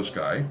homeless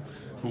guy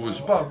who was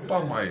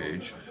about my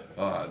age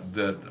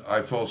that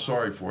I felt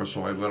sorry for,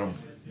 so I let him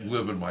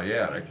live in my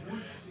attic.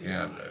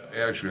 And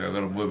actually, I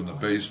let him live in the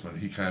basement.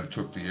 He kind of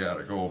took the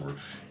attic over.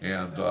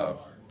 And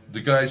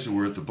the guys that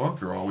were at the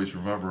bunker always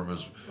remember him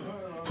as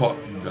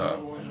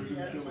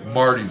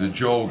Marty the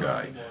Joe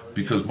guy,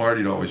 because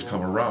Marty'd always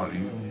come around.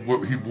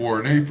 He wore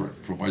an apron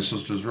from my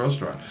sister's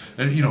restaurant.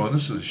 And, and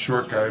this is a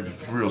short guy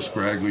with real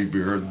scraggly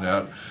beard and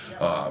that.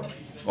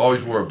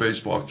 Always wore a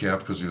baseball cap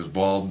because he was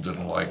bald and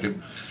didn't like it.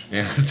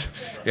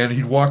 And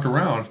he'd walk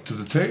around to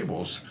the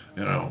tables,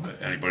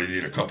 anybody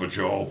need a cup of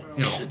Joe?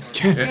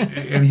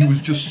 And he was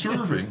just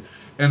serving.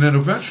 And then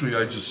eventually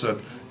I just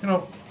said,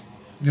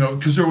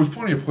 because there was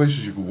plenty of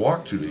places you could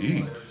walk to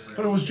eat,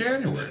 but it was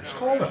January. It's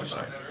cold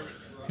outside.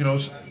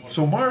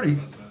 So Marty,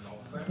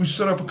 we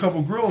set up a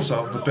couple grills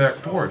out in the back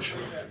porch.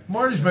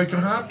 Marty's making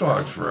hot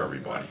dogs for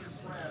everybody.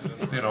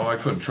 I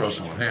couldn't trust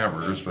him with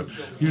hamburgers, but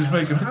he was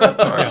making hot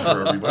dogs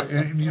for everybody.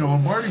 And,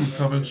 and Marty would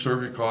come in,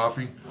 serve you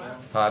coffee,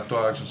 hot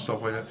dogs and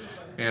stuff like that.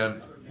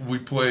 And we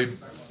played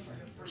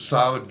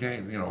solid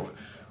game.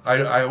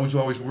 I was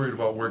always worried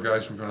about where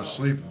guys were going to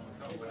sleep.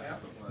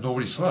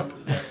 Nobody slept.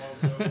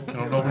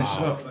 Nobody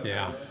slept.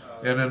 Yeah.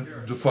 And then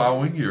the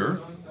following year,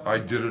 I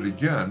did it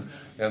again.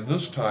 And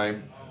this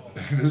time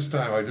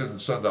I didn't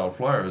send out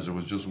flyers. It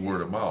was just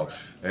word of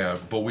mouth.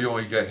 But we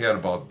only had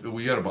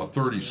about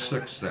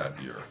 36 that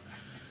year.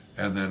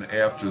 And then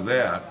after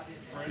that,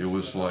 it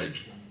was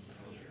like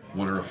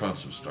Winter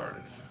Offensive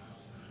started.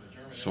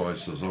 So I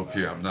says,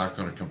 okay, I'm not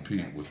going to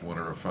compete with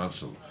Winter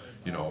Offensive.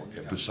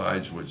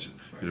 Besides which,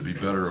 it'd be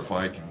better if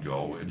I can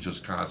go and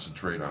just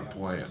concentrate on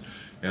playing.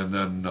 And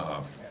then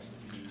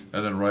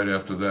right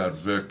after that,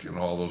 Vic and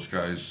all those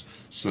guys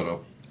set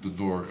up the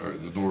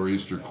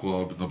Nor'easter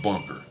Club in the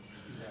bunker.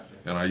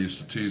 And I used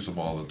to tease them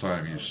all the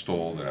time. You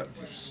stole that.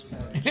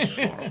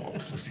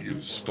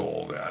 You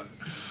stole that.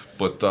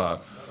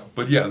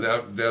 But yeah,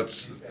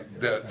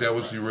 that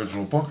was the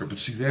original bunker. But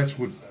see, that's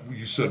what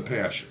you said,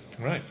 passion.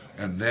 Right.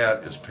 And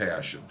that is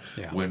passion.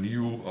 Yeah. When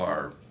you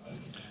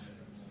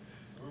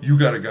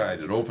got a guy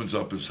that opens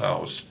up his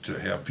house to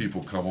have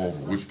people come over,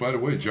 which, by the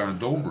way, John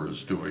Dober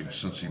is doing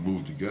since he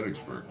moved to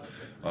Gettysburg.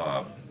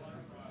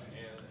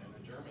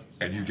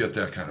 And you get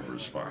that kind of a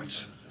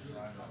response.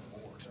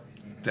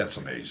 That's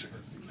amazing.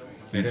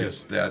 You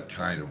get that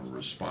kind of a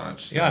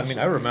response. Yeah,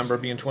 I remember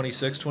being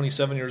 26,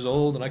 27 years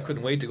old, and I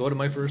couldn't wait to go to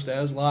my first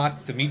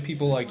ASLock, to meet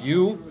people like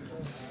you.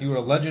 You were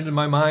a legend in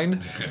my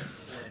mind.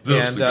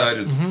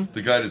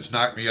 The guy that's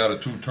knocked me out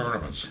of 2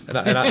 tournaments. And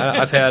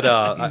I've had,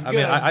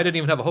 I didn't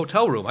even have a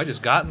hotel room. I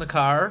just got in the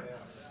car.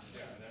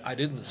 I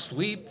didn't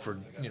sleep for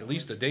at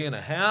least a day and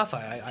a half.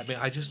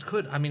 I just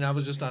couldn't. I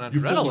was just on adrenaline.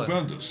 You pulled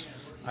the Bendis.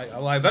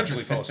 I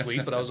eventually fell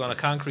asleep, but I was on a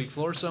concrete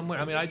floor somewhere.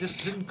 I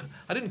just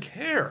didn't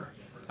care.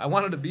 I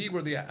wanted to be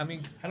where I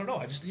don't know.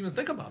 I just didn't even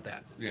think about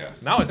that. Yeah.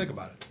 Now I think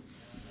about it.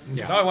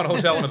 Yeah. Now I want a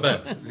hotel and a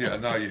bed. Yeah,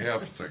 now you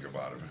have to think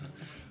about it.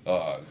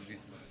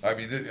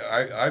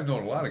 I've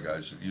known a lot of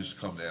guys that used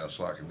to come to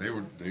ASLock, and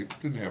they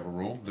didn't have a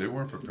room. They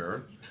weren't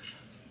prepared.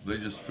 They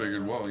just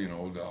figured,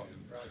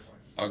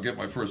 I'll get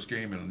my first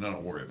game in, and then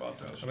I'll worry about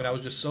that. I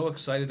was just so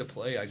excited to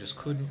play. I just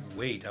couldn't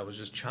wait. I was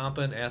just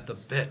chomping at the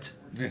bit.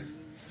 Yeah.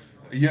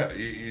 Yeah,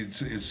 it's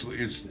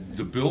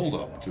the build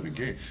up to the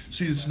game.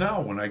 See, it's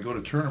now when I go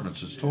to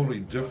tournaments, it's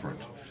totally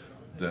different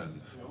than,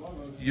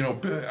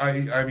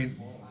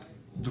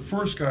 the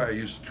first guy I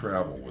used to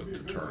travel with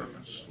to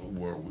tournaments,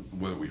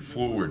 whether we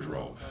flew or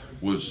drove,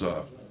 was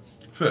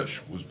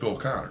Bill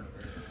Connor.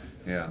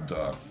 And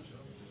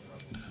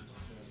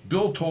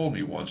Bill told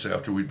me once,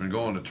 after we'd been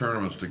going to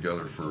tournaments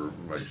together for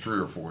like 3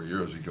 or 4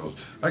 years, he goes,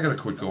 I got to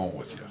quit going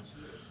with you.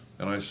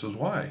 And I says,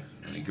 why?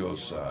 And he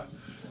goes,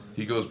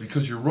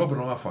 because you're rubbing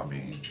off on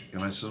me.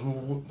 And I says,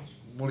 well,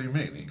 what do you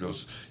mean? He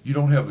goes, you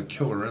don't have the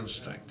killer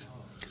instinct.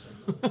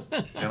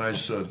 And I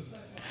said,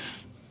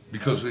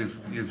 because if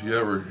you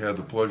ever had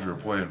the pleasure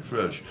of playing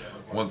Fish,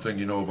 one thing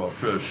you know about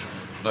Fish,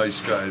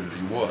 nice guy that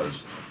he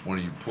was, when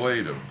he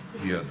played him,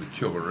 he had the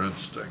killer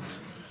instinct.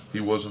 He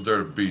wasn't there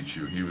to beat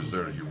you. He was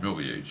there to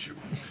humiliate you.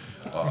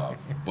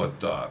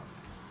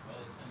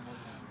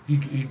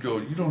 He'd go,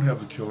 you don't have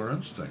the killer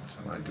instinct.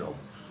 And I'd go,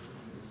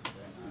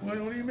 what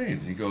do you mean?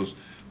 He goes,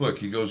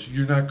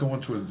 you're not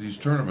going to these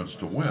tournaments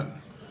to win.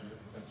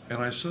 And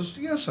I says,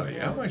 yes, I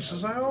am. I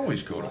says, I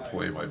always go to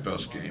play my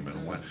best game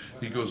and win.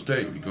 He goes,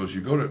 Dave,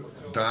 you go to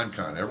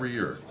DonCon every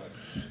year.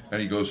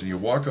 And he goes, and you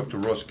walk up to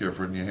Russ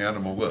Gifford and you hand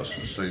him a list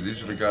and say,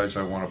 these are the guys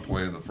I want to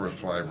play in the first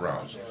 5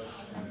 rounds.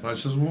 And I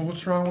says, well,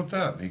 what's wrong with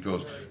that? And he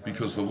goes,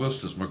 because the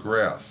list is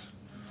McGrath,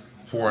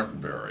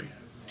 Fortenberry,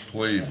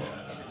 Pleva,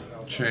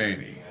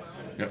 Cheney.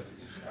 Yeah.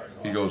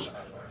 He goes,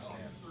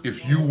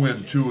 if you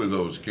win 2 of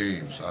those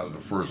games out of the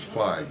first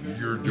 5,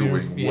 you're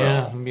doing well.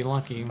 Yeah, I'd be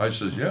lucky. I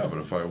says, yeah, but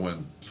if I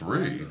win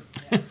 3,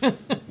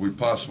 we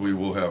possibly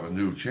will have a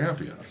new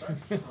champion,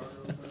 and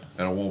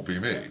it won't be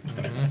me.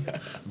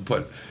 Mm-hmm.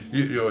 But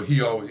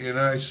he always, and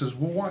I says,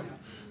 well,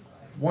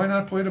 why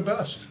not play the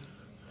best?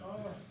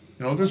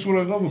 This is what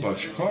I love about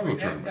Chicago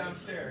tournament.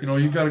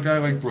 You got a guy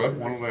like Brett,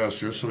 won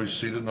last year, so he's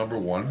seeded number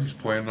 1. He's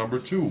playing number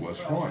 2,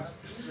 West Front.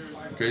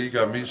 Okay, you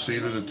got me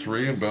seated at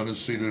 3 and Ben is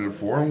seated at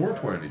 4, and we're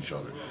playing each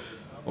other.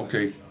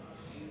 Okay,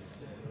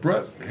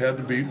 Brett had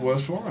to beat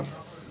West Lawn.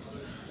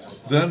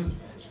 Then,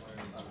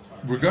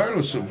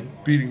 regardless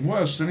of beating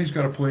West, then he's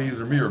got to play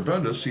either me or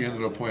Bendis. He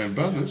ended up playing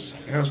Bendis.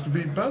 He has to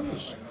beat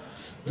Bendis.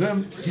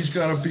 Then he's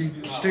got to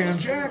beat Stan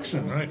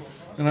Jackson. Right.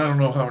 And I don't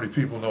know how many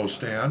people know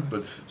Stan,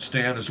 but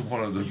Stan is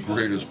one of the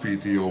greatest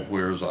PTO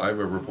players I've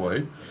ever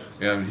played.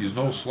 And he's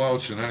no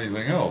slouch in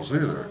anything else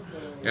either.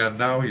 And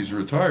now he's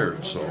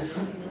retired, so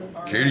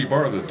Katie,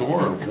 bar the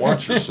door and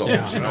watch yourselves.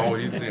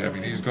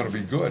 He's going to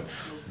be good.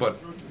 But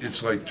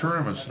it's like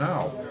tournaments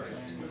now.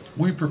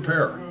 We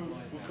prepare.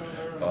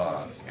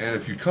 And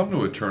if you come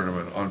to a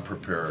tournament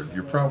unprepared,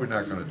 you're probably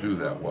not going to do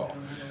that well.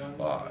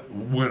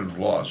 Win and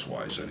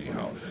loss-wise,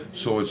 anyhow.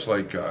 So it's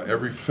like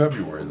every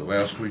February, the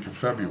last week of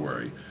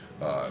February,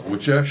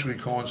 which actually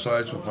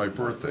coincides with my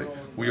birthday,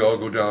 we all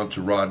go down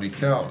to Rodney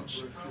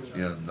Callan's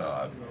in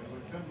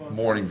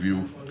Morning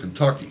View,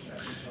 Kentucky.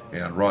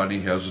 And Rodney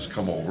has us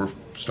come over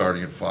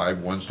starting at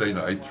 5 Wednesday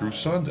night through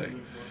Sunday.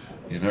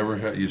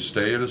 You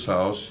stay at his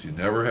house. You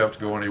never have to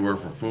go anywhere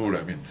for food.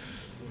 I mean,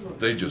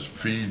 they just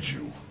feed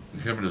you.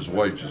 Him and his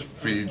wife just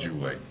feed you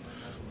like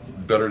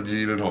better than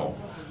you eat at home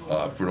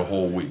for the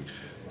whole week.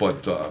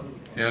 But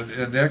and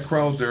that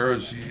crowd there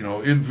is,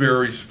 it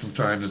varies from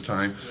time to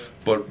time,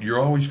 but you're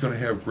always going to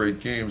have great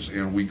games.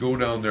 And we go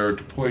down there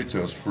to play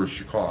test for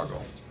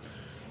Chicago.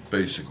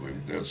 Basically,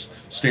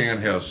 Stan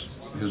has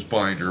his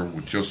binder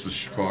with just the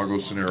Chicago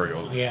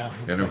scenarios. Yeah.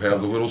 And he'll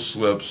have the little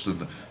slips,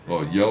 and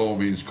yellow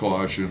means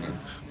caution, and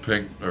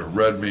pink or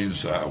red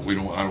means I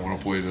don't want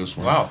to play this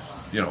one. Wow.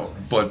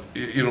 But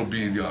it'll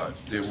be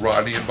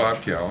Rodney and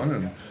Bob Callan,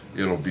 and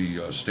it'll be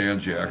Stan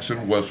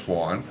Jackson, Wes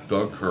Vaughn,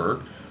 Doug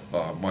Kirk,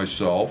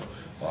 myself,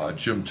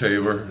 Jim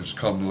Taylor has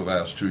come the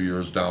last 2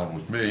 years down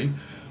with me,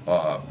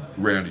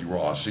 Randy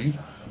Rossi,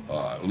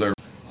 Larry.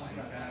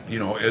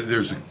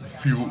 There's a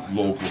few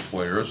local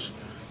players.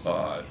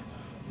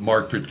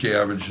 Mark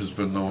Pitcavage has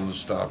been known to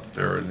stop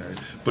there,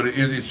 but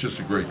it's just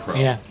a great crowd.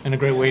 Yeah, and a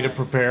great way to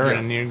prepare.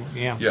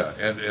 Yeah.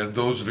 And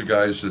those are the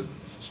guys that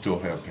still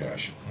have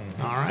passion.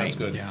 All right. That's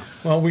good. Yeah.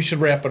 Well, we should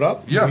wrap it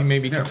up. Yeah. We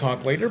maybe can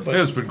talk later, but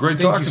it's been great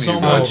thank talking you to so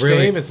you. much, really,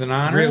 Dave. It's an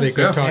honor. really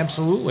good talk.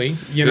 Absolutely.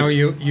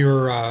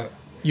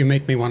 You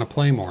make me want to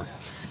play more.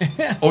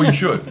 Oh, you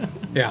should.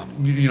 Yeah.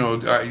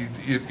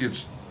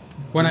 It's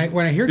When I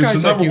hear it's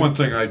guys the like number you, one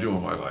thing I do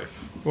in my life.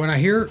 when I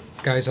hear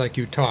guys like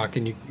you talk,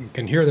 and you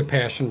can hear the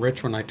passion,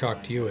 Rich, when I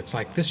talk to you, it's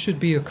like this should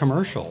be a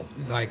commercial,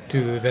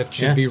 that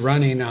should be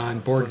running on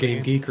Board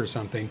Game Geek or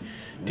something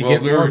to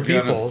get more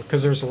people,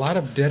 because there's a lot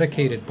of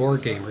dedicated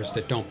board gamers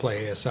that don't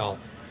play ASL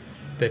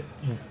that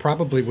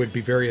probably would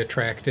be very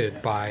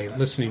attracted by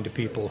listening to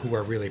people who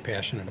are really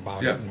passionate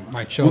about it and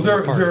might show them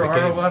part of the there are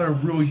game. a lot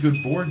of really good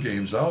board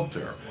games out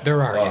there.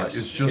 There are, yes.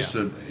 It's just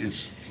that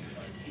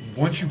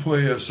once you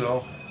play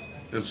ASL,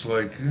 it's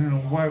like,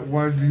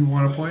 why do you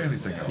want to play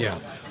anything else? Yeah.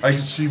 I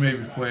could see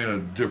maybe playing a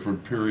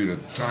different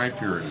time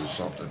period or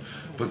something,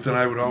 but then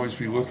I would always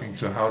be looking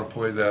to how to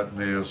play that in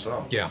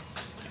ASL. Yeah.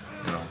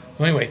 Well,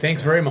 anyway,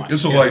 thanks very much.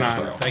 It's a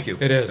lifestyle. Thank you.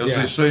 It is, As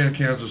they say in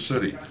Kansas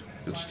City,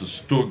 it's the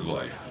stug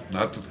life,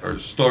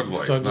 stug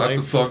life, Stug not life.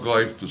 the thug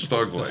life, the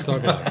stug life.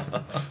 Stug life.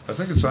 I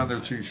think it's on their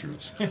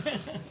T-shirts.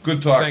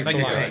 Good talking. Thanks to a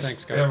you lot. guys.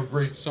 Thanks, guys. Have a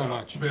great So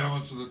much.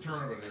 balance of the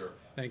tournament here.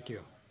 Thank you.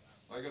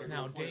 I gotta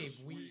Now, go play a Dave,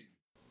 suite.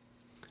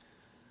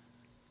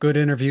 Good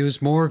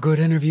interviews, more good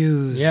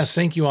interviews. Yes,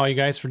 thank you all, you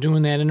guys, for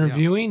doing that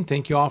interviewing.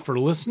 Thank you all for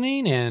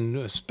listening, and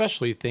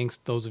especially thanks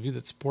those of you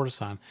that support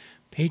us on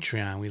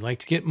Patreon. We'd like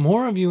to get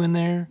more of you in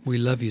there. We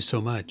love you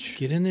so much.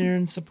 Get in there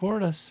and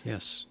support us.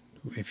 Yes.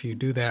 If you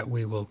do that,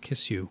 we will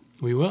kiss you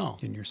We will.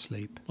 in your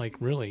sleep. Like,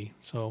 really.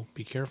 So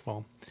be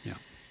careful. Yeah.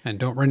 And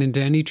don't run into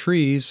any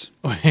trees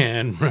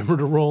And remember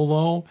to roll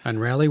low.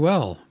 and rally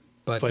well.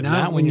 But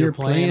not when you're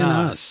playing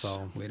us.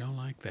 So. We don't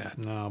like that.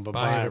 No, Bye,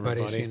 bye-bye,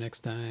 everybody. everybody. See you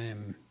next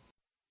time.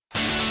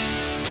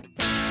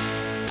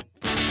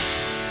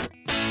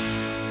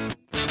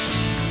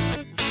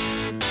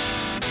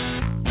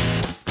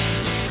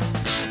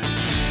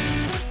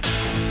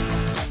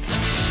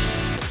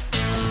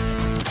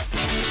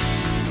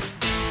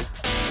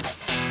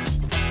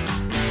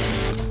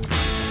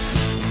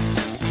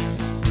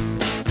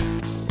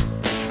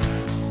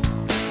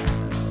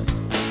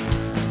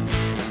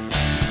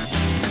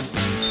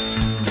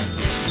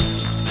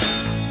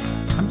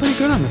 I'm going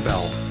pretty good on the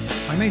bell.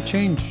 I may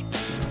change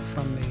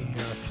from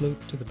the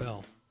flute to the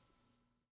bell.